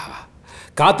 ஆஹா,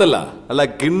 காத்தெல்லாம் நல்லா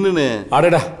கிண்ணுன்னு.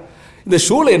 அடடா, இந்த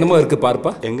ஷூல என்னமோ இருக்கு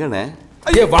பாருப்பா. எங்கண்ணே?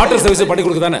 ஐயா வாட்டர் சர்வீஸ் பண்ணி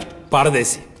கொடுக்க தானே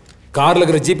பாரதேசி. கார்ல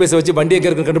இருக்கிற ஜிபிஎஸ் வச்சு வண்டி எங்க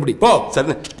இருக்கு கண்டுபிடி போ.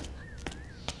 சரிண்ணே.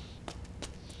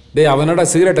 டேய் அவனடா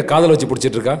சிகரெட்டை காதல வச்சு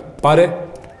பிடிச்சிட்டு இருக்கா பாரு.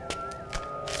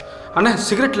 அண்ணா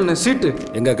சிகரெட்ல சீட்டு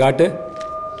எங்க காட்டு.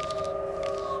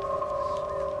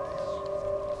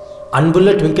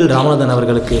 அன்புள்ள ட்விங்கிள் ராமநாதன்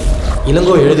அவர்களுக்கு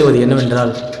இளங்கோ எழுதுவது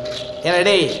என்னவென்றால், ஏன்னா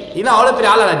டேய் இன்னும் அவ்வளோ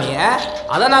பெரிய ஆளா நீ?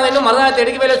 அதான் நாங்கள் இன்னும் மறுநாள்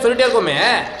எடுக்கவே இல்லை சொல்லிட்டே இருக்கோமே.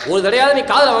 ஒரு தடையாவது நீ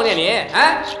காதில் வாங்கினியா நீ?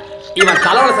 இவன்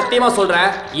தலைவனை சத்தியமாக சொல்கிறேன்,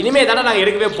 இனிமே தானே நாங்கள்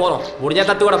எடுக்கவே போகிறோம். முடிஞ்சா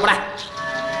தத்து கூட போட.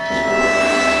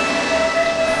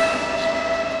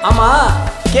 ஆமாம்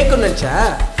கேட்கணும்னு நினச்சேன்.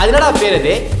 அது என்னடா பேர்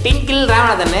அது? ட்விங்கிள்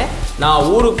ராமநாதன். நான்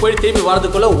ஊருக்கு போய் திரும்பி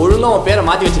வரதுக்குள்ளே ஒழுங்காக உன் பேரை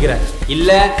மாற்றி வச்சுக்கிறேன்.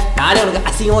 இல்லை நானே உனக்கு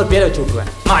அசிங்கமாக ஒரு பேரை வச்சு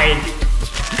விட்ருவேன்.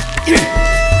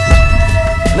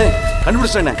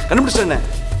 கண்டுபிடிச்சேன்.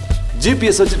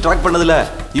 ஜிபிஎஸ் வச்சு ட்ராக் பண்ணதுல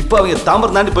இப்போ அவங்க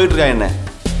தாம்பரம் தாண்டி போயிட்டு இருக்காங்க. என்ன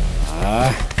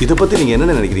இதை பத்தி நீங்க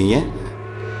என்ன நினைக்கிறீங்க?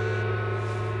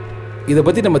 இதை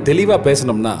பத்தி நம்ம தெளிவா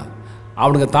பேசணும்னா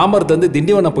அவனுங்க தாம்பரத்துலேருந்து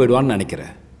திண்டிவனம் போயிடுவான்னு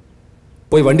நினைக்கிறேன்.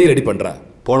 போய் வண்டி ரெடி பண்றா.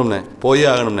 போகணும்ண்ணே, போயே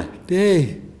ஆகணும்ண்ணே. டேய்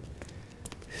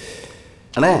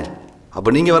அண்ணே,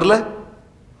 அப்ப நீங்க வரல?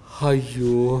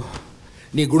 ஐயோ,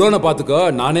 நீ குடோனை பார்த்துக்கோ,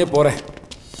 நானே போறேன்.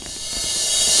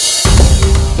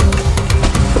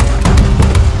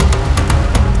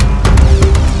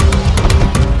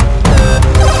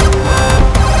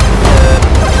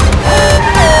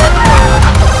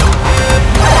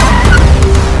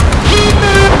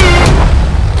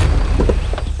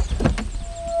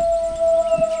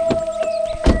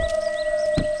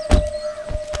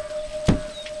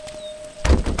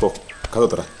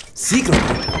 சீக்கிரம்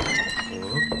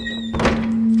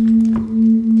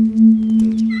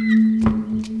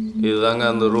இதுதாங்க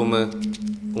அந்த ரூமு.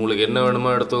 உங்களுக்கு என்ன வேணுமோ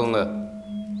எடுத்துக்கோங்க.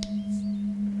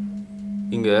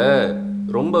 இங்க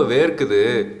ரொம்ப வேர்க்குது.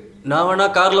 நான் வேணா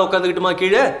கார்ல உட்காந்துக்கிட்டுமா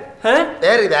கீழே?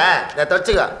 வேறுதா இதை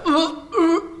தொச்சுக்கோ.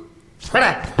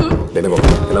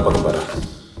 என்ன பக்கம் பாரு.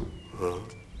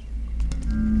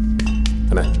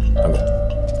 அண்ணா அங்க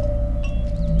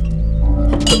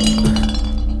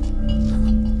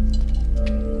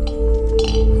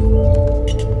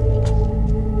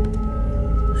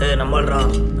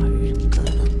நம்மள்றான்.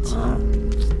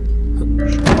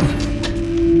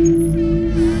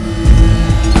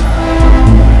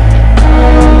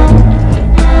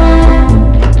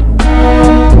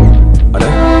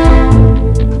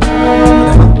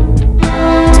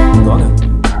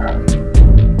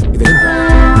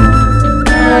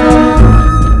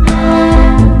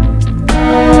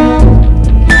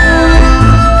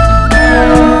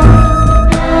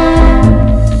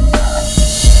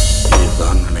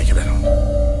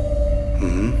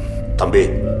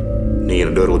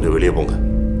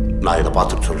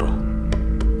 பார்த்துட்டு சொல்கிறோம்.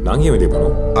 நாங்கள் ஏன் வெளியே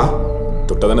போனோம்?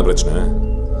 தொட்டா தானே பிரச்சனை.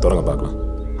 தொடங்க பார்க்கலாம்.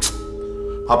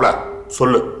 அப்பல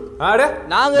சொல்லு.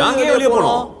 நாங்க வெளியே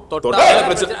போனோம். தொட்டா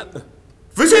பிரச்சனை.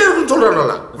 விஷயம் இருக்குன்னு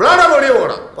சொல்கிறேன்ல, விளையாடாம வெளியே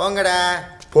போகணும். போங்கடா.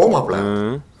 போமாப்ல.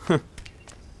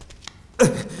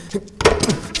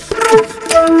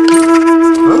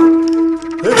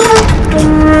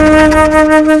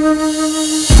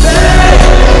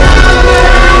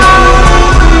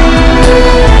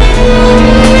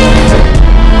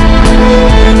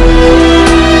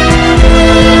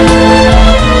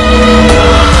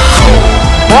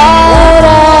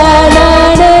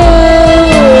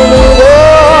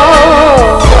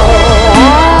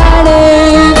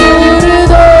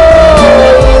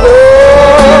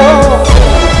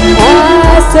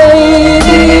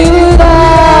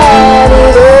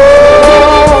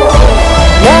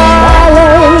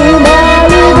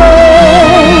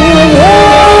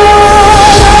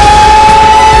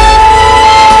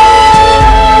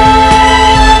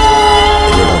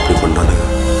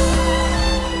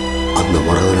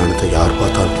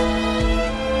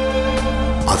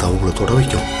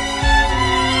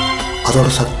 அதோட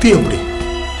சக்தி எப்படி?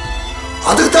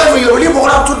 அதுக்கு தான் இவங்க வெளியே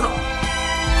போகலாம் சொன்னோம்.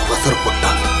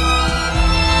 அவசரப்பட்டாங்க.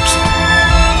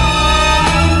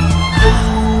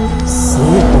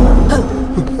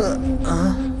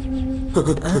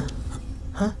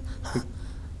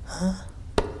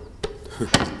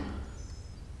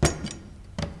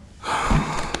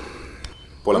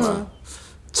 போலாமா?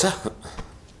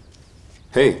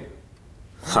 ஹே,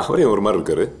 அவரே ஒரு மாதிரி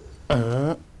இருக்காரு.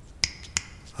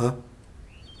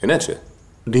 என்னாச்சு?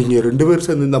 நீங்க ரெண்டு பேரும்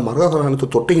சேர்ந்து இந்த மரகத நாணயத்தை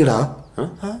தொட்டீங்கடா.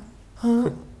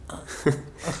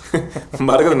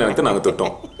 மரகத நாணயத்தை நாங்க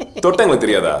தொட்டோம். தொட்ட எங்களுக்கு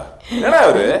தெரியாதா? என்ன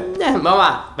அவரு மாமா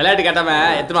விளையாட்டு கேட்டாம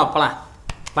எத்தனை அப்பலாம்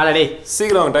பாலடி.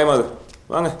 சீக்கிரம் வாங்க, டைம் ஆகுது.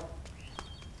 வாங்க.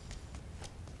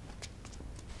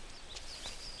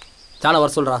 சாண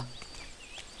வர சொல்றா.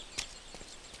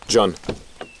 ஜான்,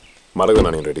 மரகத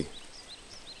நாணயம் ரெடி.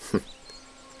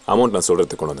 அமௌண்ட் நான்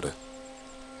சொல்றதுக்கு கொண்டு வந்துடு.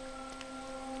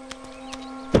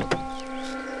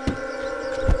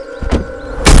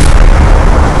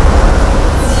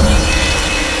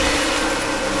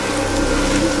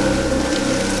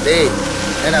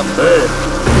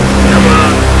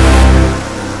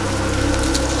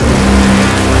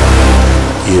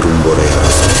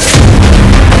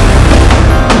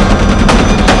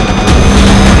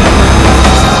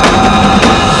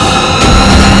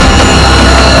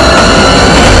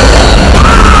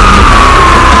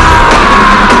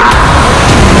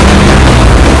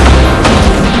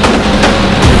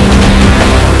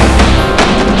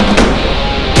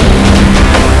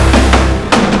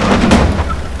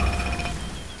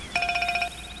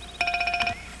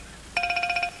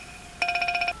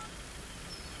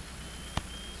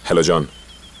 ஹலோ ஜான்,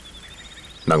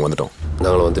 நாங்கள் வந்துட்டோம்.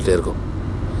 நாங்களும் வந்துட்டே இருக்கோம்.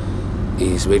 He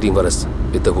is waiting for us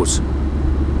with the goods.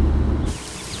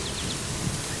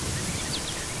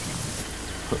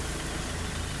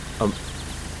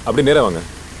 அப்படி நேரா வாங்க.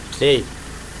 டேய்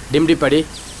டிம்டி படி.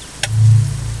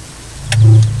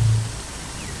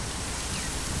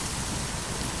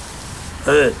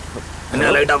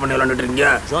 என்ன லைட் ஆஃப் பண்ணி விளையாண்டுட்டு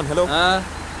இருக்கீங்க? John hello.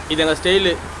 இது எங்கள்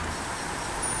ஸ்டைலு.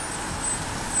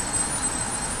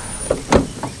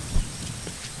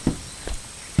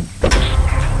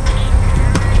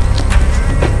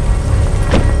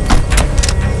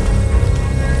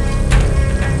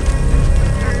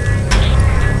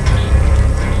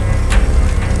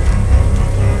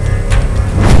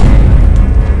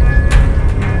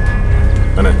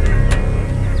 அண்ணா,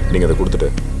 நீங்கள் அதை கொடுத்துட்டு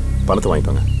பணத்தை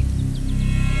வாங்கிக்கோங்க.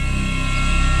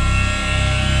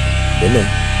 என்ன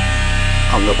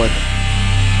அங்க பாரு.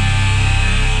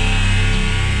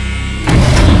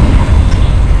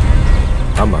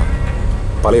 ஆமா,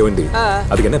 பழைய வண்டி.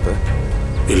 அதுக்கு என்ன இப்ப?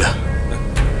 இல்ல,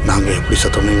 நாங்க எப்படி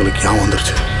சத்தம்னு எங்களுக்கு ஞாபகம்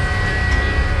வந்துருச்சு.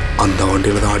 அந்த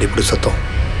வண்டியில தான் அடிப்படி சத்தம்.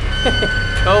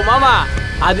 ஓ மாமா,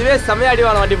 அதுவே செமையா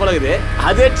அடிவான வண்டி போலகுது.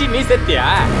 அது வச்சு நீ செத்தியா?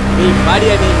 நீ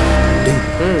பாடியா நீ?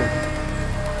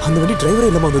 அந்த வண்டி டிரைவரே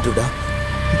இல்லாம வந்துட்டுடா.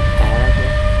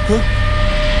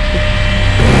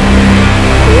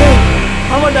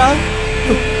 ஆமாடா.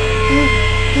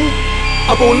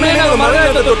 அப்போ உண்மையிலே அந்த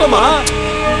மரகதத்தை தொட்டோமா?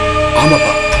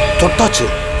 ஆமாப்பா, தொட்டாச்சு.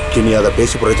 இனி அதை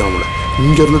பேசி பிரயோஜனம் இல்லை.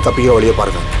 இங்க இருந்து தப்பிக்கிற வழியை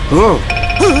பாருங்க.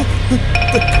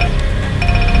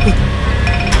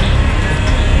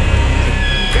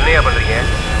 என்னையா பண்றீங்க?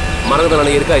 மரகத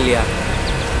நாணயம் இருக்கா இல்லையா?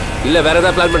 இல்ல வேற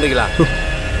ஏதாவது பிளான் பண்றீங்களா?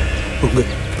 உங்க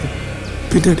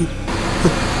பின்னாடி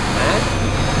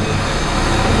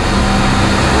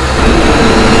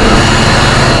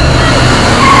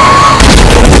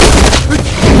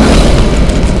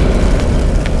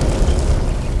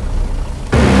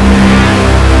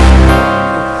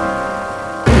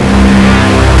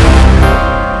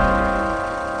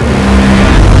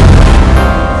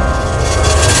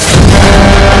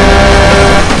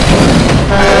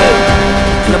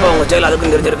என்னப்பா உங்க செயல்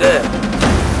அதுக்கும் தெரிஞ்சிருக்கு?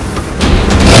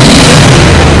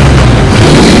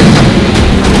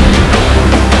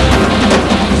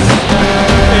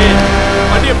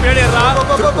 வண்டியை பேடிடுறா.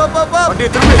 வண்டியை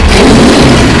திரும்பி.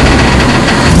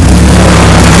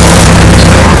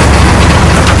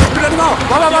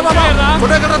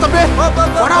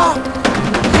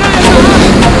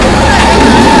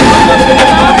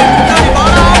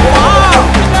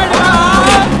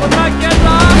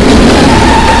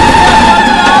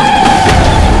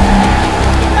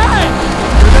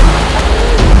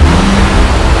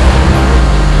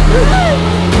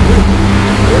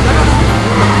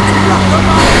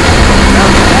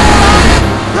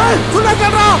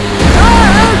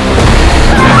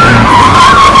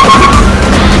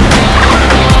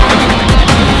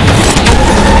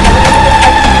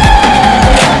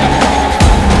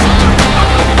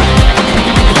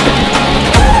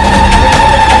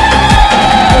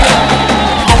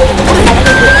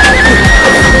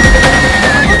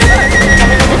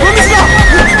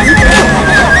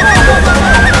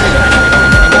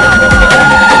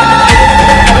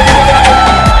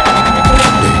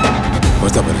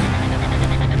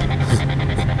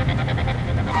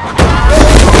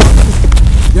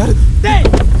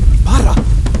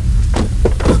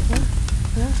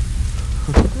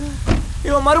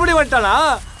 மறுபடியும் வந்துட்டானா?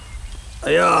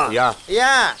 ஐயா ஐயா ஐயா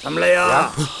தமிழையா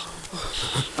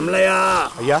தமிழையா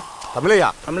ஐயா தமிழையா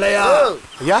தமிழையா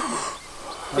ஐயா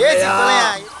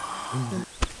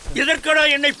எதற்கடா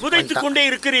என்னை புதைத்துக் கொண்டே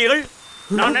இருக்கிறீர்கள்?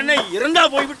 நான் என்ன இறந்தா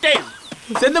போய்விட்டேன்?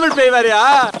 செந்தமிழ் பேய்வாரியா?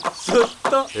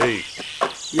 சுத்தம்.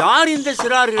 யார் இந்த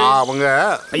சிறார்கள்? அவங்க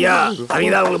ஐயா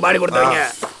அவங்க தான் உங்களுக்கு பாடி கொடுத்தவங்க.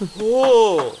 ஓ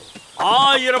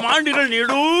 1000 ஆண்டுகள்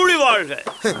நெடூழி வாழ்க.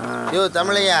 யோ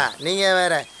தமிழையா, நீங்க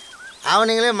வேற.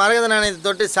 அவனுங்களே மரகத நாணயத்தை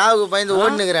தொட்டு சாவுக்கு பயந்து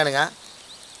ஓடுனுங்கிறானுங்க.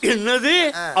 என்னது?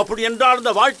 அப்படி என்றால்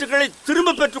இந்த வாழ்த்துக்களை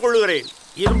திரும்ப பெற்றுக் கொள்கிறேன்.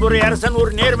 இரும்புரை அரசன்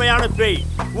ஒரு நேர்மையான பேய்.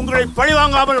 உங்களை பழி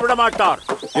வாங்காமல் விட மாட்டார்.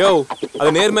 யோ, அது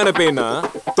நேர்மையான பேய்னா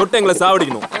தொட்டு எங்களை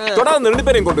சாவடிக்கணும். தொட அந்த 2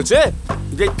 பேரையும் கொண்டுச்சு.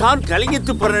 இதைத்தான்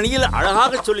கலிங்கத்து பரணியில்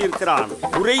அழகாக சொல்லியிருக்கிறான்.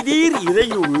 உரைதீர்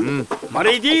இறையுள்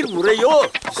மறைதீர் முறையோ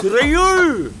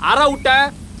சிறையுள். அற விட்ட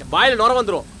வாயில நுர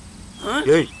வந்துரும்.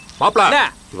 ஏய் மாப்ள,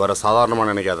 இவர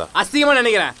சாதாரணமா நினைக்காத. அசிங்கமா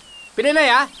நினைக்கிறேன்.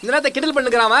 பின்னையா இந்த நேரத்தை கிண்டல்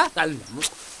பண்ணுகிறாம?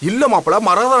 இல்ல மாப்ள,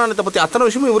 மரகத நாணயத்தை பத்தி அத்தனை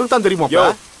விஷயமும் இவருக்கு தான் தெரியுமா?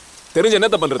 தெரிஞ்ச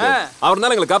என்னத்த பண்றது? அவர்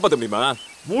தான் எங்களை காப்பாற்ற முடியுமா?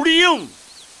 முடியும்.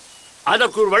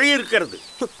 அதற்கு ஒரு வழி இருக்கிறது.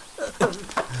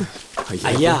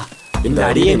 ஐயா, இந்த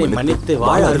அடியேனை மன்னித்து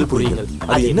வாழ அருள் புரியுங்கள்.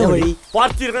 அது என்ன வழி?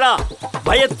 பார்த்தீர்களா,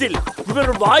 பயத்தில்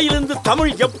இவர் வாயிலிருந்து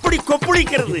தமிழ் எப்படி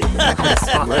கொப்பளிக்கிறது.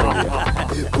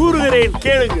 கூறுகிறேன்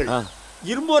கேளுங்கள்.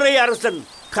 இரும்புரை அரசன்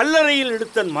கல்லறையில்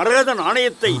எடுத்த மரகத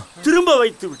நாணயத்தை திரும்ப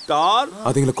வைத்து விட்டால்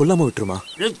அதுங்களை கொல்லாம விட்டுருமா?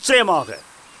 நிச்சயமாக.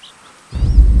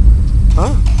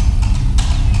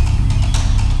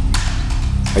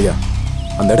 ஐயா,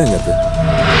 அந்த இடம் எங்க இருக்கு?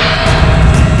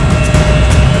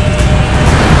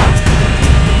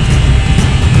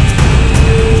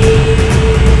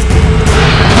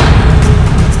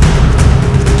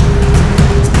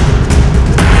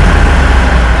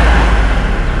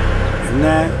 என்ன,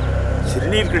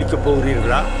 சிறுநீர் கழிக்க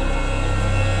போகிறீர்களா?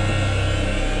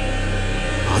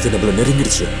 அது நம்மள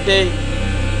நெருங்கிடுச்சு. டேய்,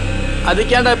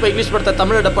 அதுக்கேண்டா இப்ப இங்கிலீஷ் படத்தை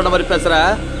தமிழ் டப் பண்ண மாதிரி பேசுற?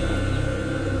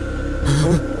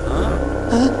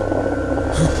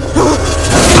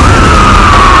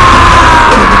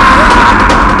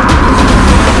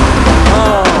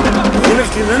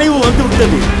 எனக்கு நினைவு வந்து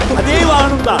விட்டது. அதே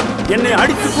வாகனம் தான் என்னை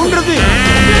அடித்துக் கொன்றது.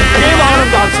 அதே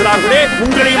வாகனம் தான் சிறார்களே,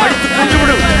 உங்களையும் அடித்துக்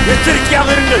கொன்றுவிடும்.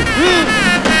 எச்சரிக்கையாக இருங்கள்.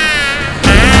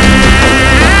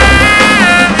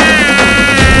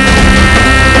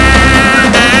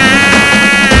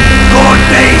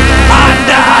 கோட்டை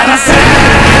ஆண்ட அரசன்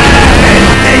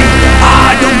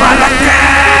ஆடும் மறக்க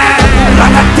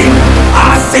ரகத்தின்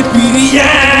ஆசை பிரிய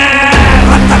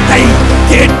ரத்தத்தை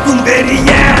கேட்கும் பெரிய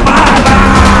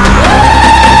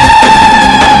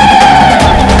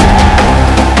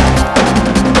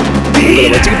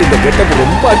வச்சுக்கிட்டு இந்த கெட்டப்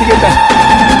ரொம்ப அதிகட்ட.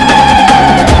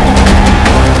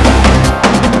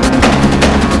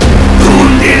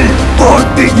 தூண்டில்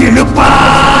போட்டு இழுப்பா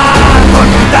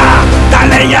கொண்டா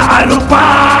தலைய அறுப்பா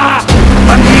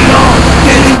வந்தியோ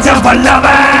தெரிஞ்ச வல்லவ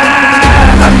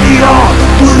தந்தியோ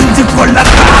புரிஞ்சு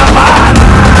கொள்ளத்தாவா.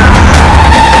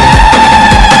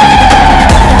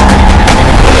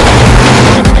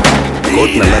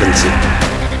 கோட் நல்லா இருந்துச்சு.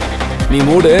 நீ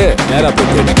மூடு, நேரா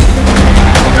போய்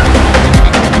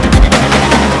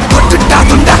கொட்டுட்டா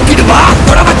துண்டாக்கிடுவா,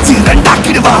 தொட வச்சு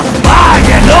ரெண்டாக்கிடுவா,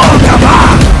 வாயலோகமா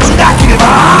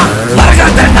உண்டாக்கிடுவா.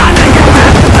 மரகத நாணயத்தை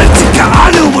அழிச்சிக்க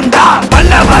ஆளு உண்டா,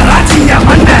 பல்லவ ராஜ்ய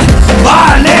மன்னர்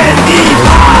வாலே நீ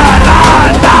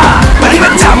வாராண்டா.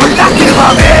 வெடிவச்சா உண்டாக்கிடுவா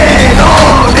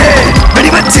வேலோடு,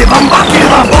 வெடிவச்சு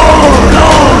வம்பாக்கிடுவா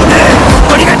போலோடு,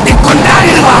 கொடிகட்டி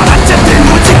கொண்டாடிடுவா அச்சத்தில்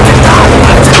மூச்சுக்கிட்டா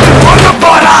அச்சத்தில் போக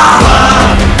போறா.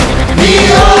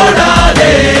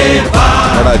 நீயோடாதே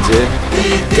என்னடாச்சு?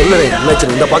 சொல்லவே என்னாச்சு?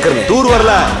 இந்த பாக்குறேன். டூர்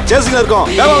வரல, சேசிங்க இருக்கோம்.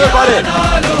 வேகமா பாரு.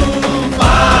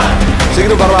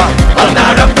 சீக்கிரம் வரவா.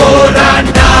 வந்தாட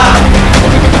போறாண்டா.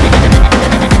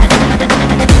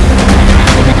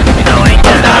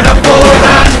 வந்தாட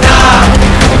போறாண்டா.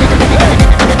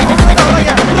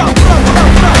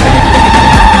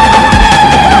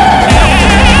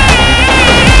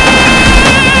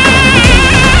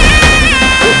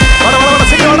 வர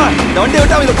சீக்கிரம் வாடா. இந்த வண்டியை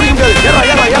விட்டு அவங்க பிடிக்க முடியாது. ஏறா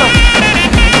ஏறா ஏறா.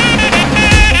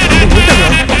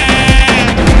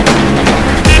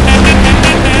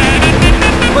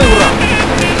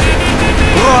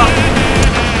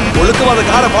 ஒழுக்கமா அந்த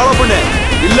காரை ஃபாலோ பண்ணு,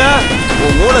 இல்ல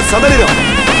உன் மூளை சதறிடும்.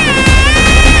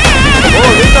 ஓ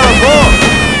நிறுத்தா போ.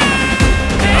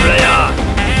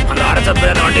 அந்த அரச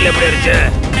பேர் வண்டியில் எப்படி இருந்துச்சு?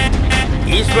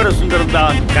 ஈஸ்வர சுந்தரம்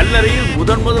தான் கல்லறையில்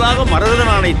முதலாக மரகத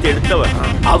நாணயத்தை எடுத்தவர்.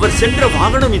 அவர் சென்ற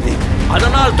வாகனம் இது.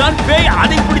 அதனால் தான் பேய்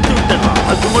அதை பிடித்து விட்டது.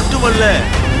 அது மட்டுமல்ல,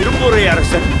 இரும்புரை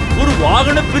அரசன் ஒரு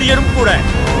வாகன பிரியரும் கூட.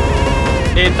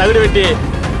 ஏய் தகுடு வெட்டி,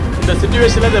 இந்த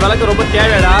சிச்சுவேஷன்ல இந்த விளக்கம் ரொம்ப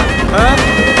தேவையாடா.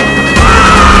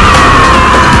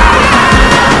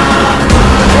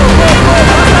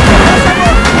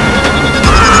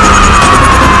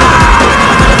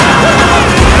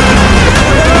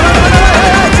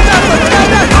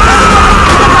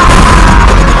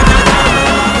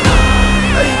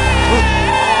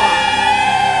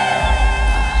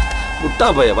 முட்டா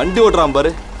பைய வண்டி ஓட்டுறான்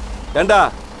பாரு. ஏண்டா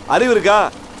அறிவு இருக்கா?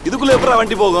 இதுக்குள்ள எப்படா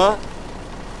வண்டி போகும்?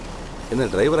 என்ன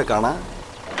டிரைவரை காணா?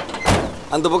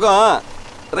 அந்த பக்கம்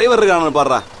டிரைவர் இருக்கானு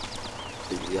பாடுறா.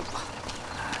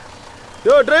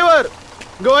 யோ டிரைவர்,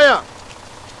 இங்க வாயா.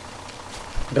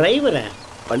 டிரைவரா?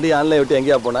 வண்டி ஆன்லைன் விட்டு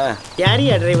எங்கேயா போன?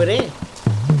 யாரியா டிரைவரு?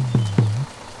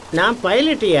 நான்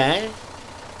பைலட்டியா?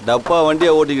 டப்பா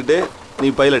வண்டியை ஓட்டிக்கிட்டு நீ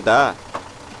பைலட்டா?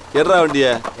 எட்ரா வண்டிய.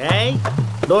 ஏய்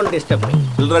டோன்ட் டிஸ்டர்ப் மீ.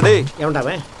 இல்லடா டேய்.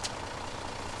 எவன்டாவே?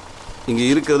 இங்க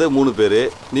இருக்கிறது 3 பேரு.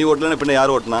 நீ ஓட்டலன்னா பின்ன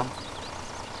யார் ஓட்டுனா?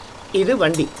 இது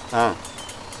வண்டி.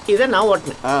 இதை நான்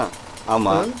ஓட்டினேன்.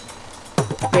 ஆமா.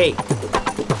 டேய்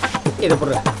இதை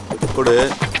போடுற. கொடு.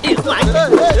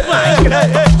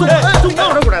 சும்மா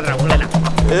விடக்கூடாதுடா உங்களை.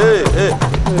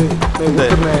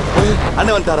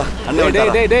 அண்ணே வந்துட்டாரா? அண்ணே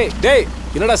வந்துட்டாரா? டேய்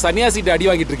என்னடா சன்னியாசிட்ட அடி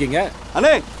வாங்கிட்டு இருக்கீங்க?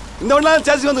 அண்ணே இந்த ஒன்றா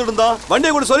சேசி வந்துட்டு இருந்தோம்.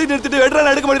 வண்டியை கூட சொல்லிட்டு நிறுத்திட்டு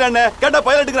வெட்டுறானே எடுக்க மாட்டேறானே. கேட்டால்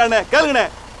பைலட் எடுக்கிறானே. கேளுங்கண்ணே.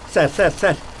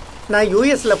 சார் நான்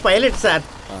யூஎஸ்ல பைலட் சார்.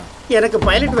 எனக்கு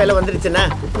பைலட் வேலை வந்துருச்சுன்னா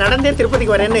நடந்தே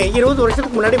திருப்பதிக்கு வரேன்னு 20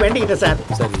 வருஷத்துக்கு முன்னாடி வேண்டிக்கிட்டேன் சார்.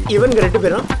 இவங்க 2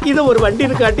 பேரும் இதை ஒரு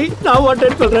வண்டின்னு காட்டி நான்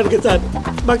ஓட்டேன்னு சொல்றாருங்க சார்.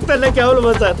 பக்தர்லாம்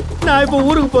கேவலமா சார். நான் இப்போ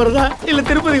ஊருக்கு போறதா இல்ல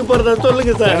திருப்பதிக்கு போறதா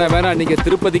சொல்லுங்க சார். வேணா நீங்க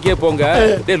திருப்பதிக்கே போங்க.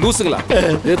 டேய் லூசுங்களா,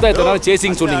 இதுதான் இத்தனை நாள்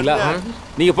சேசிங் சொன்னீங்களா?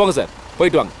 நீங்க போங்க சார்,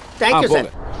 போயிட்டு வாங்க. Thank you sir.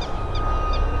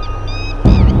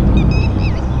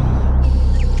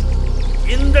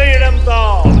 இந்த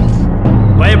இடம்தான்.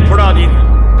 பயப்படாதீர்கள்.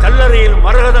 கல்லறையில்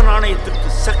மரகத நாணயத்திற்கு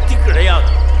சக்தி கிடையாது.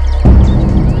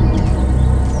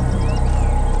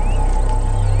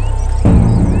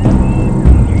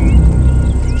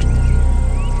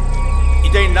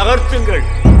 இதை நகர்த்துங்கள்.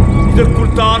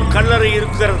 இதற்குள் தான் கல்லறை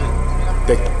இருக்கிறது.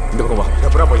 இந்த பக்கம் வா.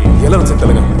 எப்பரா போய் எல்லாரும்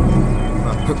செத்தலுங்க.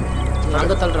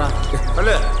 நாங்க தள்ளுறா.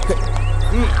 தள்ளு.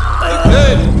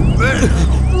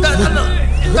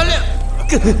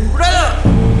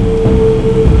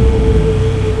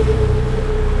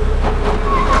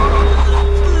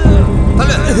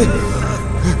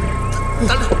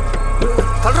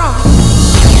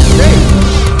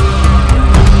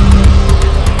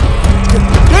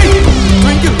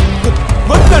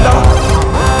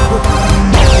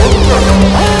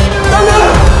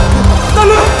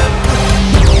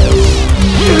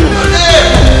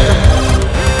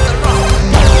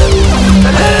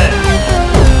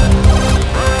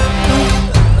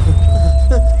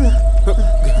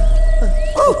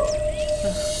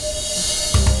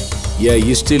 என்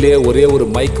ஹிஸ்ட்ரியிலே ஒரே ஒரு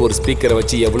மைக் ஒரு ஸ்பீக்கரை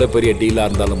வச்சு எவ்வளோ பெரிய டீலாக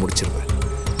இருந்தாலும் முடிச்சிருவேன்.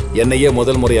 என்னையே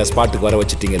முதல் முறையாக ஸ்பாட்டுக்கு வர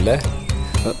வச்சுட்டீங்கல்ல.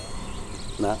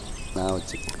 நான்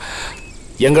வச்சு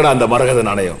எங்கடா அந்த மரகத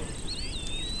நாணயம்?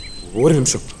 ஒரு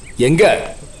நிமிஷம். எங்க?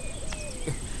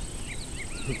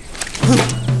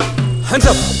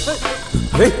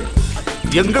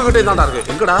 எங்க கிட்ட தான்டா இருக்கு.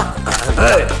 எங்கடா?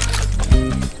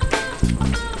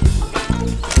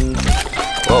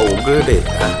 உங்ககிட்ட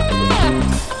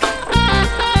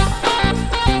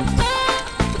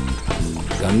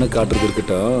கண்ணை காட்டுறது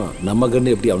இருக்கட்டும், நம்ம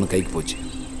கண்ணு எப்படி அவனுக்கு கைக்கு போச்சு?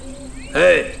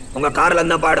 உங்க கார்ல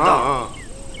இருந்தா பாடுதான்.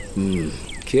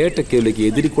 கேட்ட கேள்விக்கு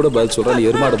எதிரி கூட பதில் சொல்றான்.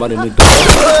 எருமாடு மாதிரி நின்னுட்டு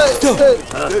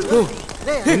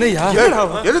என்னையா?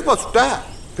 எதுக்கு சுட்ட?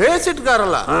 பேசிட்டு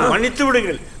இருக்காரல்ல. மன்னித்து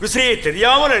விடுங்கள், விஷயம்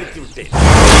தெரியாமல் அடித்து விட்டேன்.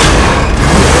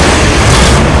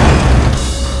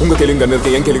 உங்க கேள்விங்க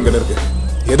இருக்கு, என் கேள்விங்க இருக்கு.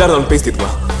 ஏதாவது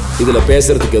பேசிட்டுலாம். இதுல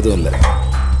பேசுறதுக்கு எதுவும் இல்லை.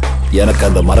 எனக்கு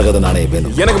அந்த மரகத நாணயம்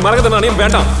வேணும். எனக்கு மரகத நாணயம்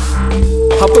வேண்டாம்.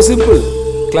 அப்ப சிம்பிள்.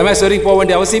 கிளைமேக்ஸ் வரைக்கும் போக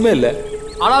வேண்டிய அவசியமே இல்லை.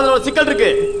 ஆனா அதுல ஒரு சிக்கல் இருக்கு.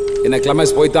 என்ன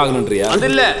கிளைமேக்ஸ் போய் தான் ஆகணும்ன்றியா? அது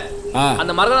இல்ல.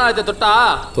 அந்த மரகத நாணயத்தை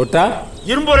தொட்டா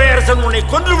இரும்புரை அரசன் உன்னை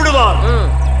கொன்று விடுவார்.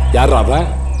 யாரா அவன்?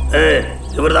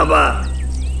 இவர்தான்பா.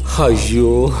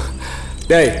 ஐயோ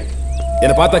டேய்,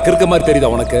 என்ன பார்த்தா கிறுக்க மாதிரி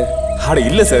தெரியுதா உனக்கு? அட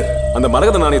இல்ல சார், அந்த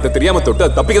மரகத நாணயத்தை தெரியாம தொட்டு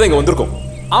தப்பிக்க தான் இங்க வந்திருக்கோம்.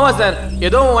 ஆமா சார்,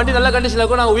 ஏதோ வண்டி நல்ல கண்டிஷன்ல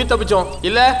இருக்கும், நாங்க உயிர் தப்பிச்சோம்.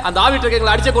 இல்ல அந்த ஆவி ட்ரக்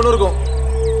எங்களை அடிச்சே கொண்டு இருக்கும்.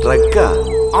 ட்ரக்கா?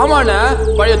 ஆமாண்ணே,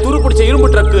 பழைய துரு பிடிச்ச இரும்பு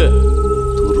ட்ரக்கு.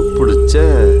 துரு பிடிச்ச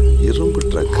இரும்பு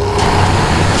ட்ரக்கா?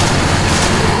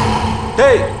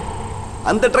 டேய்,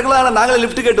 அந்த ட்ரக்ல நாங்களே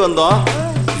லிஃப்ட் கேட்டு வந்தோம்.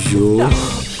 ஐயோ,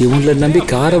 இவங்கள நம்பி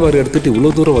காரவார் எடுத்துட்டு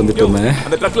இவ்வளவு தூரம் வந்துட்டோமே.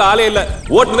 அந்த ட்ரக்ல ஆளே இல்ல.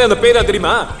 ஓட்டுனதே அந்த பேரா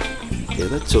தெரியுமா?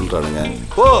 எதை சொல்றானுங்க?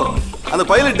 ஓ, அந்த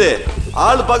பைலட்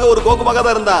ஆளு பார்க்க ஒரு கோக்கமாக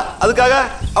தான் இருந்தான். அதுக்காக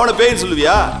அவனை பேயின்னு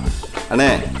சொல்லுவியா? அண்ணே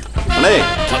அண்ணே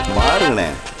பாருங்கண்ணே.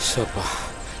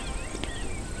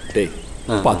 டேய்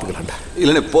பாத்துக்கலாம்டா.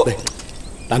 இல்லண்ணே போ.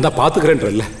 நான் தான்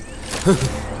பாத்துக்கிறேன்றல்ல.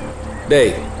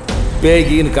 டேய்,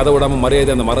 பேய்கின்னு கதை விடாம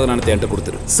மரியாதை அந்த மரத நாணயத்தை என்கிட்ட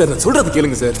கொடுத்துரு. சார் நான் சொல்றது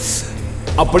கேளுங்க சார்.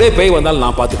 அப்படியே பேய் வந்தாலும்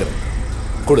நான் பாத்துக்கிறேன்.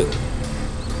 கொடு.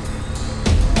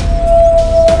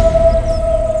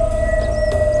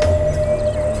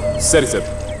 சரி சார்,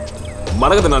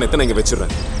 மரகத நாணயத்தை நான் இங்க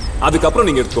வச்சிடுறேன். அதுக்கப்புறம்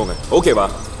நீங்க எடுத்துக்கோங்க. ஓகேவா?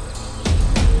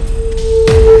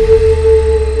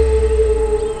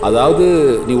 அதாவது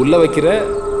நீ உள்ள வைக்கிற,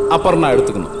 அப்புறம் நான்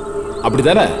எடுத்துக்கணும்,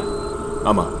 அப்படிதானே?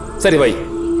 ஆமா. சரி வை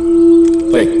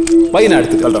வை வை, நான்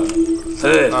எடுத்துக்கலாம்.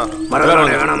 மரகத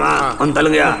நாணயம் வேணாமா? வந்து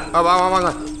தள்ளுங்கயா. வாங்க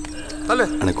வாங்க தள்ளு.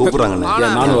 அண்ணே கூப்பிடுறாங்க.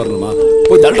 நானும் வரணுமா?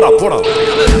 போய் தள்ளுறா, போடா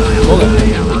போக.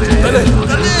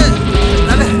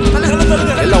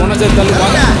 எல்லாம் ஒண்ணா சேர்த்து தள்ளு.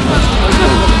 வாங்க.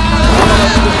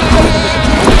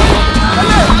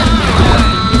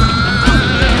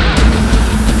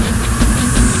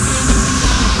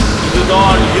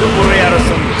 இதுதான் இருமுறை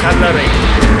அரசன் கல்லறை.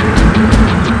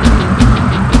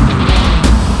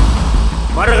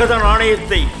 மரகத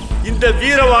நாணயத்தை இந்த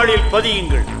வீரவாளில்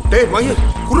பதியுங்கள். டேய் மயில்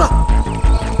குர்ரா.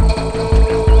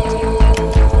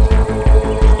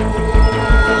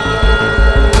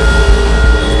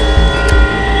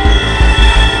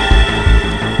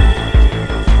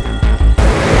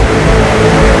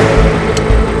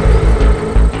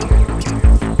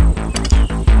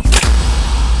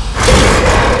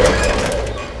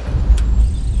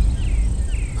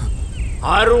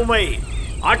 அருமை,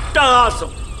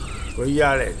 அட்டகாசம்.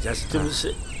 கொய்யாலே ஜஸ்ட் மிஸ்.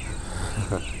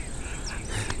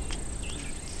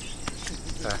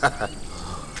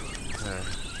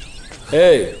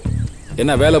 ஏய்,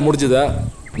 என்ன வேலை முடிஞ்சுதா?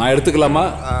 நான் எடுத்துக்கலாமா?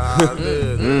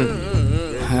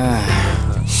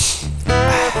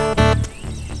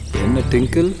 என்ன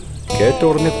டிங்கிள், கேட்ட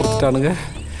உடனே கொடுத்துட்டானுங்க.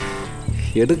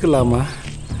 எடுக்கலாமா?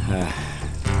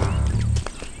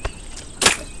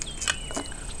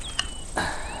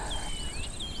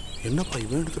 என்னப்பா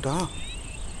இவன் எடுத்துட்டான்?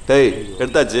 டேய்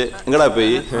எடுத்தாச்சு, எங்கடா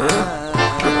போய்?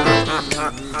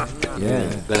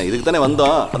 இதுக்கு தானே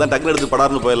வந்தோம், அதான் டக்குனு எடுத்து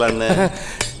படார்னு போயிடலான்னு.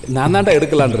 நான் தான்டா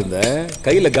எடுக்கலான் இருந்தேன்,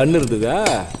 கையில் கன் இருந்ததா,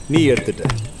 நீ எடுத்துட்ட.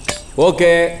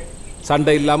 ஓகே,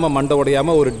 சண்டை இல்லாமல் மண்டை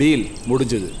உடையாம ஒரு டீல்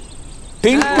முடிஞ்சது.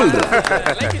 டிங்கிள்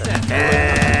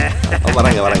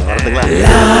வராங்க வரட்டுங்களா?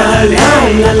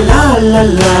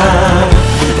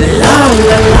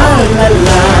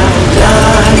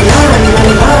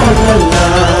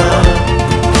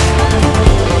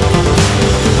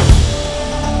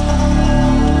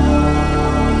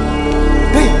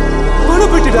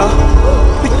 போயிட்டுடா.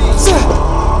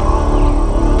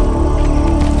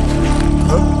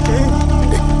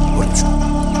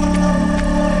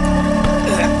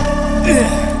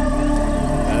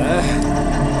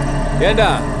 ஏண்டா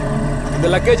இந்த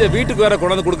லக்கேஜை வீட்டுக்கு வேற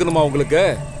கொண்டாந்து கொடுக்கணுமா உங்களுக்கு?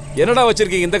 என்னடா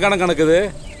வச்சிருக்கீங்க இந்த கணக்குது?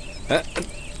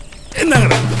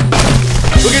 என்னங்கடா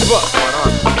தூக்கிட்டு போ.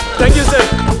 தேங்க்யூ சார்,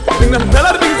 நீங்க நல்லா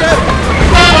இருப்பீங்க சார்.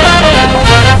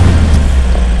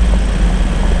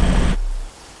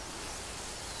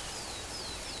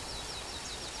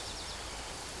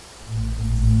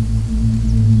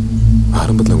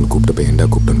 ஆரம்பத்தில் அவங்க கூப்பிட்ட போய் ஏண்டா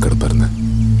கூப்பிட்டோன்னு கிடப்பா இருந்தேன்.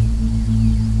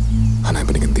 ஆனால்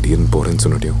இப்போ நீங்கள் திடீர்னு போகிறேன்னு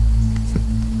சொன்னட்டியும்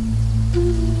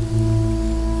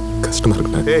கஷ்டமா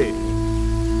இருக்குண்ணா.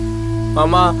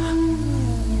 மாமா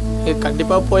இது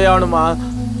கண்டிப்பாக போய் ஆகணுமா?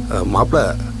 மாப்பிள்ள,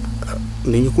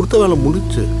 நீங்கள் கொடுத்த வேலை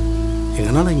முடிச்சு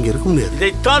எங்களால் இங்கே இருக்க முடியாது.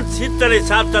 இதைத்தான் சீத்தனை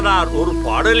சாத்தனார் ஒரு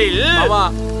பாடலில். மாமா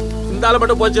இந்த ஆளை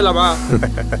மட்டும் போச்சிடலாமா?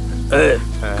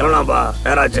 கிளம்பலாம்பா,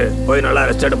 நேராச்சு, போய் நல்லா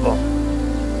ரெஸ்ட் எடுப்போம்.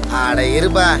 ஆட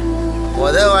இருப்பா,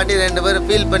 முதல் வாட்டி 2 பேரும்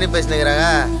ஃபீல் பண்ணி பேசினுக்கிறாங்க,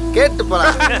 கேட்டு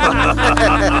போலாம்.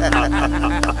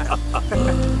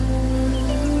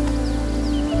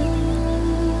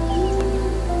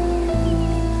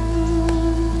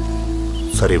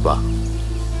 சரிப்பா,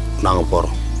 நாங்கள்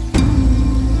போகிறோம்.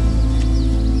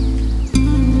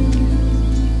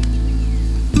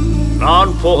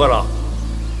 நான் போகலாம்.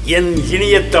 என்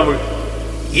இனிய தமிழ்,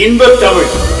 இன்பத்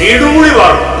தமிழ் நீடூழி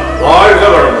வாழும். வாழ்க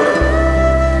வளமுடன்.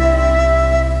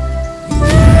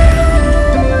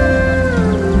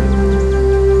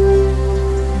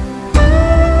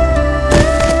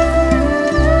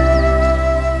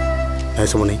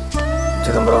 நேசமணி,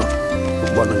 சிதம்பரம்,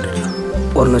 ரொம்ப நன்றி.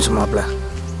 ஒரு நிமிஷம் மாப்பிள்ள,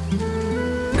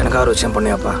 எனக்காக ஒரு விஷயம்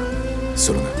பண்ணியாப்பா.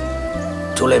 சொல்லுங்க.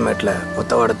 ஜூலை மேட்டில்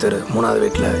ஒத்தவாட தெரு 3வது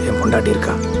வீட்டில் என் பொண்டாட்டி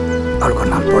இருக்கா. அவளுக்கு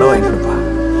ஒரு 4 புடவை வாங்கி கொடுப்பா.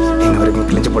 எங்க வரைக்கும்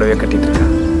கிழிஞ்ச புடவையே கட்டிட்டு இருக்கா.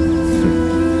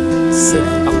 சரி,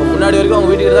 அப்போ முன்னாடி வரைக்கும்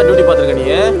அவங்க வீட்டுக்கு தான் டியூட்டி பார்த்துருக்க நீ?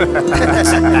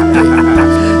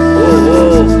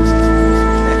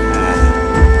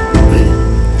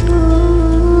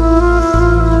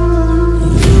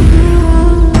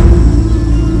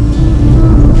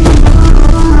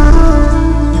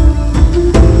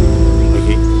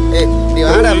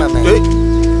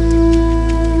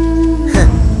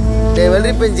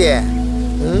 வெள்ளரி பெஞ்சு,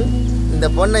 இந்த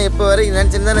பொண்ணை இப்போ வரைக்கும்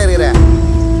நினைச்சுன்னு தானே இருக்கிற?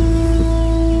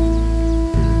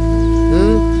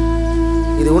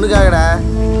 இது உனக்காகடா.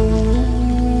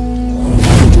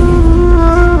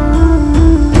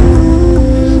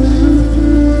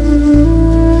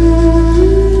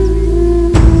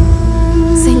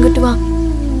 செங்குட்டுவா,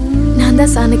 நான்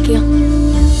தான் சாணக்கியா.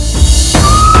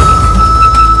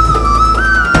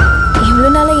 இவ்வளோ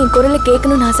நாளா என் குரலை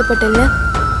கேட்கணும்னு ஆசைப்பட்டேன்ல,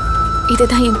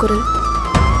 இதுதான் என் குரல்.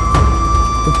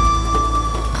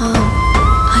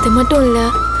 அது மட்டும் இல்ல,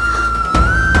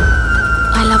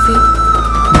 ஐ லவ் யூ.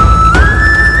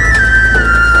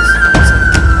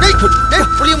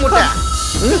 புளிய முட்டை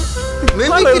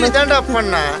மிமிக்ரி தாண்டா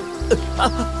பண்ணா.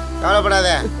 கவலைப்படாத,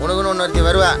 உனக்குன்னு ஒன்று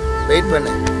வருவா. வெயிட்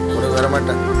பண்ணு, உனக்கு வர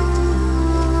மாட்டேன்.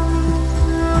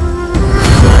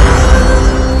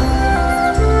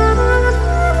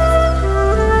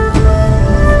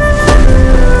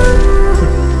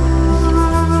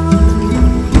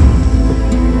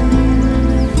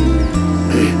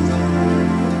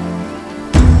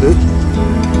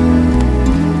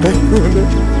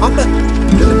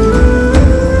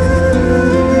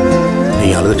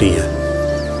 நீங்க அழுதுட்டீங்க,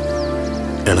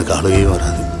 எனக்கு அழுகையும்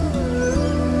வராது.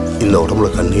 இந்த உடம்புல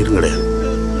கண்ணீரும் கிடையாது.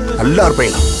 நல்லா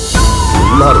இருப்பீங்க,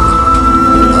 நல்லா இருக்கும்.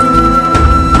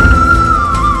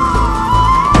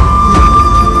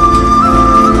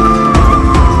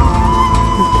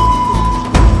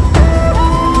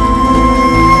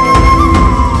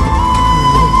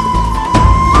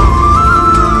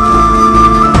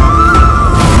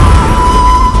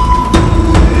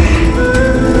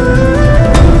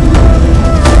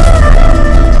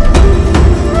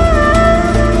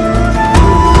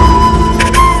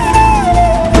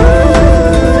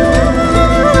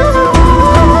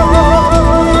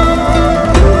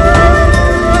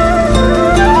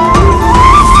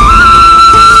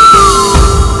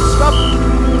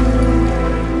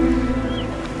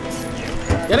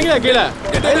 கீழே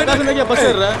பஸ்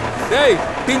ஏறுற டேய்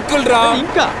டிங்கிள்ரா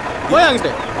இங்கா போய்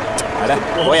அங்கிட்டு அட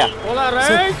போயா போலாம்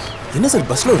ரைட் என்ன சார்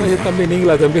பஸ்ல தம்பி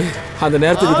நீங்களா தம்பி அந்த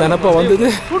நேரத்துக்கு தானப்பா வந்தது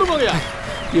கூடு போயா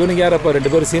இவனுங்க யாரப்பா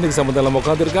 2 பேரும் சீனுக்கு சம்பந்தம் இல்லாம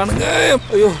உட்காந்துருக்கானுங்க ஐயோ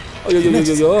ஐயோ ஐயோ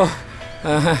ஐயோ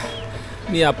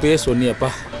நீ அப்பயே சொன்னியப்பா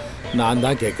நான்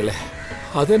தான் கேட்கல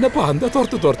அது என்னப்பா அந்த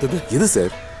துரத்துது இது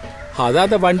சார் அதான்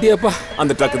அந்த வண்டியப்பா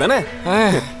அந்த ட்ரக் தானே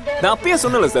நான் அப்பயே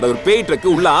சொன்னல சார் அது ஒரு பேய்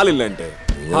ட்ரக் உள்ள ஆள் இல்லன்ட்டு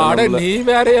அட நீ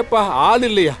வேறையப்பா ஆள்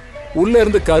இல்லையா உள்ள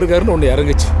இருந்து கருகருன்னு ஒண்ணு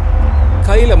இறங்குச்சு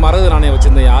கையில மரகத நாணயம்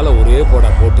வச்சிருந்த ஆளை ஒரே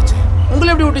போட்டுச்சு உங்களை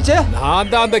எப்படி விட்டுச்சு நான்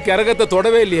தான் அந்த கரகத்தை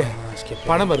தொடவே இல்லையே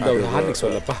பணம் இருந்தா ஒரு ஹார்லிக்ஸ்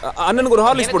சொல்லப்பா அண்ணனுக்கு ஒரு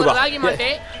ஹார்லிக்ஸ் போடுவா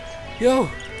யோ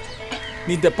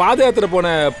நீ இந்த பாத யாத்திரை போன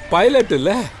பைலட்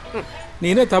இல்ல நீ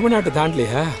என்ன தமிழ்நாட்டை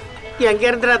தாண்டலையா எங்க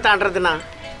இருந்துடா தாண்டறதுனா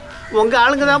உங்க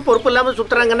ஆளுங்க தான் பொறுப்பு இல்லாம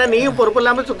சுத்துறாங்கன்னா நீயும் பொறுப்பு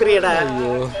இல்லாம சுத்துறியடா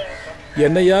ஐயோ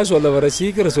என்னையா சொல்ல வர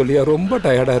சீக்கிரம் சொல்லியா ரொம்ப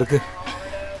டயர்டா இருக்கு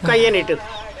கையை நீட்டு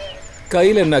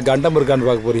கையில என்ன கண்டம் இருக்கான்னு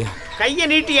பார்க்க போறியா கையை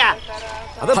நீட்டியா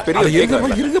அதான் பெரிய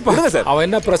இருங்கப்பா சார் அவன்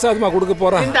என்ன பிரசாதமா கொடுக்க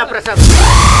போறான் இந்த பிரசாதம்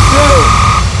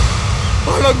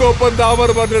பழங்கோப்பன்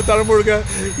தாமரை பண்ற தலைமுழுக்க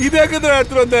இதே கதை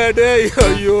எடுத்துட்டு வந்த டேய்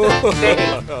ஐயோ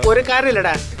ஒரு கார்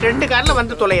இல்லடா 2 கார்ல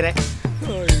வந்து தொலைறேன்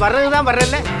வர்றதுதான்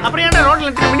வர்றல அப்புறம் ஏன்டா ரோட்ல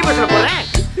நின்னு மினி பஸ்ல போறேன்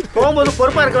போகும்போது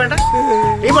பொறுப்பா இருக்க வேண்டாம்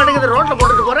நீ பாட்டுக்கு ரோட்ல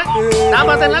போட்டுட்டு போற நான்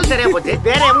பார்த்தனால சரியா போச்சு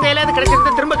வேற எங்க கையிலாவது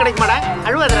கிடைச்சிருந்தா திரும்ப கிடைக்குமாடா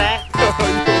அழுவாதற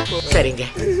சரிங்க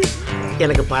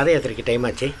எனக்கு பாத யாத்திரைக்கு டைம்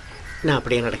ஆச்சு நான்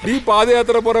அப்படியே நடக்கிறேன் நீ பாத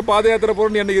யாத்திரை போற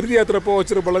என்ன இறுதி யாத்திரை போ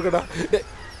வச்சிரு பழக்கடா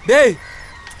டேய்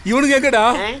இவனுக்கு எங்கடா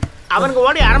அவனுக்கு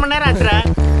ஓடி 1/2 மணி நேரம் ஆச்சுடா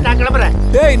நான் கிளம்புறேன்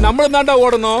டேய் நம்மளும் தாண்டா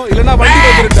ஓடணும் இல்லனா வண்டி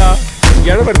வந்துருடா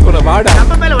எழ எடுத்துற வாடா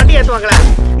நம்ம மேல வண்டி ஏத்துவாங்களா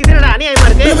இது என்னடா அநியாயமா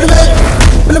இருக்கு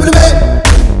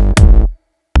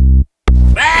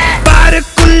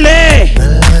பாருக்குள்ளே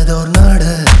நல்லதோர்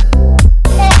நாடு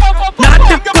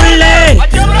நாட்டுக்குள்ளே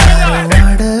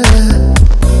நாடு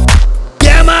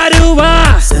ஏமாறுவா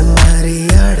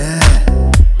செம்மறியாட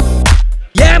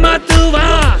ஏமாத்துவா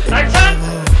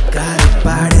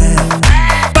காரப்பாடு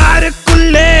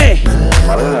பாருக்குள்ளே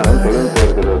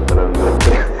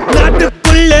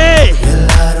நாட்டுக்குள்ளே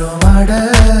எல்லாரும் ஆட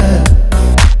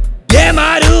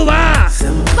ஏமாறுவா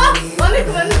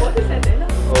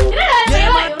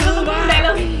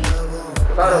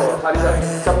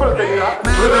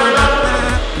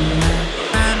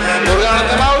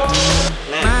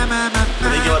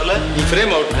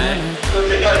frame out.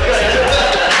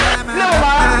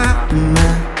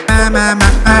 Mama